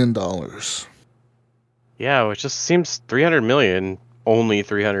 $1.3 billion. Yeah, which just seems 300 million. Only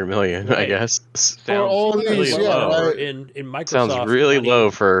 300 million, I Right. guess. Sounds all really these, low. right. In Microsoft Sounds really money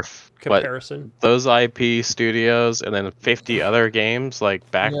low for what comparison. those IP studios and then 50 other games like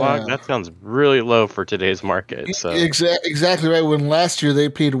backlog. Yeah. That sounds really low for today's market. So Exactly right. When last year they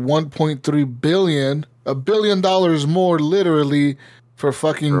paid $1.3 billion, $1 billion more, literally, for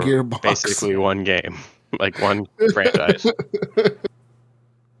fucking for Gearbox. basically one game, like one franchise.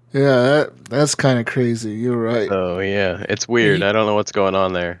 Yeah, that's kind of crazy. You're right. So yeah, it's weird. I don't know what's going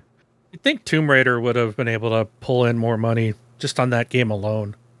on there. I think Tomb Raider would have been able to pull in more money just on that game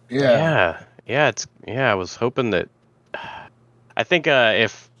alone. Yeah. I was hoping that. I think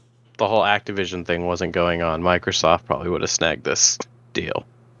if the whole Activision thing wasn't going on, Microsoft probably would have snagged this deal.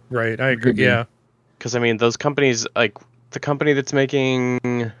 Right, I agree. Could be. Yeah. Because I mean, those companies, like the company that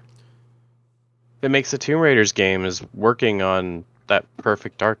makes the Tomb Raiders game, is working on that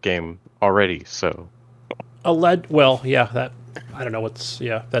Perfect Dark game already. So Well, yeah, that I don't know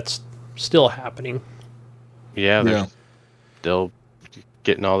that's still happening. yeah, they're Yeah. still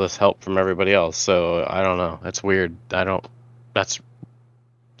getting all this help from everybody else. So I don't know. That's weird.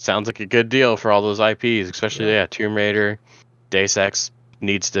 Sounds like a good deal for all those IPs, especially Tomb Raider, Deus Ex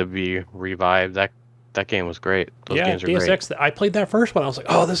needs to be revived. That game was great. Those games are Deus great. Ex. I played that first one. I was like,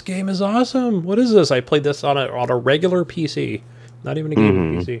 "Oh, this game is awesome! What is this?" I played this on a regular PC, not even a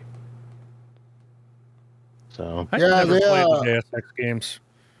gaming PC. So I Yeah, never they, played the Deus Ex games.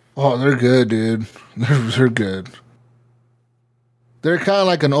 Oh, they're good, dude. They're good. They're kind of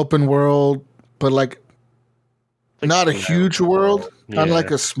like an open world, but like not a huge world. Kind of Yeah.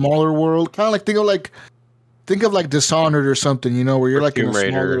 like a smaller world. Kind of like think of like Dishonored or something, you know, where you're Or like in Tomb a small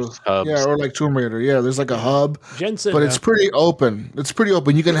Raider little, hubs. yeah, or like Tomb Raider. Yeah, there's like a hub, Jensen, but it's pretty open. It's pretty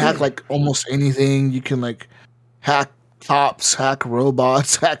open. You can hack like almost anything. You can like hack cops, hack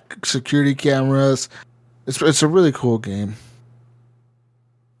robots, hack security cameras. It's a really cool game.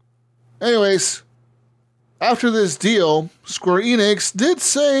 Anyways, after this deal, Square Enix did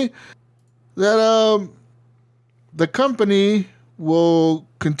say that the company will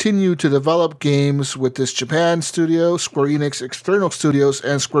continue to develop games with this Japan studio, Square Enix External Studios,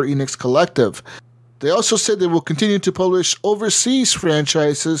 and Square Enix Collective. They also said they will continue to publish overseas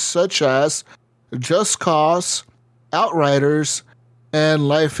franchises such as Just Cause, Outriders, and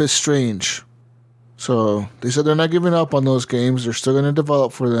Life is Strange. So they said they're not giving up on those games. They're still going to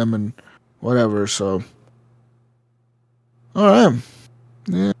develop for them and whatever. So, all right.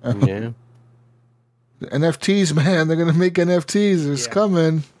 Yeah. The NFTs, man, they're going to make NFTs. It's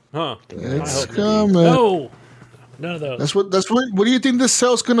coming. Huh. It's coming. No. None of those. What do you think this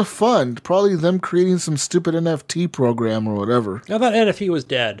sale's going to fund? Probably them creating some stupid NFT program or whatever. I thought NFT was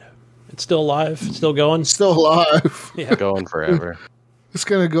dead. It's still alive, still going. Still alive. Yeah. Going forever. It's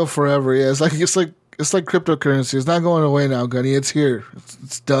going to go forever. Yeah, it's like cryptocurrency. It's not going away now, Gunny. It's here.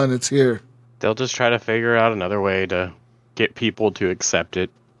 It's done. It's here. They'll just try to figure out another way to get people to accept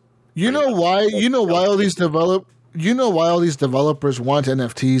it. You know why all these developers want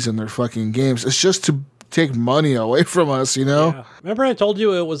NFTs in their fucking games? It's just to take money away from us, you know? Yeah. Remember I told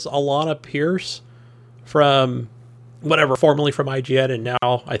you it was Alana Pierce from whatever, formerly from IGN, and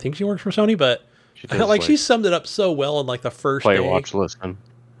now I think she works for Sony, but she summed it up so well in like the first play, day. watch, listen.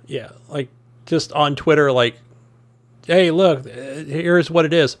 Yeah, like just on Twitter, like, hey, look, here's what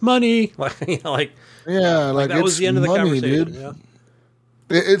it is, money. Like, like that was the end of the conversation. Dude. Yeah.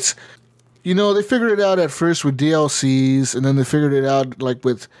 It's, they figured it out at first with DLCs, and then they figured it out like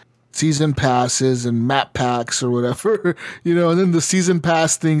with season passes and map packs or whatever, and then the season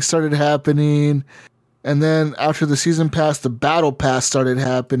pass thing started happening. And then after the season pass, the battle pass started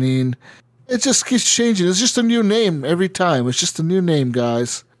happening. It just keeps changing. It's just a new name every time. It's just a new name,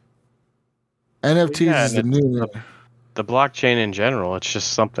 guys. NFTs is the new name. The blockchain in general, it's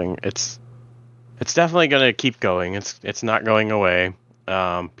just something. It's definitely going to keep going. It's not going away.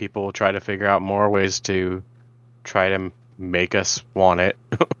 People will try to figure out more ways to try to make us want it.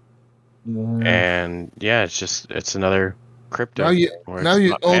 And yeah, it's another crypto. Now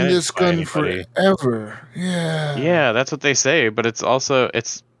you own this gun forever. Yeah. Yeah, that's what they say, but it's also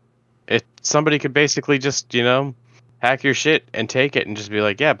somebody could basically just, hack your shit and take it and just be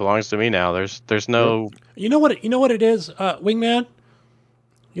like, yeah, it belongs to me now. There's no You know what it is, Wingman?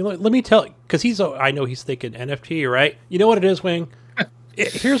 Let me tell, because I know he's thinking NFT, right? You know what it is, Wing?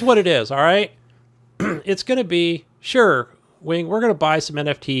 Here's what it is, all right? It's going to be, sure, Wing, we're going to buy some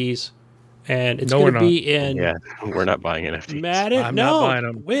NFTs, and it's going to be in... Yeah, we're not buying NFTs. Madden? I'm no, not buying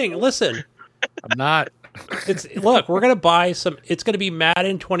them. Wing, listen. I'm not. Look, we're going to buy some... It's going to be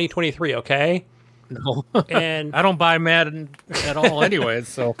Madden 2023, okay? No. And I don't buy Madden at all anyways,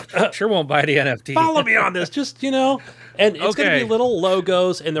 so sure won't buy the NFT. Follow me on this, just, and it's going to be little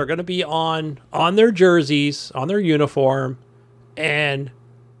logos, and they're going to be on their jerseys, on their uniform, and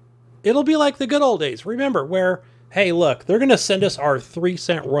it'll be like the good old days. Remember, where, hey, look, they're going to send us our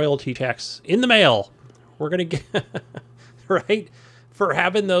 3-cent royalty checks in the mail. We're going to get, right, for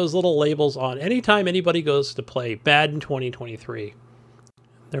having those little labels on. Anytime anybody goes to play Madden 2023,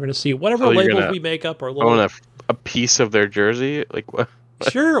 they're going to see whatever labels we make up. Or own a piece of their jersey? Like what?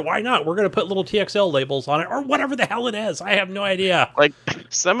 Sure, why not? We're going to put little TXL labels on it, or whatever the hell it is. I have no idea. Like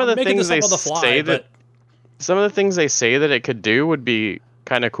some of the things they say that some of the things they say that it could do would be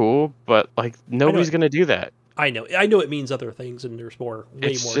kind of cool, but like nobody's going to do that. I know it means other things, and there's way more.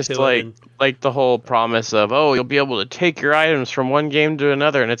 It's just to like it like the whole promise of you'll be able to take your items from one game to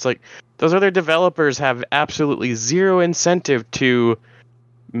another, and it's like those other developers have absolutely zero incentive to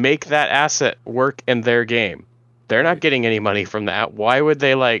make that asset work in their game. They're not getting any money from that. Why would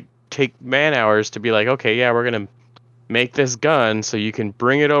they take man hours to be like, okay, yeah, we're gonna make this gun so you can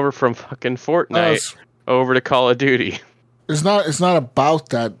bring it over from fucking Fortnite over to Call of Duty? It's not about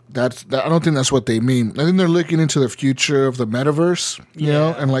that. I don't think that's what they mean. I think they're looking into the future of the metaverse, you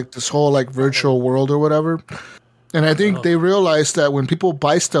know, and this whole virtual world or whatever. And I think they realize that when people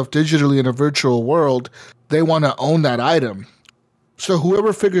buy stuff digitally in a virtual world, they want to own that item. So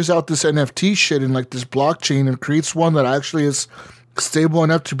whoever figures out this NFT shit and this blockchain and creates one that actually is stable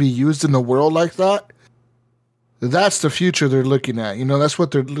enough to be used in the world like that, that's the future they're looking at. That's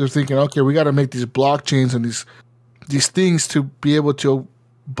what they're thinking. Okay, we got to make these blockchains and these things to be able to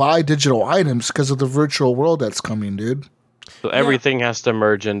buy digital items because of the virtual world that's coming, dude. So everything has to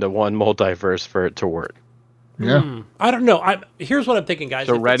merge into one multiverse for it to work. Yeah. I don't know. Here's what I'm thinking, guys.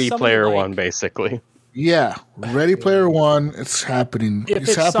 So Ready Player One, basically. Yeah, Ready Player One. It's happening.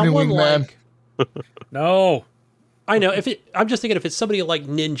 It's happening, Wingman. No, I know. I'm just thinking if it's somebody like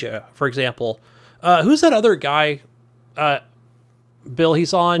Ninja, for example. Who's that other guy? Bill,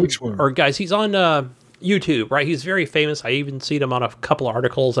 he's on. Which one? Or guys, he's on YouTube, right? He's very famous. I even seen him on a couple of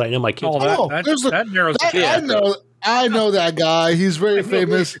articles. I know my kids. that narrows it down. I know that guy. He's very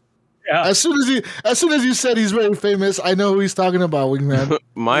famous. Yeah. As soon as you said he's very famous, I know who he's talking about, Wingman.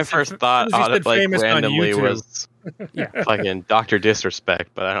 My first thought on it, like, famous on randomly YouTube. was fucking Dr. Disrespect,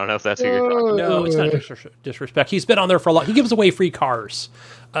 but I don't know if that's who you're talking about. No, it's not disrespect. He's been on there for a lot. He gives away free cars.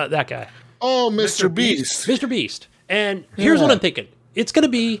 That guy. Oh, Mr. Beast. Mr. Beast. And here's what I'm thinking. It's going to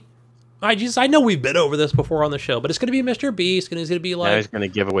be, I know we've been over this before on the show, but it's going to be Mr. Beast, and he's going to be Now like, he's going to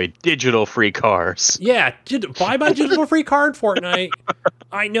give away digital free cars. yeah, buy my digital free car in Fortnite.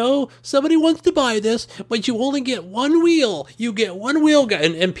 I know somebody wants to buy this, but you only get one wheel. You get one wheel,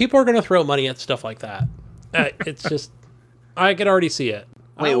 and people are going to throw money at stuff like that. It's just, I can already see it.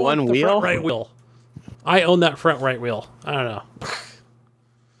 Wait, I want one the wheel? front right wheel. I own that front right wheel. I don't know.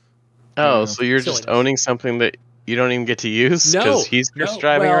 Oh, so you're just Silliness. owning something that you don't even get to use? No, Because he's just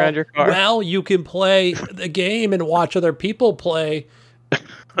driving around your car? Well, you can play the game and watch other people play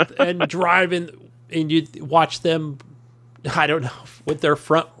and drive in, and you watch them, I don't know, with their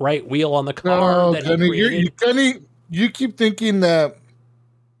front right wheel on the car. No, that he Gunny, created. you keep thinking that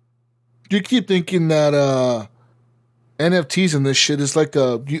NFTs and this shit is like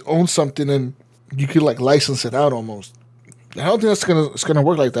you own something and you could like license it out almost. I don't think it's gonna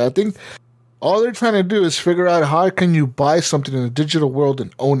work like that. I think all they're trying to do is figure out how can you buy something in the digital world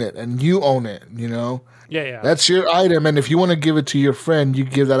and own it, and you own it. You know, Yeah. that's your item, and if you want to give it to your friend, you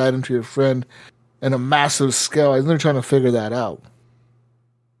give that item to your friend in a massive scale. I think they're trying to figure that out.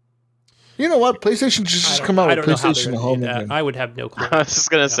 You know what? PlayStation just come out with PlayStation Home again. I would have no clue. I was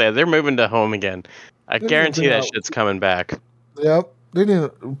just going to say, they're moving to home again. I guarantee that shit's coming back. Yep, they need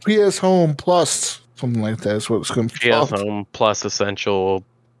PS Home Plus, something like that. Is what it's going to be PS called. Home Plus Essential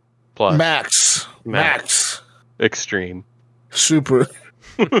Plus Max, Extreme. Super,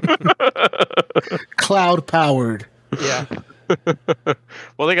 cloud powered. Yeah.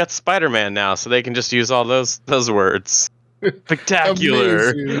 Well, they got Spider-Man now, so they can just use all those words.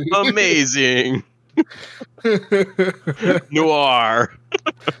 Spectacular. Amazing. Noir.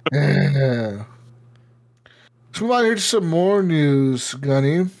 Yeah. Let's move on here to some more news,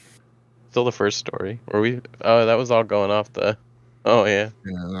 Gunny. Still the first story. Oh, that was all going off the... Oh, yeah.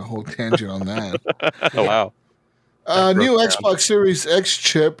 Yeah, the whole tangent on that. Oh, wow. New Xbox Series X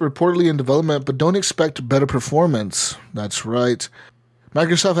chip reportedly in development, but don't expect better performance. That's right.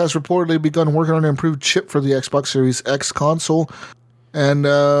 Microsoft has reportedly begun working on an improved chip for the Xbox Series X console, and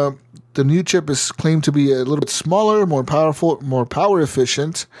the new chip is claimed to be a little bit smaller, more powerful, more power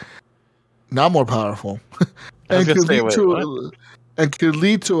efficient, not more powerful, and could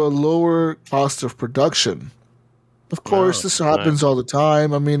lead to a lower cost of production. Of course, this happens all the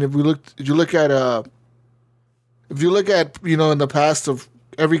time. I mean, if you look at in the past of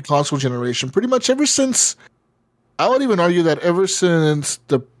every console generation, pretty much ever since, I would even argue that ever since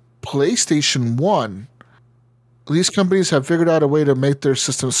the PlayStation 1, these companies have figured out a way to make their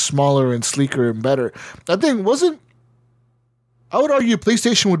systems smaller and sleeker and better. I would argue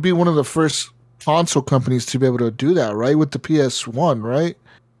PlayStation would be one of the first console companies to be able to do that, right? With the PS1, right?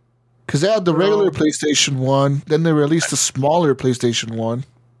 Because they had the regular PlayStation 1, then they released the smaller PlayStation 1.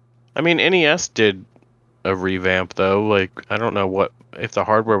 I mean, NES did a revamp, though. Like, I don't know if the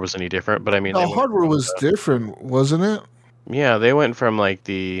hardware was any different, but I mean... The hardware was different, wasn't it? Yeah, they went from, like,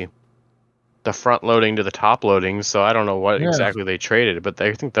 the front loading to the top loading, so I don't know what exactly they traded, but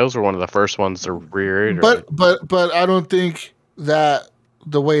I think those were one of the first ones to reiterate. But I don't think that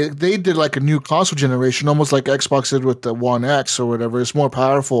the way they did like a new console generation, almost like Xbox did with the One X or whatever, is more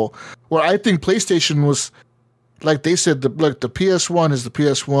powerful. Where I think PlayStation was, like they said, the PS1 is the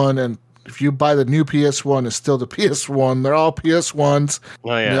PS1, and if you buy the new PS1, it's still the PS1. They're all PS1s.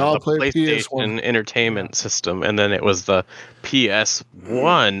 Oh yeah, they all the play PlayStation PS1 Entertainment System, and then it was the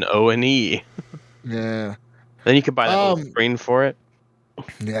PS1 O&E. Yeah. Then you could buy that little screen for it.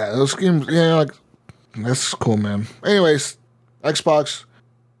 Yeah, those games. Yeah, like that's cool, man. Anyways, Xbox,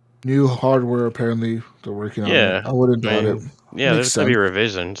 new hardware. Apparently, they're working on it. I wouldn't doubt it. Yeah, there's gonna be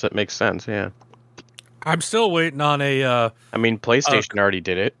revisions. That makes sense. Yeah. I'm still waiting on I mean, PlayStation already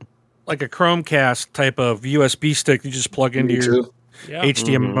did it. Like a Chromecast type of USB stick you just plug into your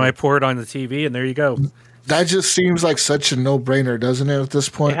HDMI port on the TV, and there you go. That just seems like such a no-brainer, doesn't it? At this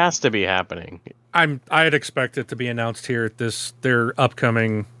point, it has to be happening. I'd expect it to be announced here at their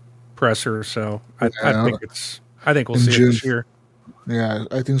upcoming presser. So I think we'll see it this year. Yeah,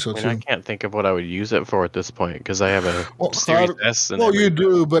 I think so too. I can't think of what I would use it for at this point because I have a Series S. You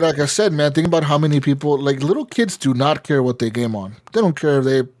do, but like I said, man, think about how many people, like little kids, do not care what they game on. They don't care if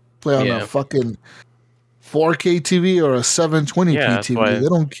they play on a fucking 4K TV or a 720p TV. They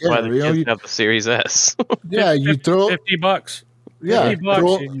don't care. Why you have the Series S. Yeah, you throw $50. Yeah,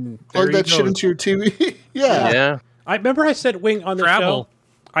 $50 plug that shit into your TV. Yeah. I remember I said Wing on the Travel. show.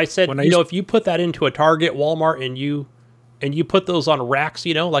 I said, When I you know, used- if you put that into a Target, Walmart, and you put those on racks,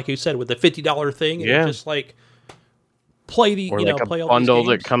 you know, like you said, with the $50 thing, and Yeah. it just like play the, Or you like know, a play all bundle these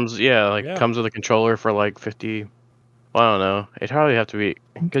that games. comes, comes with a controller for like 50. Well, I don't know. It'd probably have to be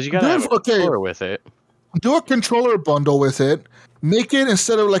because you gotta have a controller with it. Do a controller bundle with it. Make it,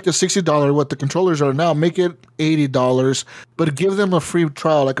 instead of like a $60, what the controllers are now, make it $80, but give them a free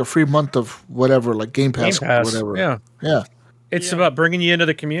trial, like a free month of whatever, like Game Pass, or whatever. Yeah. Yeah. It's Yeah. about bringing you into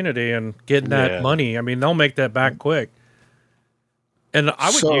the community and getting Yeah. that money. I mean, they'll make that back quick. And I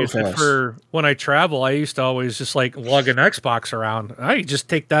would So use it fast. for when I travel. I used to always just like lug an Xbox around. I just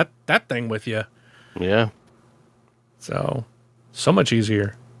take that thing with you. Yeah. So much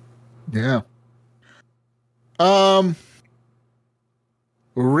easier. Yeah.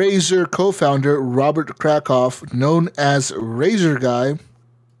 Razer co-founder Robert Krakoff, known as Razer Guy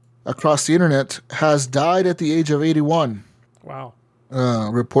across the internet, has died at the age of 81. Wow.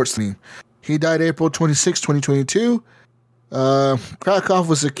 Reports me. He died April 26, 2022. Krakoff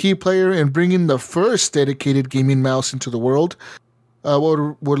was a key player in bringing the first dedicated gaming mouse into the world,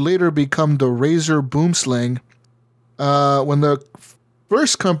 what would later become the Razer Boomslang. When the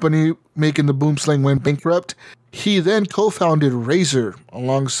first company making the Boomslang went bankrupt, he then co-founded Razer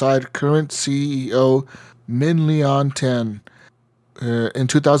alongside current CEO Min Lian Tan in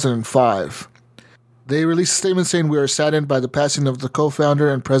 2005. They released a statement saying, "We are saddened by the passing of the co-founder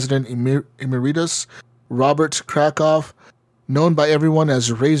and president emeritus, Robert Krakoff. Known by everyone as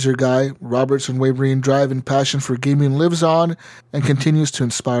Razer Guy, Robert's unwavering drive and passion for gaming lives on and continues to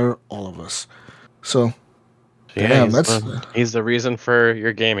inspire all of us." So, Yeah, damn, he's the reason for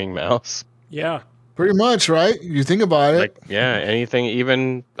your gaming mouse. Yeah. pretty much, right? You think about it. Like, yeah, anything,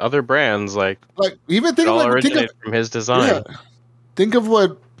 even other brands, like, Like even think it all of originated from his design. think of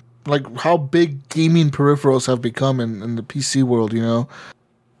what, like, how big gaming peripherals have become in the PC world. You know,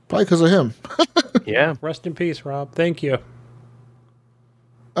 probably because of him. Yeah. Rest in peace, Rob. Thank you.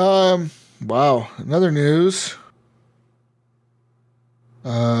 Wow. Another news.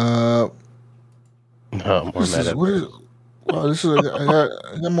 No, more This is, meta. what is, wow, this is. I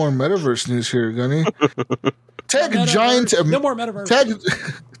got more metaverse news here, Gunny. Tech giant. No more metaverse.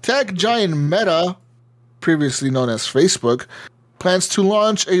 Tech giant Meta, previously known as Facebook, plans to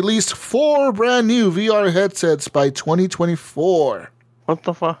launch at least 4 brand new VR headsets by 2024. What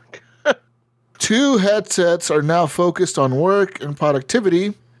the fuck? 2 headsets are now focused on work and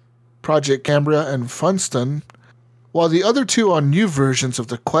productivity, Project Cambria and Funston, while the other 2 on new versions of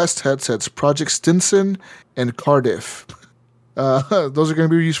the Quest headsets, Project Stinson and Cardiff. Those are going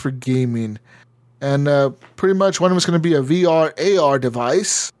to be used for gaming. And pretty much one of them is going to be a VR AR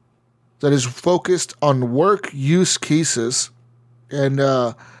device that is focused on work use cases. And,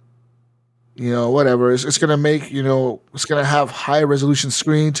 whatever. It's going to make, it's going to have high resolution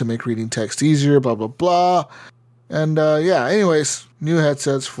screen to make reading text easier, blah, blah, blah. And, anyways, 4 new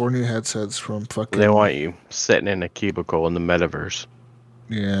headsets from fucking... They want you sitting in a cubicle in the metaverse.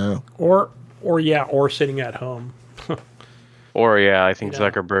 Yeah. Or sitting at home. Or, yeah, I think You know.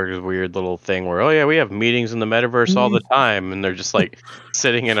 Zuckerberg's weird little thing where, we have meetings in the metaverse all the time, and they're just, like,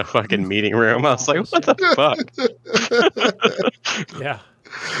 sitting in a fucking meeting room. I was like, what the fuck? Yeah.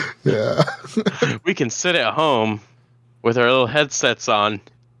 Yeah. We can sit at home with our little headsets on,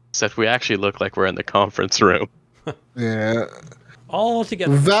 except we actually look like we're in the conference room. Yeah. All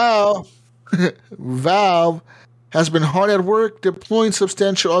together. Valve has been hard at work deploying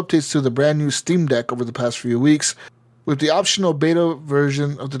substantial updates to the brand new Steam Deck over the past few weeks, with the optional beta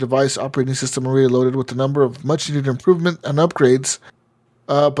version of the device operating system already loaded with a number of much-needed improvement and upgrades.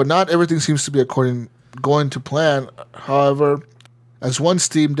 But not everything seems to be going to plan. However, as one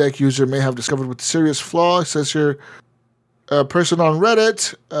Steam Deck user may have discovered with serious flaw, it says here, a person on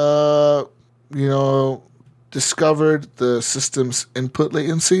Reddit, discovered the system's input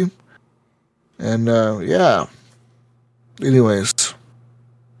latency. And, Anyways.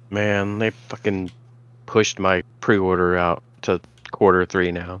 Man, they fucking pushed my pre-order out to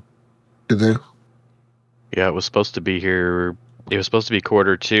Q3 now. Did they? Yeah, it was supposed to be here. It was supposed to be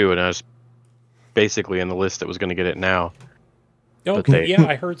Q2, and I was basically in the list that was going to get it now. But Okay, they yeah,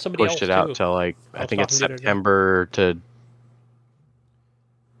 I heard somebody Pushed else it out too. to I was think it's talking to it again. September to,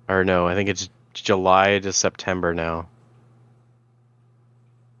 or no, I think it's July to September now.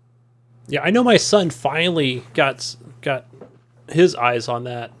 Yeah, I know my son finally got his eyes on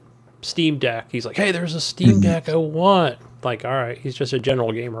that Steam Deck. He's like, "Hey, there's a Steam Deck I want." Like, all right, he's just a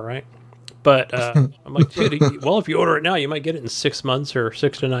general gamer, right? But I'm like, dude, well, if you order it now, you might get it in 6 months or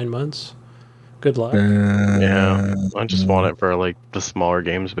 6 to 9 months. Good luck. Yeah, I just want it for like the smaller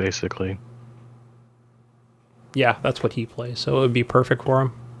games, basically. Yeah, that's what he plays, so it would be perfect for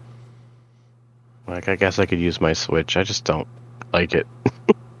him. Like, I guess I could use my Switch. I just don't like it.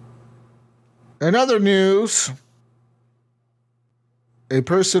 In other news, a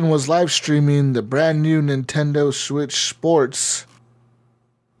person was live streaming the brand new Nintendo Switch Sports,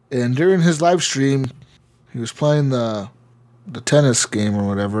 and during his live stream, he was playing the tennis game or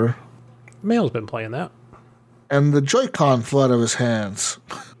whatever, Mail's been playing that. and the Joy-Con flew out of his hands.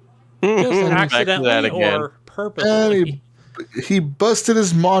 Just Back to that accidentally again. or And purposely. he busted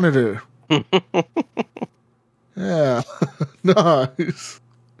his monitor. Yeah, nice.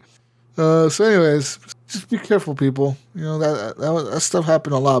 So, anyways, just be careful, people. You know that stuff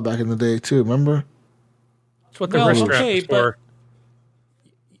happened a lot back in the day too. Remember? That's what the Well, wrist strap okay, is for.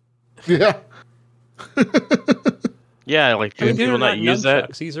 Yeah. Yeah, like, do I mean, these people are not use that?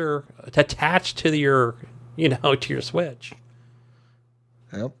 nunchucks. These are attached to your, to your Switch.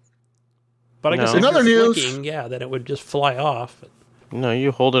 Yep. But I guess No. if In other you're news- flicking, yeah, then it would just fly off. No,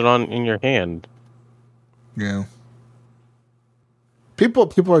 you hold it on in your hand. Yeah. People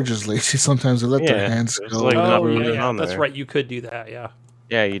are just lazy sometimes. They let their Yeah, hands it's go. like not Oh, moving yeah, on that's there. right. You could do that, yeah.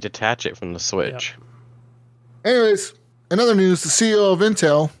 Yeah, you detach it from the Switch. Anyways, in other news, the CEO of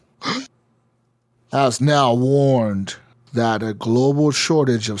Intel has now warned that a global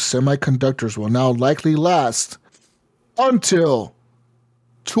shortage of semiconductors will now likely last until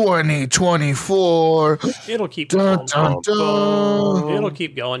 2024. It'll keep Dun, going. dun, dun. It'll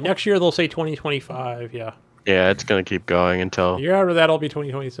keep going. Next year, they'll say 2025, yeah. Yeah, it's gonna keep going until The year after that, it'll be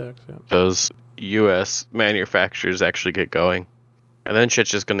 2026, yeah. those U.S. manufacturers actually get going, and then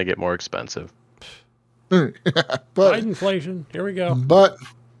shit's just gonna get more expensive. But High inflation. Here we go.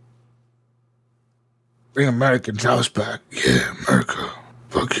 bring Americans' house back. Yeah, America.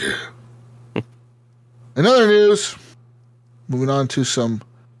 Fuck yeah. In other news, moving on to some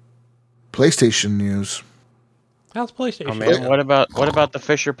PlayStation news. How's PlayStation? Oh man, what about the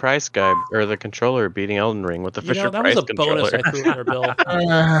Fisher Price guy or the controller beating Elden Ring with the Fisher that Price was a controller? bonus I threw in there, Bill.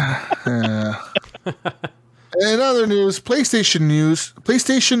 In other news,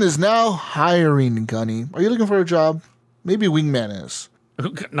 PlayStation is now hiring, Gunny. Are you looking for a job? Maybe Wingman is.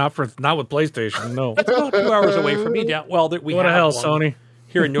 Not with PlayStation. No. It's about 2 hours away from me. Down. Well, we What the have hell, one Sony?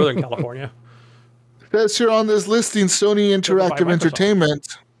 here in Northern California. Says here on this listing, Sony Interactive Microsoft.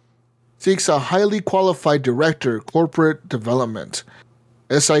 Entertainment seeks a highly qualified director, corporate development.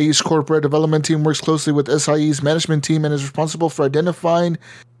 SIE's corporate development team works closely with SIE's management team and is responsible for identifying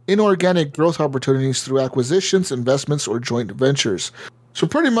inorganic growth opportunities through acquisitions, investments, or joint ventures. So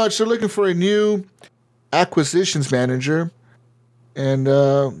pretty much they're looking for a new acquisitions manager. And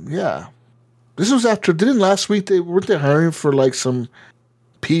yeah. This was after, didn't last week weren't they hiring for like some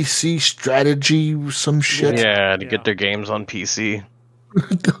PC strategy, some shit? Yeah, to Yeah. get their games on PC.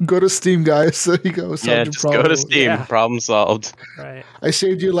 Go to Steam, guys. There you go. Solve Yeah, your just go problem. to Steam. Yeah. Problem solved. Right. I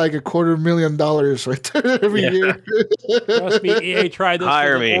saved you like $250,000 right there every Yeah. year. Trust me, EA tried this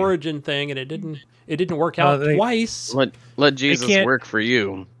Hire for the me. Origin thing, and it didn't work out they- twice. Let Jesus can't- work for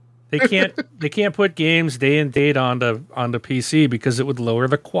you. They can't put games day and date onto PC because it would lower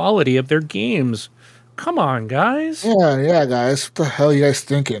the quality of their games. Come on, guys. Yeah, guys. What the hell are you guys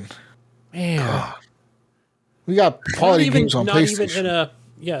thinking? Man. We got quality games on not PlayStation. even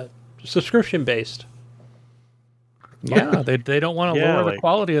in a subscription based. Yeah, they don't want to Yeah, lower the like-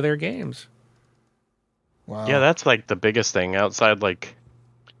 quality of their games. Wow. Yeah, that's like the biggest thing outside, like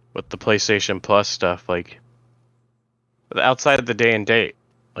with the PlayStation Plus stuff. Like outside of the day and date,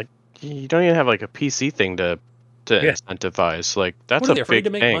 like you don't even have like a PC thing to Yeah. incentivize. Like that's What are a they afraid big to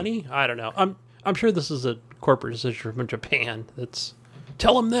make thing. money? I don't know. I'm sure this is a corporate decision from Japan. That's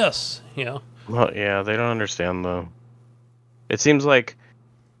tell them this. Well, yeah, they don't understand though. It seems like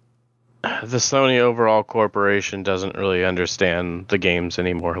the Sony overall corporation doesn't really understand the games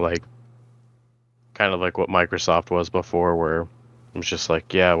anymore. Like, kind of like what Microsoft was before, where it was just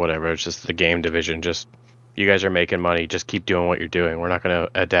like, yeah, whatever. It's just the game division. Just you guys are making money. Just keep doing what you're doing. We're not going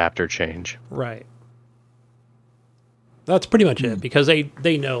to adapt or change. Right. That's pretty much it because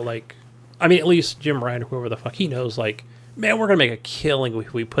they know, like, I mean, at least Jim Ryan, whoever the fuck, he knows, like, man, we're gonna make a killing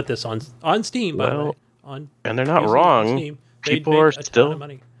if we put this on Steam. By the way, on And they're not PC, on wrong. Steam. They'd People make are a ton still of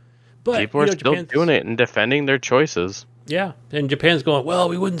money. But people are still Japan's- doing it and defending their choices. Yeah, and Japan's going, well,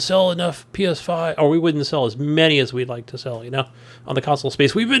 we wouldn't sell enough PS5, or we wouldn't sell as many as we'd like to sell, on the console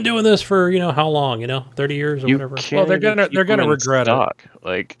space. We've been doing this for, how long, 30 years or You whatever. can't they're even gonna- keep they're gonna them in regret it. stock.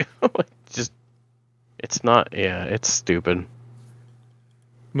 Like, just it's not. Yeah, it's stupid.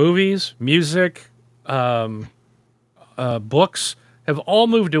 Movies, music, books have all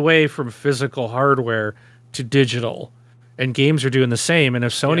moved away from physical hardware to digital, and games are doing the same. And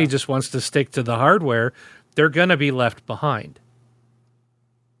if Sony Yeah. just wants to stick to the hardware, they're gonna be left behind.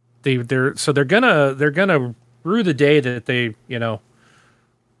 They're gonna rue the day that they,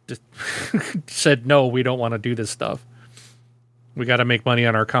 just said no, we don't want to do this stuff. We got to make money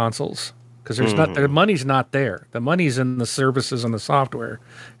on our consoles because the money's not there. The money's in the services and the software,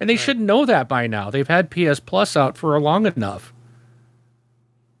 and they should know that by now. They've had PS Plus out for long enough.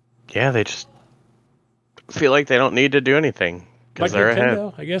 Yeah, they just feel like they don't need to do anything because they're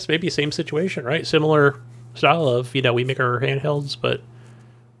ahead. I guess maybe same situation, right? Similar style of we make our handhelds, but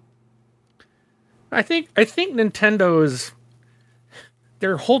I think Nintendo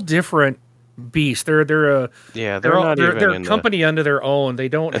they're a whole different beast. They're a company under their own. They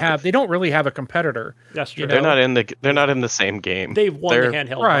don't really have a competitor. That's true. They're not in the same game. They've won the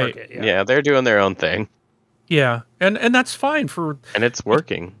handheld market. Yeah, they're doing their own thing. Yeah, and that's fine and it's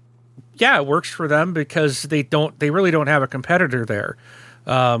working. Yeah, it works for them because they really don't have a competitor there.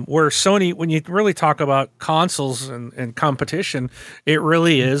 Where Sony, when you really talk about consoles and competition, it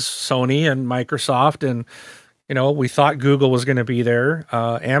really is Sony and Microsoft, and we thought Google was going to be there.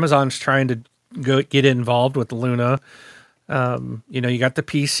 Amazon's trying to get involved with Luna. You got the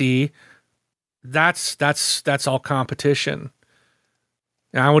PC. That's all competition.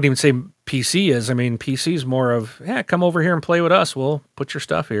 And I wouldn't even say PC is. I mean, PC is more of, come over here and play with us. We'll put your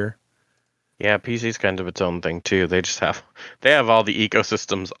stuff here. Yeah, PC's kind of its own thing too. They have all the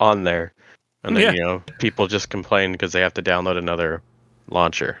ecosystems on there, and then people just complain because they have to download another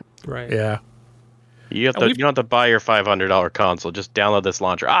launcher. Right. Yeah. You don't have to buy your $500 console. Just download this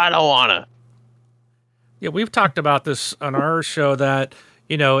launcher. I don't wanna. Yeah, we've talked about this on our show that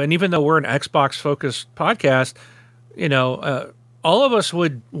and even though we're an Xbox focused podcast, all of us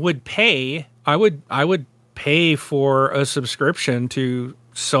would pay. I would pay for a subscription to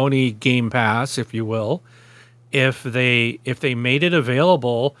Sony Game Pass, if you will, if they made it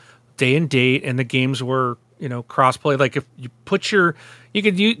available day and date and the games were crossplay. Like if you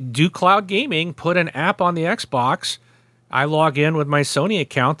could do cloud gaming, put an app on the Xbox. I log in with my Sony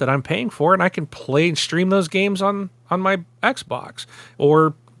account that I'm paying for, and I can play and stream those games on my Xbox.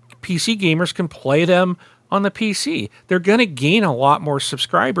 Or PC gamers can play them on the PC. They're going to gain a lot more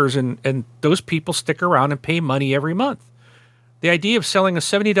subscribers, and those people stick around and pay money every month. The idea of selling a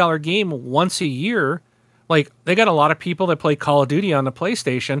 $70 game once a year, like they got a lot of people that play Call of Duty on the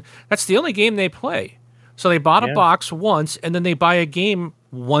PlayStation. That's the only game they play. So they bought a box once, and then they buy a game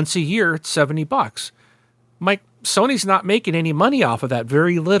once a year at $70. Sony's not making any money off of that,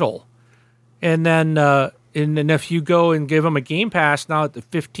 very little. And then and if you go and give them a Game Pass now at the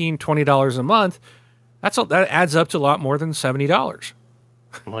 $15, $20 a month, that adds up to a lot more than $70.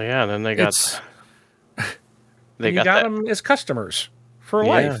 Well, yeah, then they got them as customers for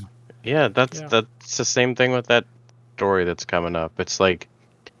life. Yeah, that's the same thing with that story that's coming up. It's like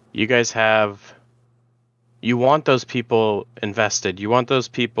you guys you want those people invested. You want those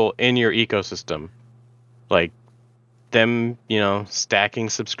people in your ecosystem. Like them, stacking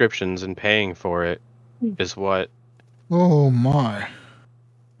subscriptions and paying for it is what. Oh my.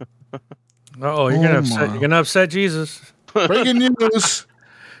 You're gonna upset Jesus. Breaking news.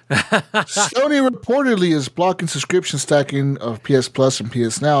 Sony reportedly is blocking subscription stacking of PS Plus and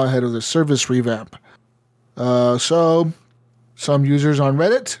PS Now ahead of the service revamp. So, some users on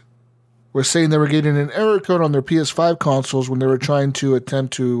Reddit were saying they were getting an error code on their PS5 consoles when they were trying to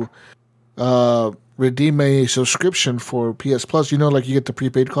attempt to redeem a subscription for PS Plus. Like you get the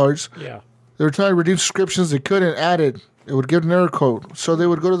prepaid cards. Yeah. They were trying to redeem subscriptions. They couldn't add it. It would give an error code. So they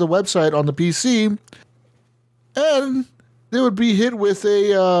would go to the website on the PC and they would be hit with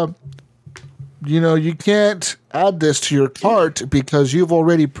a, you can't add this to your cart because you've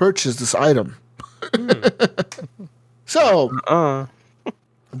already purchased this item. So, at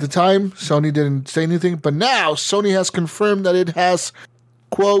the time, Sony didn't say anything, but now Sony has confirmed that it has,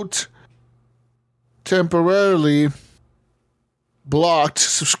 quote, temporarily blocked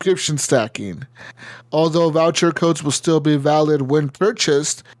subscription stacking. Although voucher codes will still be valid when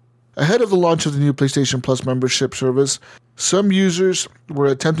purchased, ahead of the launch of the new PlayStation Plus membership service, some users were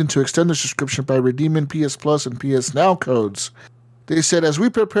attempting to extend their subscription by redeeming PS Plus and PS Now codes. They said, as we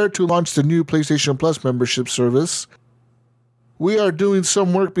prepare to launch the new PlayStation Plus membership service, we are doing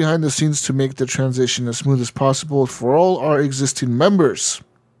some work behind the scenes to make the transition as smooth as possible for all our existing members.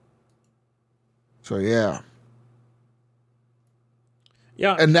 So, yeah.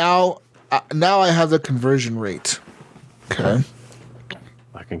 Yeah. And now I have the conversion rate. Okay.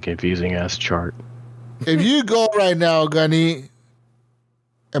 Fucking confusing ass chart. If you go right now, Gunny,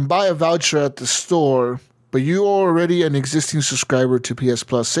 and buy a voucher at the store, but you are already an existing subscriber to PS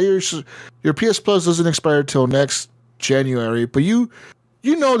Plus, say your PS Plus doesn't expire till next January, but you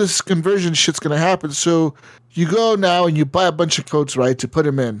you know this conversion shit's gonna happen. So you go now and you buy a bunch of codes, right, to put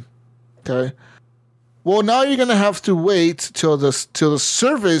them in. Okay. Well, now you're gonna have to wait till the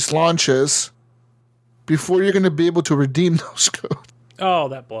service launches before you're gonna be able to redeem those codes. Oh,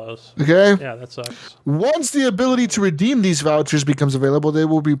 that blows. Okay. Yeah, that sucks. Once the ability to redeem these vouchers becomes available, they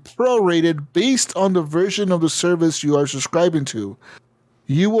will be prorated based on the version of the service you are subscribing to.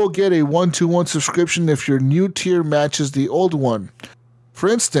 You will get a 1-to-1 subscription if your new tier matches the old one. For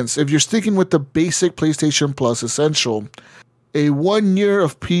instance, if you're sticking with the basic PlayStation Plus Essential, a 1 year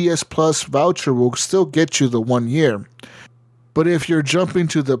of PS Plus voucher will still get you the 1 year. But if you're jumping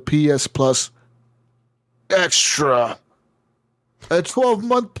to the PS Plus Extra, a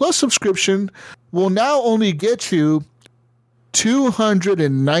 12-month plus subscription will now only get you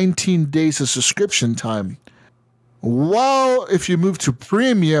 219 days of subscription time. While if you move to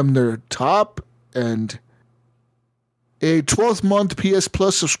premium, they're top end. A 12th-month PS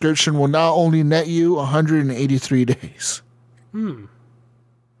Plus subscription will now only net you 183 days.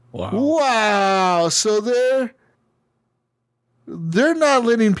 Wow. So they're not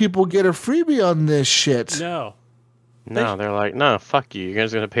letting people get a freebie on this shit. No. No, they're like, no, fuck you. You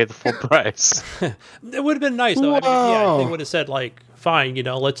guys are going to pay the full price. It would have been nice, though. I mean, yeah, Wow. they would have said, like, fine,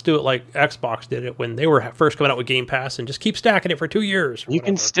 let's do it like Xbox did it when they were first coming out with Game Pass and just keep stacking it for 2 years. or You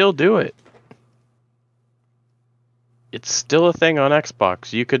can whatever. still do it. It's still a thing on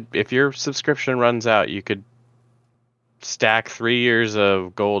Xbox. You could, if your subscription runs out, you could stack 3 years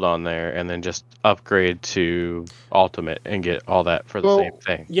of gold on there and then just upgrade to Ultimate and get all that for the Well, same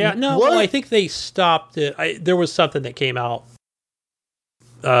thing. Yeah, no, What? well, I think they stopped it. There was something that came out.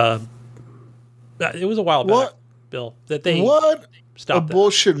 It was a while back, What? Bill, that they What a stopped that.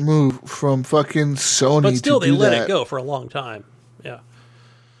 bullshit move from fucking Sony. But still, to they do let that. it go for a long time. Yeah.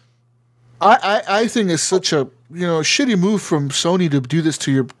 I think it's such a shitty move from Sony to do this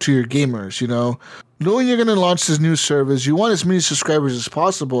to your gamers. Knowing you're going to launch this new service, you want as many subscribers as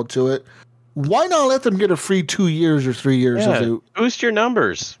possible to it. Why not let them get a free 2 years or 3 years? Yeah, If they, boost your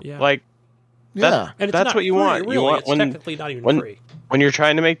numbers. Yeah. Like, yeah, And it's that's not what you free, want. Really. You want it's when technically not even when- free. when you're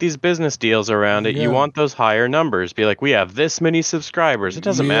trying to make these business deals around it, Yeah. you want those higher numbers. Be like, we have this many subscribers. It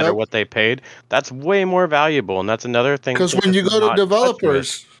doesn't matter Yep. what they paid. That's way more valuable, and that's another thing. because that when you is go to not touched with.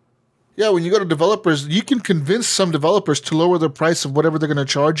 developers, when you go to developers, you can convince some developers to lower the price of whatever they're going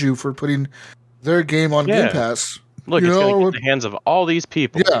to charge you for putting their game on Yeah. Game Pass. Look, you it's going know, to get in the hands of all these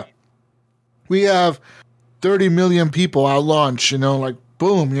people. Yeah. We have 30 million people at launch, like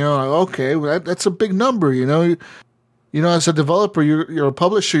boom, okay, well, that's a big number, as a developer, you're a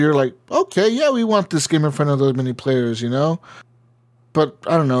publisher, you're like, okay, yeah, we want this game in front of those many players, But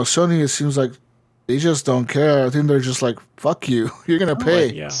I don't know, Sony, it seems like they just don't care. I think they're just like, fuck you, you're going to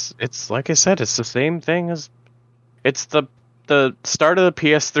pay. Yeah. It's like I said, it's the same thing as it's the start of the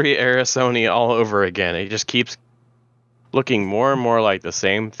PS3 era Sony all over again. It just keeps looking more and more like the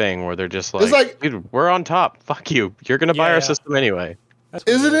same thing where they're just It's like, like- dude, we're on top. Fuck you. You're going to buy Yeah, our yeah. system anyway. That's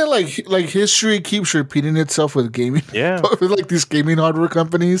what Isn't is. it like history keeps repeating itself with gaming? Yeah. With like these gaming hardware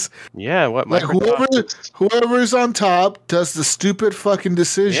companies? Yeah, what Like Microsoft whoever's on top does the stupid fucking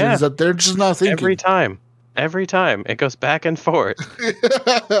decisions Yeah. that they're just not thinking. every time it goes back and forth.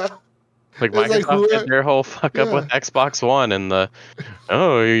 Like It's like Microsoft whoever- did their whole fuck up Yeah. with Xbox One and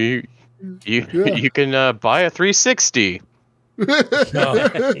you Yeah. you can buy a 360.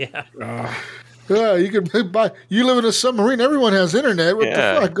 Oh, yeah. Yeah, you can buy. You live in a submarine. Everyone has internet. What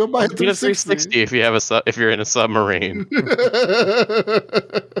Yeah. the fuck? Go buy a Get a 360 if you have if you're in a submarine.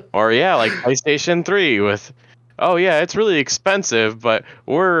 Or yeah, like PlayStation 3 with, oh yeah, it's really expensive, but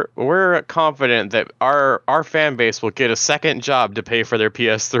we're confident that our fan base will get a second job to pay for their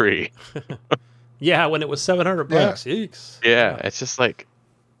PS3. Yeah, when it was $700. Eeks. Yeah, it's just like,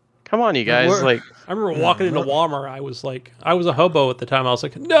 come on, you guys, we're- like, I remember walking into Walmart. I was a hobo at the time. I was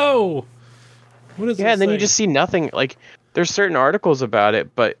like, no. What is yeah, this and then you thing? just see nothing. Like, there's certain articles about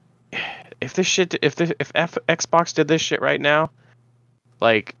it, but if Xbox did this shit right now,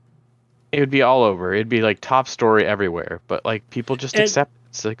 like, it would be all over. It'd be like top story everywhere. But like, people just And- accept.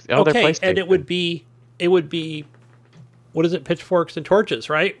 It's like, oh, they're okay, PlayStation. and it would be, what is it? Pitchforks and torches,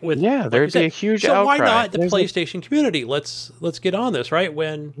 right? With Yeah, like there'd you said. be a huge So why outcry. not the There's a- PlayStation community? Let's get on this, right?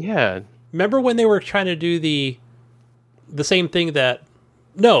 Yeah, Remember when they were trying to do the same thing that?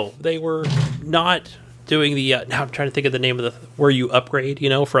 No, they were not doing the. Now I'm trying to think of the name of the where you upgrade,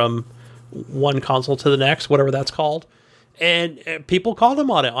 from one console to the next, whatever that's called, and people called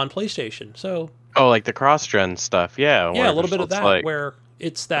them on it on PlayStation. So oh, like the cross-gen stuff. Yeah, yeah, where a little bit of it's that like- where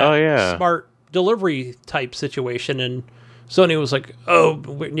it's that Oh, yeah. smart delivery type situation, and Sony was like, "Oh,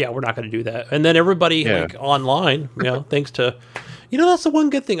 we're not going to do that." And then everybody Yeah. like online, thanks to That's the one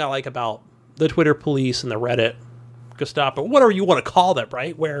good thing I like about the Twitter police and the Reddit Gestapo, whatever you want to call them,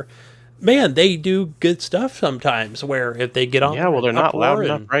 right? Where, man, they do good stuff sometimes. Where if they get on, Yeah, well, they're not loud uproar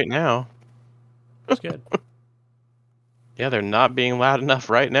enough and- right now. It's good. Yeah, they're not being loud enough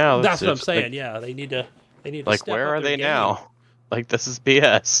right now. That's what I'm It's saying. Yeah, they need to. They need to. Like, step where up are their they game. now? Like, this is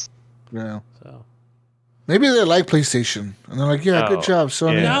BS. Yeah. So. Maybe they like PlayStation, and they're like, "Yeah, Oh, good job,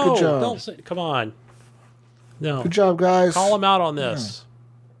 Sony. yeah. No, Good job. don't say. Come on. No, Good job, guys." call them out on this.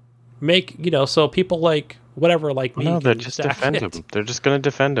 Make so people like whatever like me. No, they're can just stack defend it. him. They're just gonna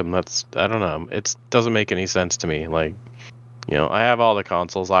defend him. I don't know. It doesn't make any sense to me. Like, I have all the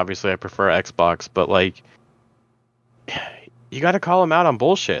consoles. Obviously, I prefer Xbox, but like, you got to call them out on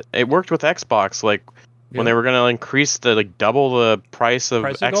bullshit. It worked with Xbox, like when they were gonna increase double the price of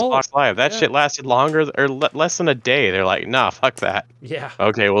Price of Xbox gold. Live. That Yeah. shit lasted longer or less than a day. They're like, nah, fuck that. Yeah.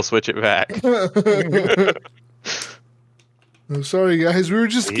 Okay, we'll switch it back. I'm sorry, guys. We were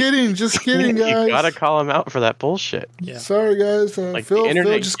just kidding. Just kidding, guys. You gotta call them out for that bullshit. Yeah. Sorry, guys. Like, Phil the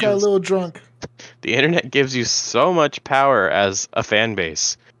internet just got a gives- little drunk. The internet gives you so much power as a fan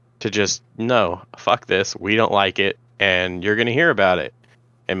base to just, no, fuck this, we don't like it, and you're gonna hear about it.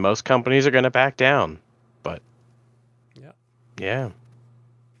 And most companies are gonna back down. But yeah.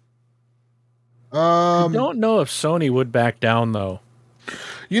 I don't know if Sony would back down though.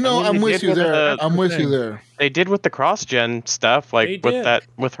 I'm they with did you with there. the- I'm with you thing. there. They did with the cross-gen stuff, They like with did.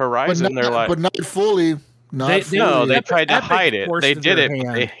 with But Horizon, they're like, not fully. Not They- fully. no, they Epic- tried to Epic hide it. forced They their did it, but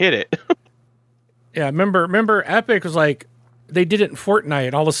hand. they hid it. Yeah, remember Epic was like they did it in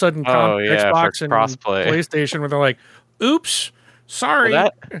Fortnite. All of a sudden, Oh, yeah, for Xbox and crossplay. PlayStation, where they're like, "Oops, sorry,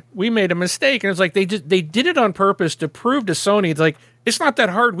 Well, we made a mistake." And it's like they did it on purpose to prove to Sony, it's like it's not that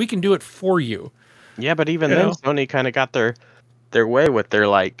hard. We can do it for you. Yeah, but even You then, know? Sony kind of got their way with their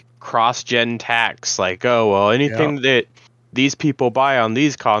like cross-gen tax. Like, oh well, anything that these people buy on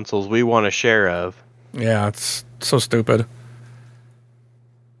these consoles, we want a share of. Yeah, it's so stupid.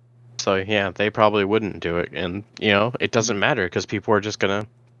 So yeah, they probably wouldn't do it, and it doesn't matter because people are just gonna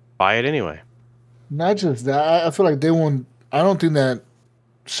buy it anyway. Not just that. I feel like they won't. I don't think that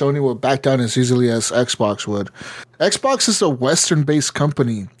Sony will back down as easily as Xbox would. Xbox is a Western-based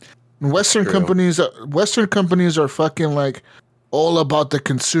company. And Western True. companies are fucking like all about the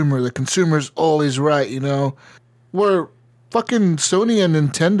consumer. The consumer's always right, Where fucking Sony and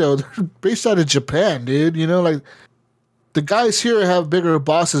Nintendo, they're based out of Japan, dude. Like the guys here have bigger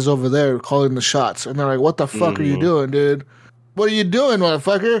bosses over there calling the shots, and they're like, "What the fuck are you doing, dude? What are you doing,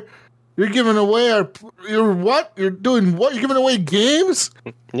 motherfucker? You're giving away you're what? You're doing what? You're giving away games?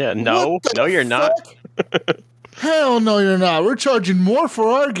 Yeah, no, What the no, you're not. fuck? Hell no, you're not. We're charging more for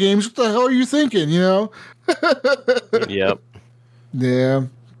our games. What the hell are you thinking? Yep. Yeah.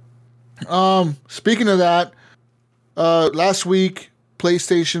 Speaking of that, last week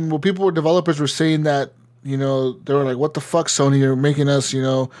PlayStation, developers were saying that, they were like, "What the fuck, Sony? You're making us,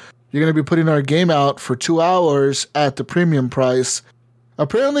 you're gonna be putting our game out for 2 hours at the premium price."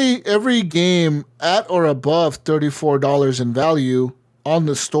 Apparently, every game at or above $34 in value on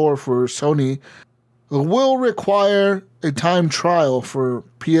the store for Sony will require a time trial for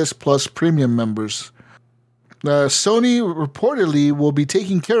PS Plus Premium members. Sony reportedly will be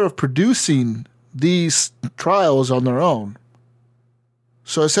taking care of producing these trials on their own.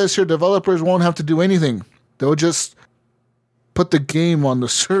 So it says here developers won't have to do anything. They'll just put the game on the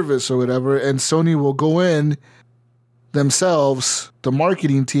service or whatever, and Sony will go in themselves, the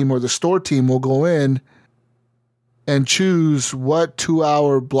marketing team or the store team will go in and choose what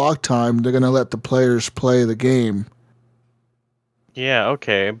 2-hour block time they're going to let the players play the game. Yeah,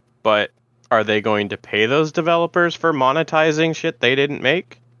 okay, but are they going to pay those developers for monetizing shit they didn't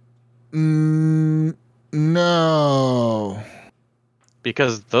make? No.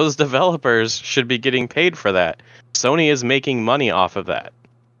 Because those developers should be getting paid for that. Sony is making money off of that.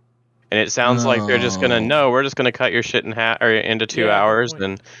 And it sounds like they're just gonna, No. we're just gonna cut your shit in half or into 2 Yeah, good hours, point.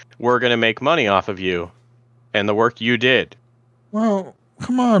 and we're gonna make money off of you and the work you did. Well,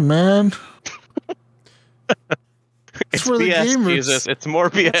 come on, man. It's for the BS, gamers. Jesus. It's more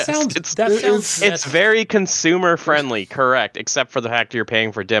BS. That sounds. it's That it's- sounds. it's very consumer friendly, correct? Except for the fact you're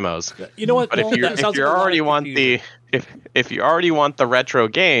paying for demos. You know what? But Well, if you that sounds like a lot already of want confusion. if you already want the retro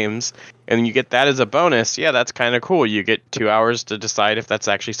games and you get that as a bonus, yeah, that's kind of cool. You get 2 hours to decide if that's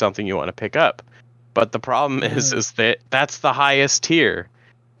actually something you want to pick up. But the problem is that that's the highest tier,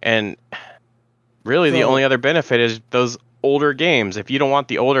 and really the So- only other benefit is those older games. If you don't want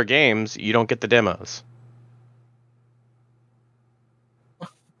the older games, you don't get the demos.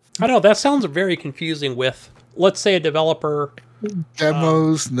 I know that sounds very confusing. With let's say a developer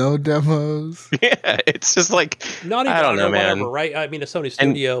Demos, no demos. Yeah, it's just like Naughty Dog I don't know, or man. whatever, right? I mean, a Sony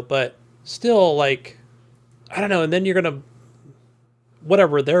studio, but still, like, I don't know. And then you're gonna,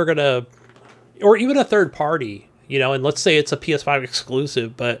 whatever, they're gonna, or even a third party, you know. And let's say it's a PS5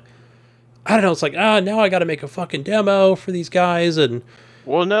 exclusive, but I don't know. It's like, now I got to make a fucking demo for these guys, and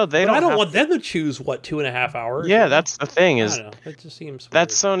Well, no, they don't. I don't have want them to choose 2.5 hours. Yeah, that's the thing I is don't know. It just seems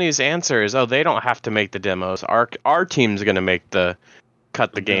that's weird. Sony's answer is they don't have to make the demos. Our team's gonna make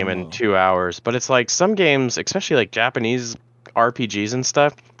cut the game in 2 hours. But it's like some games, especially like Japanese RPGs and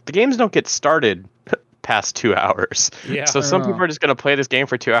stuff, the games don't get started past 2 hours. Yeah. So some people are just gonna play this game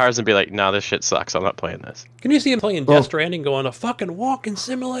for 2 hours and be like, "No, this shit sucks. I'm not playing this." Can you see him playing Well- Death Stranding, going a fucking walking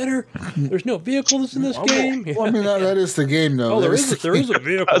simulator? There's no vehicles in this game. Well, I mean, that is the game, though. Oh, there That is the there is a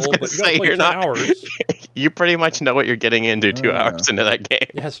vehicle, gonna but you say, gotta play you're 10 not- hours. You pretty much know what you're getting into 2 hours into that game.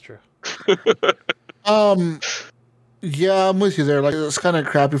 Yeah, that's true. Yeah, I'm with you there. Like, it's kind of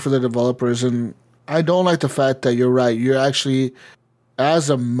crappy for the developers, and I don't like the fact that you're right. You're actually,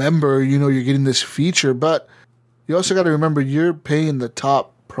 as a member, you know, you're getting this feature, but you also got to remember you're paying the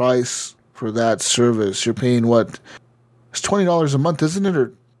top price for that service. You're paying what? It's $20 a month, isn't it,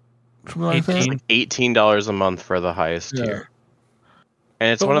 or something like that? $18 a month for the highest Yeah. tier.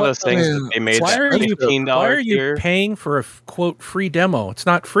 And it's But one of what- those things I mean, that they made Why that are you $15 tier. paying for a quote free demo? It's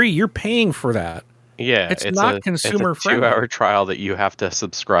not free. You're paying for that. Yeah, It's not it's consumer a friendly. 2-hour trial that you have to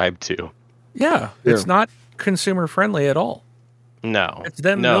subscribe to. Yeah, Yeah. it's not consumer friendly at all. No, It's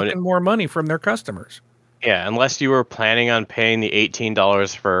them no, milking more money from their customers. yeah, unless you were planning on paying the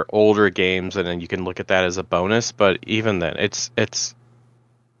 $18 for older games, and then you can look at that as a bonus. But even then, it's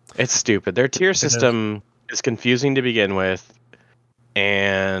stupid. Their tier system is confusing to begin with,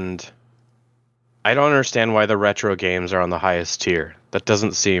 and I don't understand why the retro games are on the highest tier. That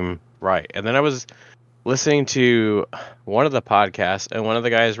doesn't seem right. And then I was listening to one of the podcasts, and one of the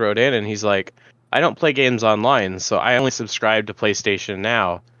guys wrote in, and he's like, I don't play games online, so I only subscribe to PlayStation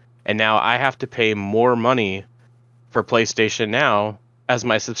Now, and now I have to pay more money for PlayStation Now as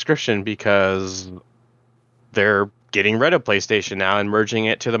my subscription because they're getting rid of PlayStation Now and merging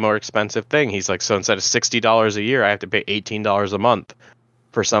it to the more expensive thing. He's like, so instead of $60 a year, I have to pay $18 a month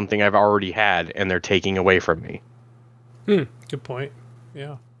for something I've already had, and they're taking away from me. Good point.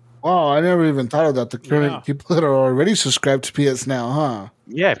 Yeah. Wow, I never even thought of that. The current Yeah. people that are already subscribed to PS Now, huh?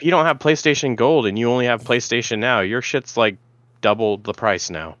 Yeah, if you don't have PlayStation Gold and you only have PlayStation Now, your shit's like double the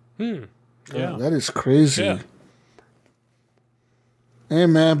price now. Yeah. That is crazy. Yeah. Hey,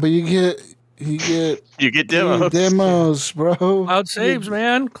 man, but you get You get demos. demos, bro. Cloud saves,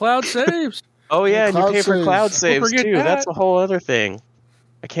 man. Cloud saves. Oh yeah, and you Cloud pay for saves. cloud Don't saves forget too. That's that. a whole other thing.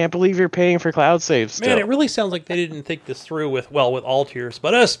 I can't believe you're paying for cloud saves still. Man, it really sounds like they didn't think this through with all tiers,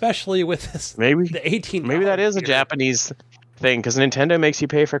 but especially with this maybe the 18. maybe that is a tier. Japanese thing because Nintendo makes you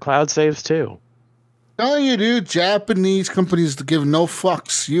pay for cloud saves too. Telling you, dude, Japanese companies give no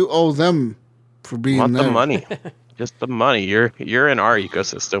fucks. You owe them for being Want there. the money, just the money. You're in our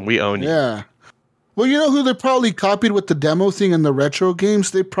ecosystem. We own you. Yeah. Well, you know who they probably copied with the demo thing and the retro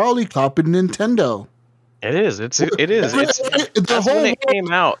games? They probably copied Nintendo. It is. It is. The That's whole when it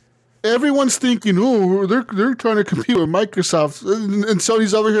came out. everyone's thinking, oh, they're trying to compete with Microsoft, and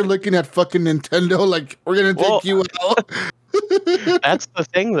Sony's over here looking at fucking Nintendo like we're gonna take Well, you out. That's the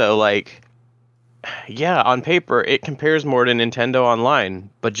thing, though. Like, yeah, on paper, it compares more to Nintendo Online.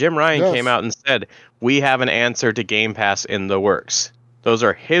 But Jim Ryan Yes. came out and said, we have an answer to Game Pass in the works. Those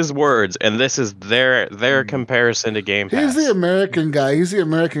are his words, and this is their comparison to Game Pass. He's the American guy. He's the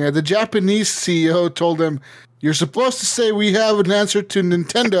American guy. The Japanese CEO told him, "You're supposed to say we have an answer to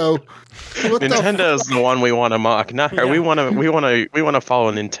Nintendo." What the Nintendo's the one we want to mock. Not Yeah. we want to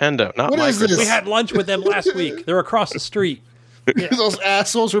follow Nintendo, not What is Microsoft. this? We had lunch with them last week. They're across the street. Those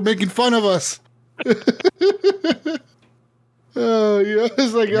assholes were making fun of us. Oh, yeah.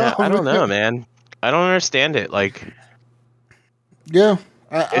 It's like, Yeah, oh, I don't know, man. I don't understand it. Like, Yeah,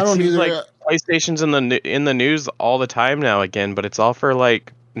 I it don't seems either. like PlayStation's in the news all the time now again, but it's all for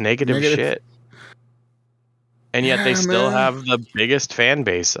like negative shit. And yet they Yeah, still man. have the biggest fan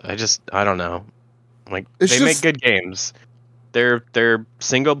base. I don't know. Like It's they just- make good games. Their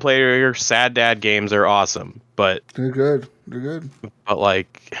single player sad dad games are awesome, but They're good. They're good.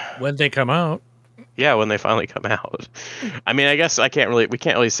 like When they come out. yeah, when they finally come out. I mean, I guess we can't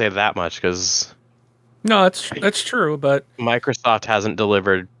really say that much cuz No, that's true, but Microsoft hasn't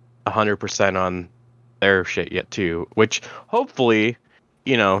delivered 100% on their shit yet too, which hopefully,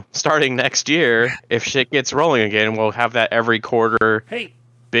 starting next year, if shit gets rolling again, we'll have that every quarter Hey,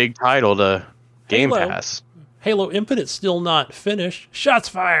 big title to Game Halo. Pass. Halo Infinite's still not finished. Shots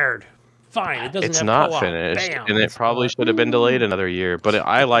fired. Fine, it doesn't It's have not co-op. finished, Bam, and it it's probably not. should have been delayed another year. But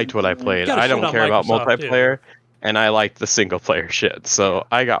I liked what I played. gotta I shit don't on care about Microsoft, too. multiplayer, and I liked the single player shit. So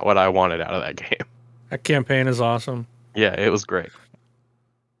I got what I wanted out of that game. That campaign is awesome. Yeah, it was great.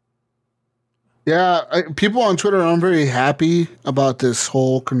 Yeah, people on Twitter aren't very happy about this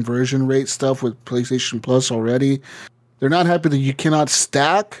whole conversion rate stuff with PlayStation Plus already. They're not happy that you cannot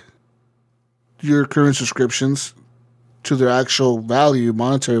stack your current subscriptions to their actual value,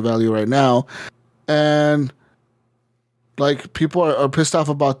 monetary value right now. And like people are pissed off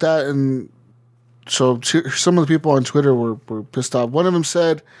about that. And so some of the people on Twitter were pissed off. One of them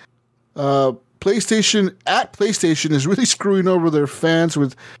said, PlayStation is really screwing over their fans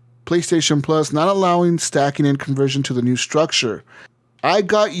with PlayStation Plus not allowing stacking and conversion to the new structure. I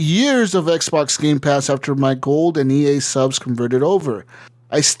got years of Xbox Game Pass after my Gold and EA subs converted over.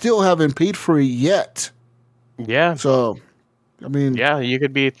 I still haven't paid for it yet. Yeah. So, I mean... Yeah, you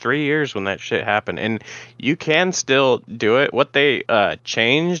could be 3 years when that shit happened. And you can still do it. What they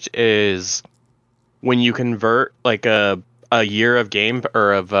changed is when you convert like a year of game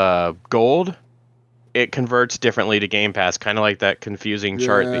or of Gold, it converts differently to Game Pass, kind of like that confusing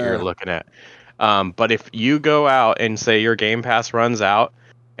chart that you're looking at. But if you go out and say your Game Pass runs out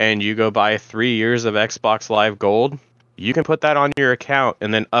and you go buy 3 years of Xbox Live Gold, you can put that on your account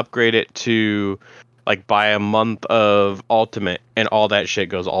and then upgrade it to like buy a month of Ultimate and all that shit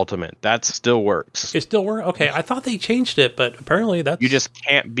goes Ultimate. That still works. It still works? Okay, I thought they changed it, but apparently that's... You just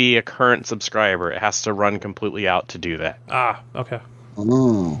can't be a current subscriber. It has to run completely out to do that. Ah, okay.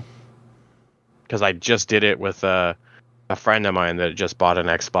 Oh. Because I just did it with a friend of mine that just bought an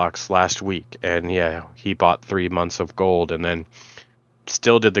Xbox last week, and yeah, he bought 3 months of Gold and then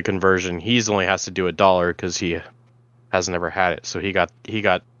still did the conversion. He's only has to do $1 because he has never had it, so he got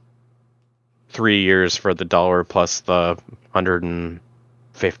 3 years for the $1 plus the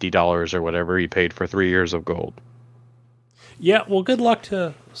 $150 or whatever he paid for 3 years of Gold. Yeah, well, good luck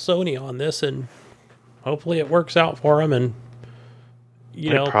to Sony on this, and hopefully it works out for them, and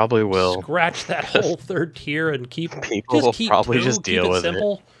It probably will. Scratch that whole third tier and keep People will probably just deal with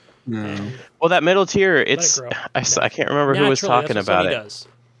simple. Yeah. Well, that middle tier, it's grow. I can't remember who was Naturally, talking that's what about Sony it. does.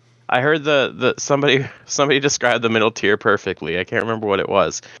 I heard somebody described the middle tier perfectly. I can't remember what it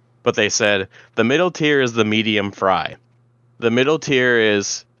was, but they said the middle tier is the medium fry. The middle tier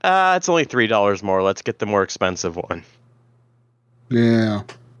is it's only $3 more. Let's get the more expensive one. Yeah.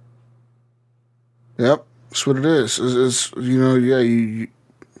 Yep. That's what it is. It's yeah.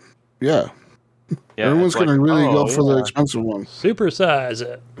 Yeah, Everyone's it's going to like, really go oh, for the yeah. expensive one. Supersize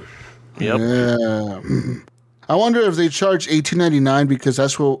it. Yep. Yeah. I wonder if they charge $18.99 because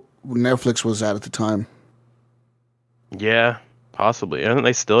that's what Netflix was at the time. Yeah, possibly. Aren't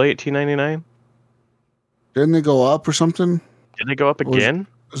they still $18.99? Didn't they go up or something? Did they go up again?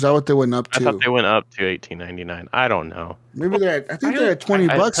 Is that what they went up I to? thought they went up to $18.99. I don't know. Maybe they're. I think they're at $20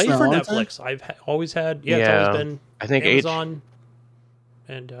 I bucks pay now. for aren't they? Netflix. I've always had. Yeah, it's Yeah. always been. I think Amazon.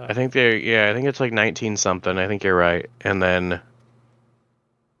 And I think I think it's like 19 something. I think you're right. And then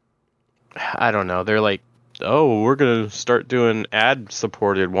I don't know. They're like, "Oh, we're going to start doing ad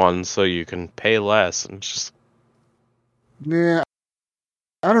supported ones so you can pay less." And it's just Yeah.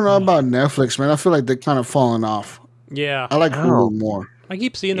 I don't know about Netflix, man. I feel like they're kind of falling off. yeah, I like Oh. Hulu more. I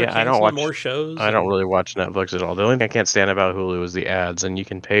keep seeing them Yeah, I don't canceling watch- more shows. I don't really watch Netflix at all. The only thing I can't stand about Hulu is the ads, and you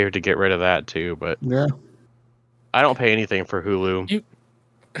can pay to get rid of that too, but Yeah. I don't pay anything for Hulu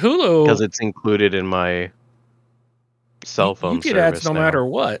Hulu, because it's included in my cell phone you get service ads no now. matter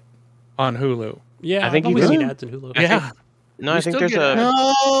what on Hulu. Yeah, I think I've you always can. seen ads in Hulu. Yeah. No, You I think still there's get a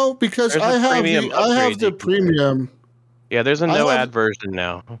ads. No, because There's a I have premium the I have upgrade the you can get. premium. yeah. There's a I no have- ad version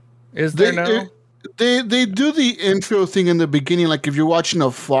now. Is there now? They do the intro thing in the beginning, like if you're watching a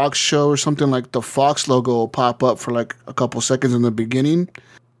Fox show or something, like the Fox logo will pop up for like a couple seconds in the beginning,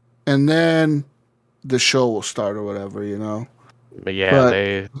 and then the show will start or whatever, you know. But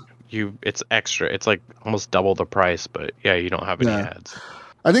yeah, But- it's extra. It's like almost double the price, but yeah, you don't have any Yeah. ads.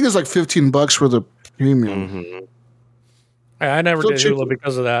 I think it's like $15 for the premium. hmm I never Still did cheaper. Hulu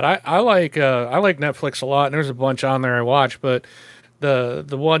because of that. I like Netflix a lot, and there's a bunch on there I watch, but the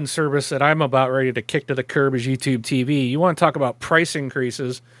one service that I'm about ready to kick to the curb is YouTube TV. You want to talk about price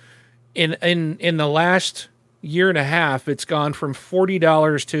increases? In the last year and a half, it's gone from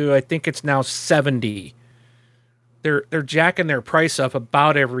 $40 to I think it's now $70. They're jacking their price up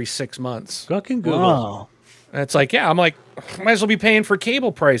about every 6 months. Fucking Google. Wow. And it's like, yeah, I'm like, might as well be paying for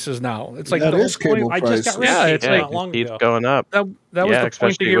cable prices now. It's like That the is whole point. cable I just got rid Yeah, of it's cable like- not long it keeps ago. going up. That was yeah, the point to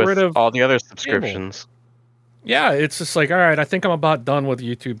especially get with rid of all the other subscriptions. Yeah, it's just like, all right, I think I'm about done with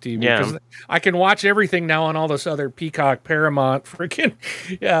YouTube TV Yeah. because I can watch everything now on all this other Peacock, Paramount, freaking,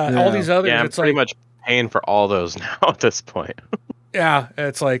 all these others. Yeah, I'm it's pretty like, much paying for all those now at this point. yeah,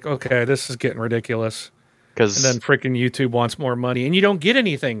 it's like, okay, this is getting ridiculous. And then Because freaking YouTube wants more money, and you don't get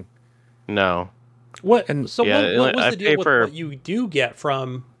anything. no, What? And- So Yeah, what was I the deal pay with for- what you do get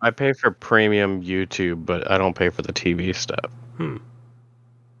from? I pay for premium YouTube, but I don't pay for the TV stuff.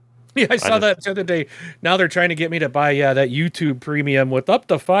 Yeah, I saw just- that the other day. Now they're trying to get me to buy that YouTube premium with up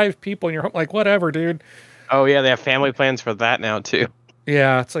to 5 people in your home. Like, whatever, dude. Oh yeah, they have family plans for that now too.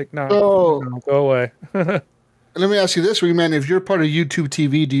 Yeah, it's like, no, Oh. no, go away. Let me ask you this, Wingman. If you're part of YouTube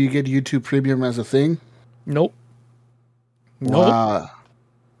TV, do you get YouTube Premium as a thing? Nope. Nope. Wow.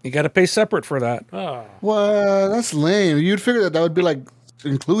 You got to pay separate for that. Oh, Well, that's lame. You'd figure that would be like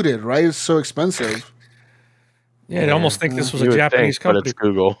included, right? It's so expensive. Yeah, I almost think this was You a would Japanese think, but company. it's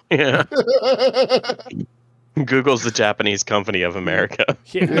Google. Yeah, Google's the Japanese company of America.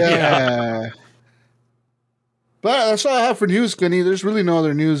 Yeah. But that's all I have for news, Gunny. There's really no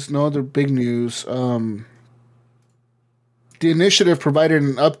other news, no other big news. The initiative provided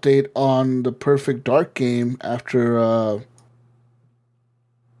an update on the Perfect Dark game after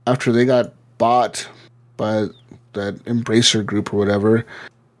they got bought by that Embracer group or whatever.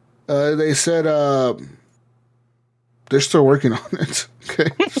 They said they're still working on it. Okay,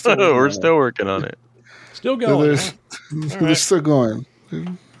 We're still working on it. still So going. there's- huh? they're still going.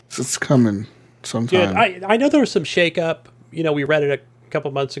 It's coming sometime. Good. I know there was some shakeup. You know, we read it a couple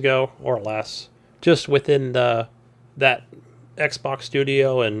months ago or less, just within that Xbox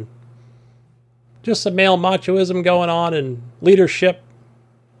studio, and just some male machoism going on and leadership,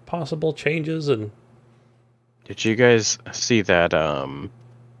 possible changes, and Did you guys see that?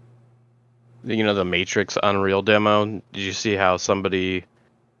 The Matrix Unreal demo. Did you see how somebody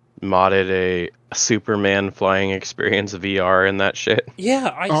modded a Superman flying experience VR in that shit? yeah,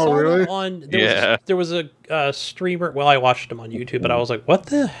 I Oh, saw really? that on. Yeah. There was a streamer. Well, I watched him on YouTube, but I was like, "What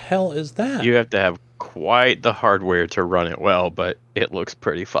the hell is that?" You have to have quite the hardware to run it well, but it looks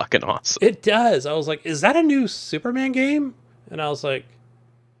pretty fucking awesome. It does. I was like, "Is that a new Superman game?" And I was like,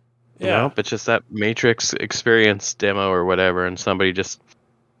 "Yeah." Nope, it's just that Matrix experience demo or whatever, and somebody just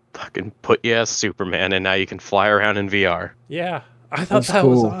fucking put you as Superman, and now you can fly around in VR. Yeah, I thought That's that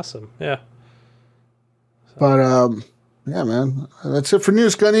was cool. awesome. Yeah. But yeah, man, that's it for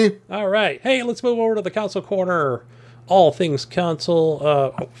news, Gunny. All right. Hey, let's move over to the console corner. All things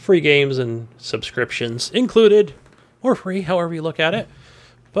console, free games and subscriptions included, or free, however you look at it.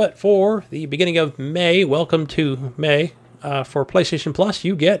 But for the beginning of May, welcome to May. For PlayStation Plus,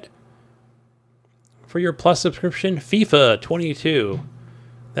 you get, for your Plus subscription, FIFA 22.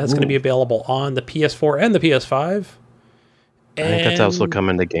 That's going to be available on the PS4 and the PS5. I think that's also And-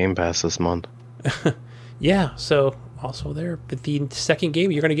 coming to Game Pass this month. Yeah, so also there. But the second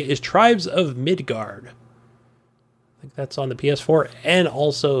game you're going to get is Tribes of Midgard. I think that's on the PS4 and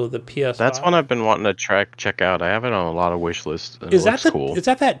also the PS5. That's one I've been wanting to check out. I have it on a lot of wish lists. And Is it that looks the? cool. Is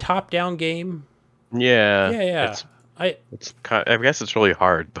that top-down game? Yeah. Yeah. I I guess it's really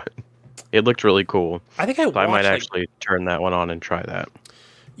hard, but it looked really cool. think I So watched. I might like- actually turn that one on and try that.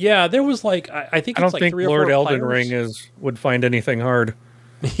 yeah, there was like I think I it's don't like think 3 or Lord 4 Elden players. Ring would find anything hard.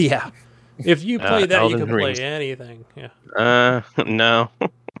 Yeah, if you play that, you Elden can play Ring's- anything. Yeah. No.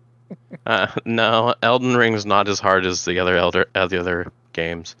 No, Elden Ring's not as hard as the other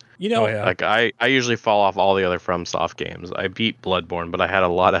games. You know, Oh, yeah. Like I usually fall off all the other FromSoft games. I beat Bloodborne, but I had a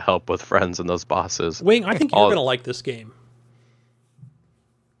lot of help with friends and those bosses. Wing, I think you're all- gonna like this game.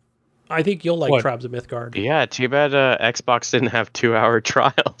 I think you'll like What? Tribes of Midgard. Yeah, too bad Xbox didn't have 2-hour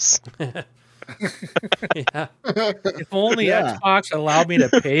trials. Yeah. If only Yeah. Xbox allowed me to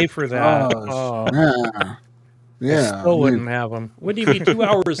pay for that. Oh, Oh, Yeah. I Yeah. still wouldn't have them. Wouldn't you be 2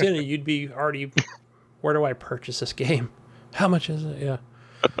 hours in and you'd be already, where do I purchase this game? How much is it? Yeah.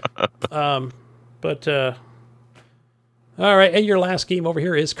 All right. And your last game over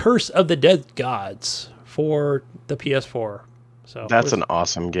here is Curse of the Dead Gods for the PS4. So That's an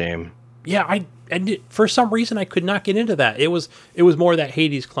awesome game. yeah. For some reason I could not get into that. It was more that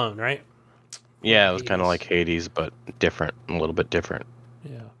Hades clone, right? Yeah, it was kind of Hades. like Hades, but different, a little bit different.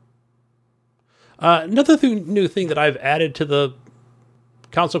 Yeah. Another new thing that I've added to the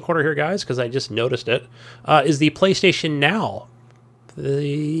console corner here, guys, because I just noticed it, is the PlayStation Now.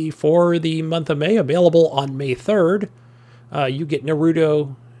 For the month of May, available on May 3rd. You get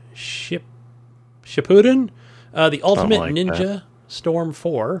Naruto Shippuden, the Ultimate like Ninja Storm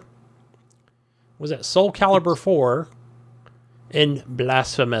 4. Was that Soul Calibur 4 and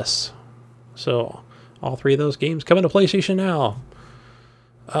Blasphemous? So all three of those games coming to PlayStation Now.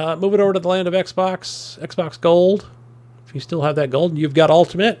 Moving over to the land of Xbox Gold. If you still have that gold and you've got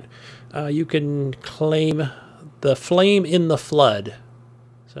Ultimate, you can claim the Flame in the Flood.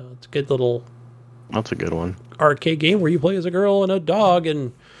 So it's a good little... That's a good one. Arcade game where you play as a girl and a dog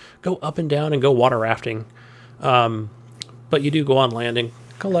and go up and down and go water rafting. But you do go on land and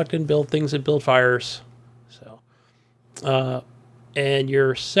collect and build things and build fires. So, and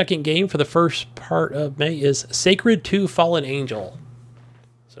your second game for the first part of May is Sacred 2 Fallen Angel.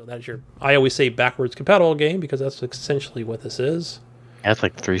 So that's your, I always say backwards compatible game because that's essentially what this is. That's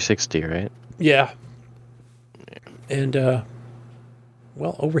like 360, right? Yeah. And,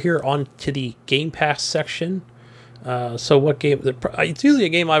 well, over here on to the Game Pass section. So what game? It's usually a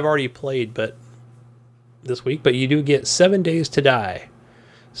game I've already played, but this week. But you do get 7 Days to Die.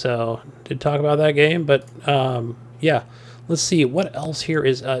 So did talk about that game, but yeah. Let's see what else here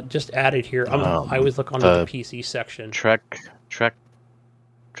is just added here. I always look on the PC section. Trek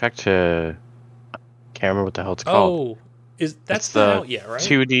to. Can't remember what the hell it's called. Oh, that's not out yet, right?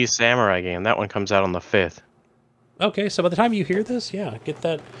 2D samurai game. That one comes out on the 5th. Okay, so by the time you hear this, yeah,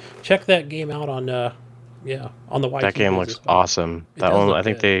 check that game out on on the YT. That game looks awesome. That one, I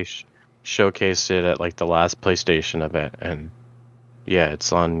think they showcased it at like the last PlayStation event, and yeah,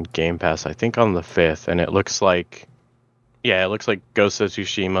 it's on Game Pass. I think on the 5th, and it looks like Ghost of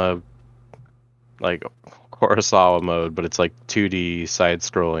Tsushima, like Kurosawa mode, but it's like 2D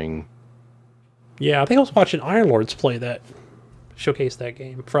side-scrolling. Yeah, I think I was watching Iron Lords play that, showcase that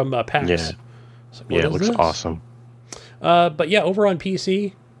game from PAX. Yeah, so it looks awesome. But yeah, over on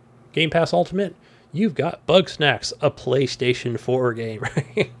PC, Game Pass Ultimate, you've got Bugsnax, a PlayStation 4 game,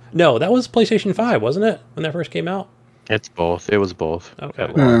 right? No, that was PlayStation 5, wasn't it, when that first came out? It's both. It was both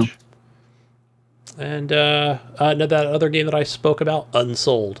at launch. And that other game that I spoke about,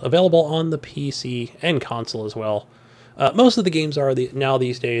 Unsold, available on the PC and console as well. Most of the games are now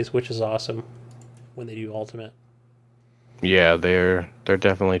these days, which is awesome when they do Ultimate. Yeah, they're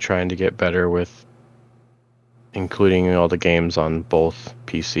definitely trying to get better with including all the games on both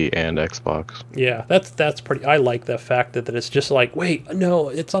PC and Xbox. Yeah, that's pretty. I like the fact that it's just like, wait, no,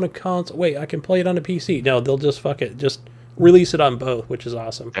 it's on a console. Wait, I can play it on a PC. No, they'll just fuck it, just release it on both, which is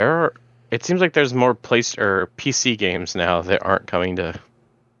awesome. It seems like there's more PC games now that aren't coming to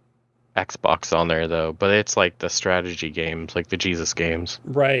Xbox on there though, but it's like the strategy games, like the Jesus games.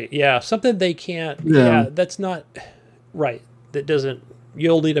 Right. Yeah, something they can't. Yeah, that's not right. That doesn't.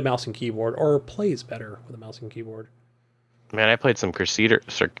 You'll need a mouse and keyboard, or plays better with a mouse and keyboard. Man, I played some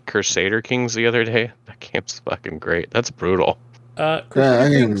Crusader Kings the other day. That game's fucking great. That's brutal. Crusader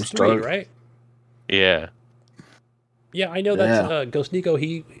Kings 3, right? Yeah. Yeah, I know that's Ghost Nico.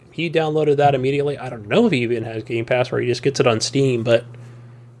 He downloaded that immediately. I don't know if he even has Game Pass or he just gets it on Steam, but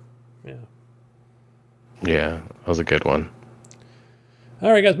yeah. Yeah, that was a good one.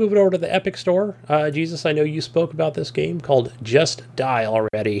 All right, guys, moving over to the Epic Store. Jesus, I know you spoke about this game called Just Die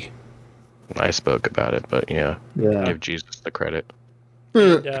already. I spoke about it, but yeah. Give Jesus the credit.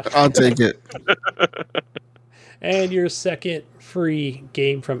 And, I'll take it. And your second free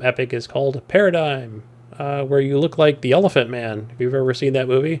game from Epic is called Paradigm, where you look like the Elephant Man. If you've ever seen that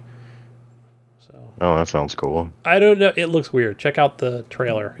movie. Oh, that sounds cool. I don't know. It looks weird. Check out the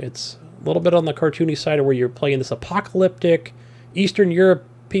trailer. It's a little bit on the cartoony side of where you're playing this apocalyptic Eastern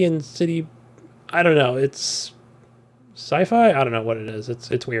European city. I don't know. It's sci-fi. I don't know what it is.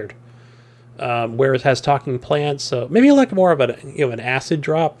 It's weird. Where it has talking plants. So maybe like more of an acid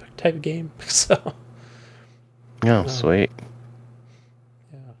drop type of game. So. Oh, sweet.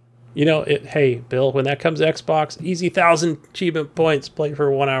 Yeah. Hey, Bill, when that comes to Xbox, easy 1,000 achievement points. Play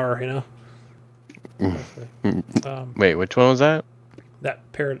for 1 hour. Wait, which one was that?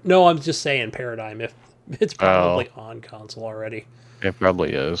 No, I'm just saying Paradigm. If it's probably on console already. It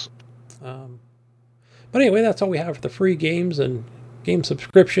probably is. But anyway, that's all we have for the free games and game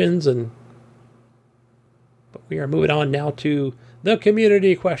subscriptions. But we are moving on now to the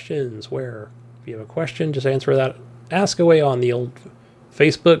community questions, where if you have a question, just answer that. Ask away on the old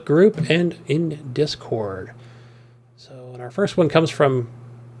Facebook group and in Discord. So, and our first one comes from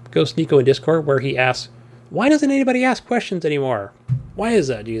Ghost Nico in Discord, where he asks, why doesn't anybody ask questions anymore? Why is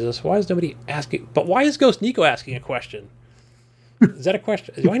that, Jesus? Why is nobody asking? But why is Ghost Nico asking a question? Is that a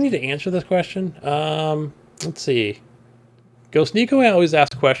question? Do I need to answer this question? Let's see. Ghost Nico always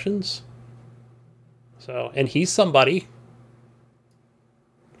asks questions. So, and he's somebody.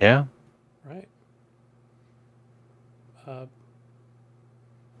 Yeah. Right.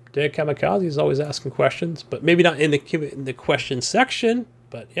 Dead Kamikaze is always asking questions, but maybe not in the question section.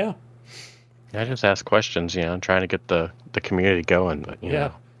 But yeah. I just ask questions, trying to get the community going. But, you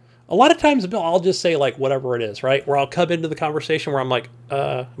know. a lot of times, Bill, I'll just say like whatever it is, right? Where I'll come into the conversation where I'm like,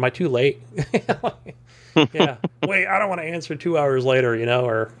 am I too late? Yeah. Wait, I don't want to answer 2 hours later,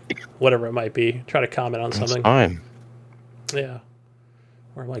 or whatever it might be. Try to comment on something. That's fine. Yeah.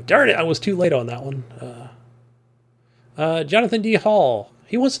 Or I'm like, darn it, I was too late on that one. Jonathan D. Hall.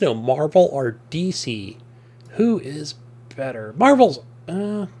 He wants to know Marvel or DC. Who is better? Marvel's,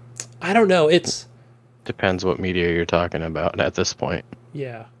 I don't know. It's... Depends what media you're talking about at this point.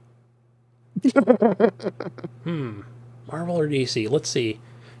 Yeah. Marvel or DC? Let's see.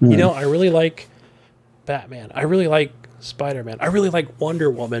 I really like Batman. I really like Spider-Man. I really like Wonder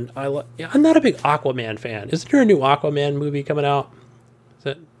Woman. I'm not a big Aquaman fan. Isn't there a new Aquaman movie coming out? Is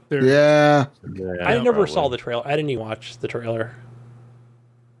it? Yeah. I never saw the trailer. I didn't even watch the trailer.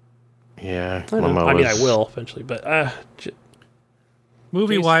 Yeah. I will eventually, but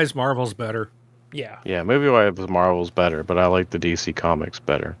movie-wise, Marvel's better. Yeah. Yeah, movie-wise, Marvel's better, but I like the DC comics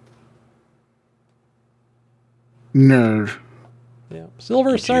better. Nerd. Yeah.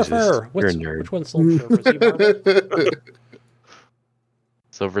 Silver Jesus, Surfer. you're a nerd. Which one's Silver Surfer? Is he Marvel?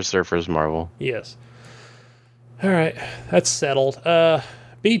 Silver Surfer's Marvel. Yes. All right. That's settled.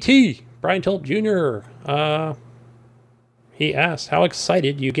 BT, Brian Tilt Jr. He asked how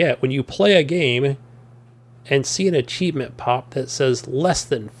excited you get when you play a game and see an achievement pop that says less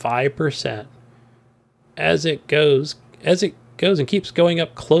than 5%. As it goes and keeps going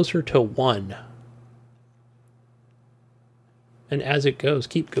up closer to 1. And as it goes,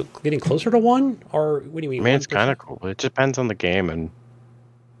 getting closer to 1? Or what do you mean? I mean, it's 1%? kind of cool. It depends on the game and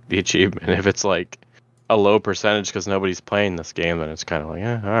the achievement. If it's like a low percentage because nobody's playing this game, then it's kind of like,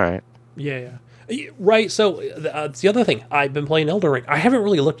 all right. Yeah. Right, so it's the other thing. I've been playing Elden Ring. I haven't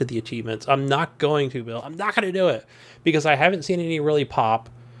really looked at the achievements. I'm not going to, Bill. I'm not going to do it because I haven't seen any really pop.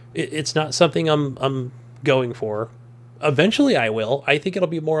 It's not something I'm going for. Eventually I will. I think it'll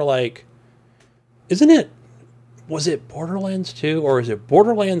be more like, was it Borderlands 2 or is it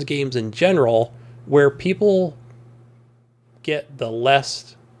Borderlands games in general where people get the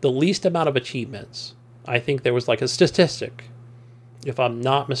least amount of achievements? I think there was like a statistic, if I'm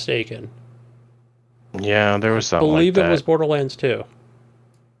not mistaken. Yeah, there was something I believe like that. it was Borderlands 2.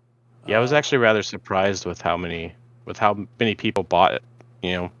 Yeah, I was actually rather surprised with how many people bought,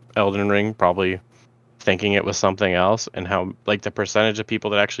 Elden Ring, probably thinking it was something else, and how like the percentage of people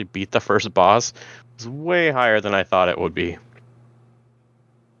that actually beat the first boss was way higher than I thought it would be.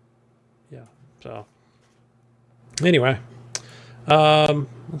 Yeah. So anyway,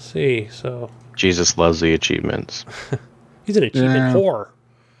 let's see. So Jesus loves the achievements. he's an achievement whore.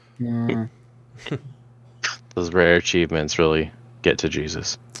 Yeah. Those rare achievements really get to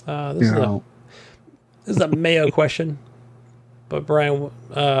Jesus. This is a Mayo question, but Brian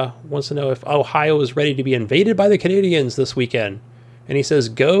wants to know if Ohio is ready to be invaded by the Canadians this weekend, and he says,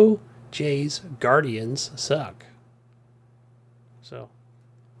 "Go Jays, Guardians suck." So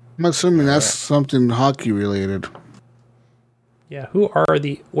I'm assuming that's something hockey related. yeah, who are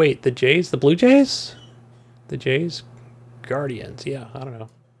the Jays, the Blue Jays, the Jays, Guardians? Yeah, I don't know.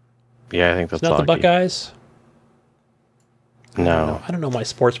 Yeah, I think that's It's not the hockey. Buckeyes. No. I don't know my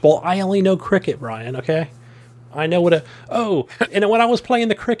sports ball. I only know cricket, Brian, okay? I know and when I was playing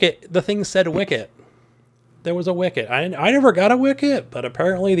the cricket, the thing said wicket. There was a wicket. I never got a wicket, but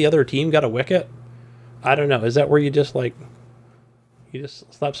apparently the other team got a wicket. I don't know. Is that where you just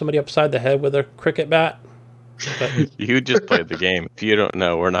slap somebody upside the head with a cricket bat? But, You just played the game. If you don't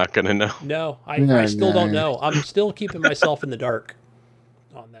know, we're not going to know. no, I still don't know. I'm still keeping myself in the dark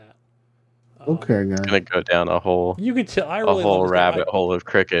on that. Okay, guys. I'm going to go down a whole You could tell. I really whole love this rabbit game. hole of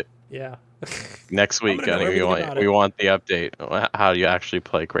cricket. Yeah. Next week, gonna know we everything about we it. want the update. How do you actually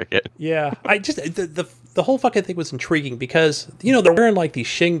play cricket? Yeah, I just the whole fucking thing was intriguing because they're wearing like these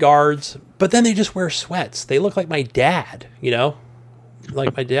shin guards, but then they just wear sweats. They look like my dad,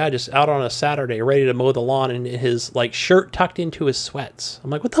 like my dad just out on a Saturday ready to mow the lawn in his like shirt tucked into his sweats. I'm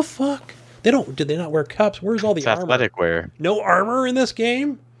like, what the fuck? Did they not wear cups? Where's all the It's armor? athletic wear. No armor in this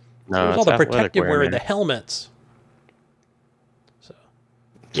game. No, Where's all it's the athletic protective wear man. and the helmets? So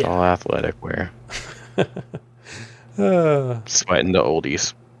It's yeah. all athletic wear. Sweating the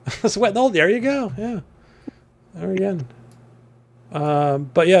oldies. sweat. Oh, there you go. Yeah. There again.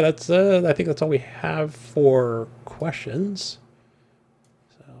 But yeah, that's. I think that's all we have for questions.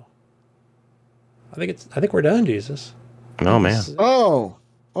 So, I think we're done, Jesus. Oh man.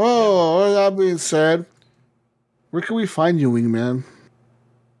 Oh, that being said, where can we find you, Wingman?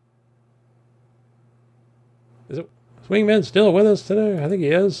 Is Wingman still with us today? I think he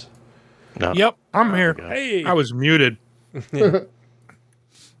is. No. Yep, I'm here. Hey. I was muted.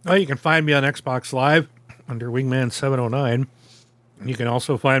 Well, you can find me on Xbox Live under Wingman 709. You can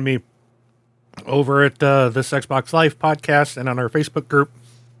also find me over at this Xbox Live podcast and on our Facebook group.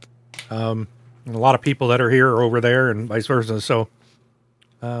 And a lot of people that are here are over there and vice versa. So,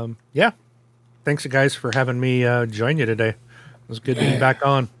 yeah. Thanks, guys, for having me join you today. It was good being back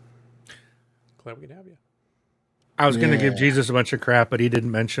on. Glad we could have you. I was going to give Jesus a bunch of crap, but he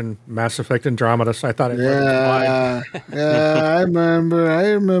didn't mention Mass Effect Andromeda, so I thought I'd Yeah, I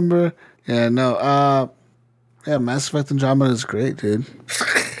remember. Yeah, no, yeah, Mass Effect Andromeda is great, dude.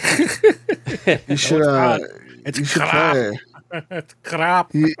 You should, It's you should crap. play it. It's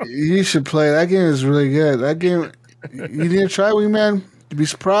crap. You should play it. That game is really good. That game, you need to try it, Wingman. You'd be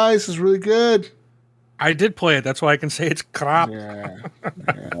surprised. It's really good. I did play it. That's why I can say it's crap. Yeah,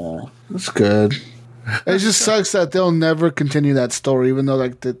 it's good. It just sucks that they'll never continue that story, even though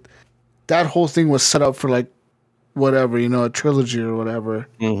like that whole thing was set up for like whatever, a trilogy or whatever,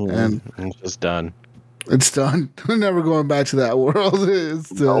 and It's just done. it's done. We're never going back to that world. It's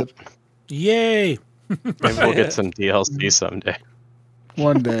done. Yay. Maybe we'll get some DLC someday.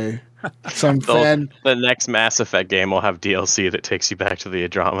 One day, some fan. The next Mass Effect game will have DLC that takes you back to the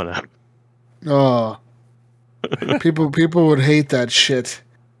Andromeda. Oh, people would hate that shit.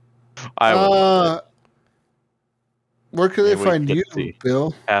 I would. Where can they Maybe we find can you, see.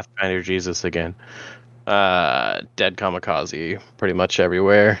 Bill? Pathfinder Jesus again. Dead Kamikaze, pretty much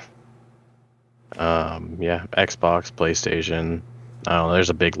everywhere. Yeah, Xbox, PlayStation. I don't know, there's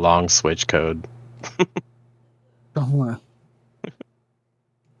a big long Switch code.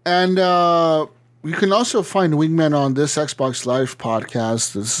 And you can also find Wingman on this Xbox Live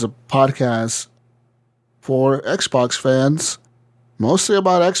podcast. This is a podcast for Xbox fans, mostly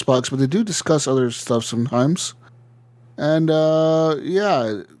about Xbox, but they do discuss other stuff sometimes. And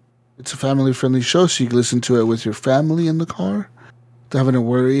yeah, it's a family-friendly show, so you can listen to it with your family in the car, without having to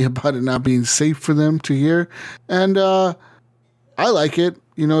worry about it not being safe for them to hear. And I like it.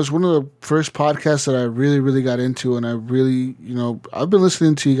 It's one of the first podcasts that I really, really got into, and I really, I've been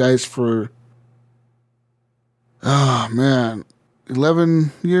listening to you guys for,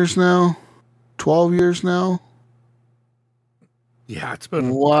 11 years now, 12 years now. Yeah, it's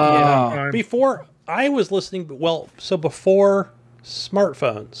been Wow. time. Before I was listening, before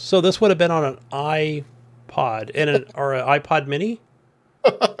smartphones. So this would have been on an iPod or an iPod Mini.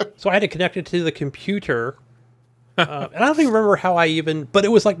 So I had to connect it to the computer. And I don't even remember how but it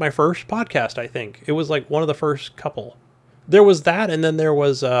was like my first podcast, I think. It was like one of the first couple. There was that, and then there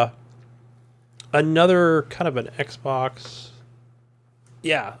was another kind of an Xbox,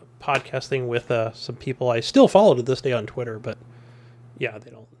 podcast thing with some people I still follow to this day on Twitter, but yeah, they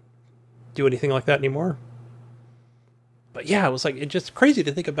don't do anything like that anymore. But yeah, it was like, it's just crazy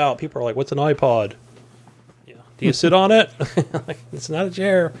to think about. People are like, what's an iPod? Yeah. Do you sit on it? Like, it's not a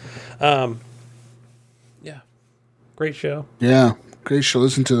chair. Yeah. Great show. Yeah, great show.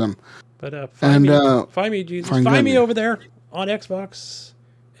 Listen to them. But And, find me, Jesus. find Find me Gunny. over there on Xbox.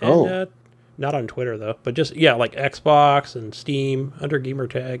 And, not on Twitter, though. But just, like Xbox and Steam under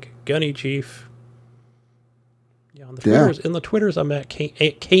gamertag. Gunny Chief. Yeah, on the Twitters. In the Twitters, I'm at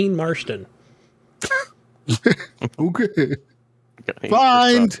Kane Marston. Okay.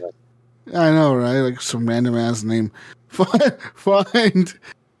 Find. I know, right? Like some random ass name. Find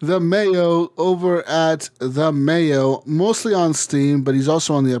the Mayo over at the Mayo, mostly on Steam, but he's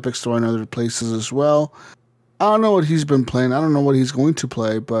also on the Epic Store and other places as well. I don't know what he's been playing. I don't know what he's going to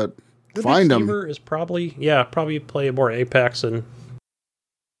play, but find him. Is probably play more Apex and.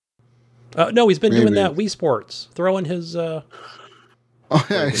 No, he's been doing that Wii Sports, throwing his. Oh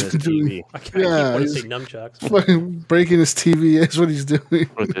yeah, he's been doing. I keep wanting to say nunchucks. Fucking breaking his TV is what he's doing.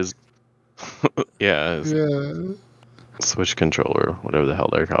 With his, his Yeah. Switch controller, whatever the hell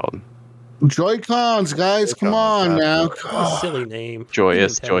they're called. Joy-Cons, guys, come on now. Silly name.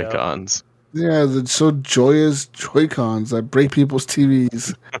 Joyous Nintendo. Joy-Cons. Yeah, the so joyous Joy-Cons that break people's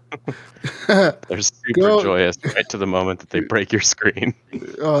TVs. They're super Go. joyous right to the moment that they break your screen.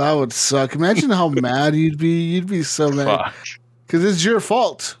 Oh, that would suck. Imagine how mad you'd be. You'd be so mad. Fuck. Because it's your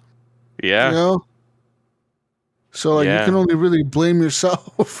fault. Yeah. You know? So like, you Yeah. can only really blame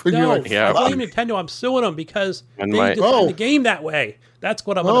yourself. And No, you're like, Yeah. I blame Nintendo. I'm suing them because And they my- designed Oh. the game that way. That's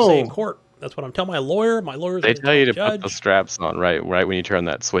what I'm going to say in Oh. court. That's what I'm telling my lawyer. My lawyer's They gonna tell you to judge. put the straps on right when you turn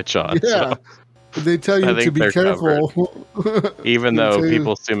that switch on. yeah. So They tell you I to think be they're careful. even They though tell you-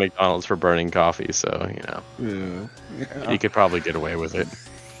 people sue McDonald's for burning coffee, so you could probably get away with it.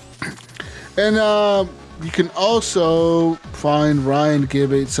 And you can also find Ryan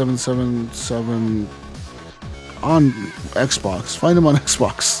Gibb 8777 on Xbox. Find him on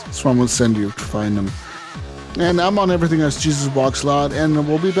Xbox. That's where I'm gonna send you to find him. And I'm on everything as Jesus Walks Lot, and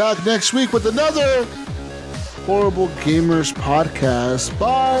we'll be back next week with another Horrible Gamers podcast.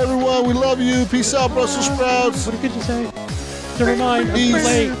 Bye, everyone. We love you. Peace out, Brussels sprouts. What did you say? Never mind. I'm too Peace.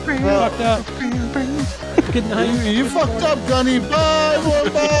 late. Fucked up. Good night. You fucked up, Gunny. Bye, boy.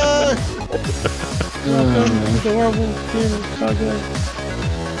 Bye. Welcome to the Horrible Gamers podcast.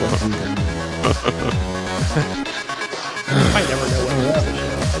 I never know what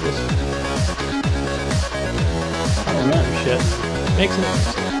it is. I don't know shit. Makes sense.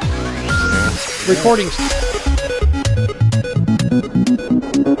 Recordings.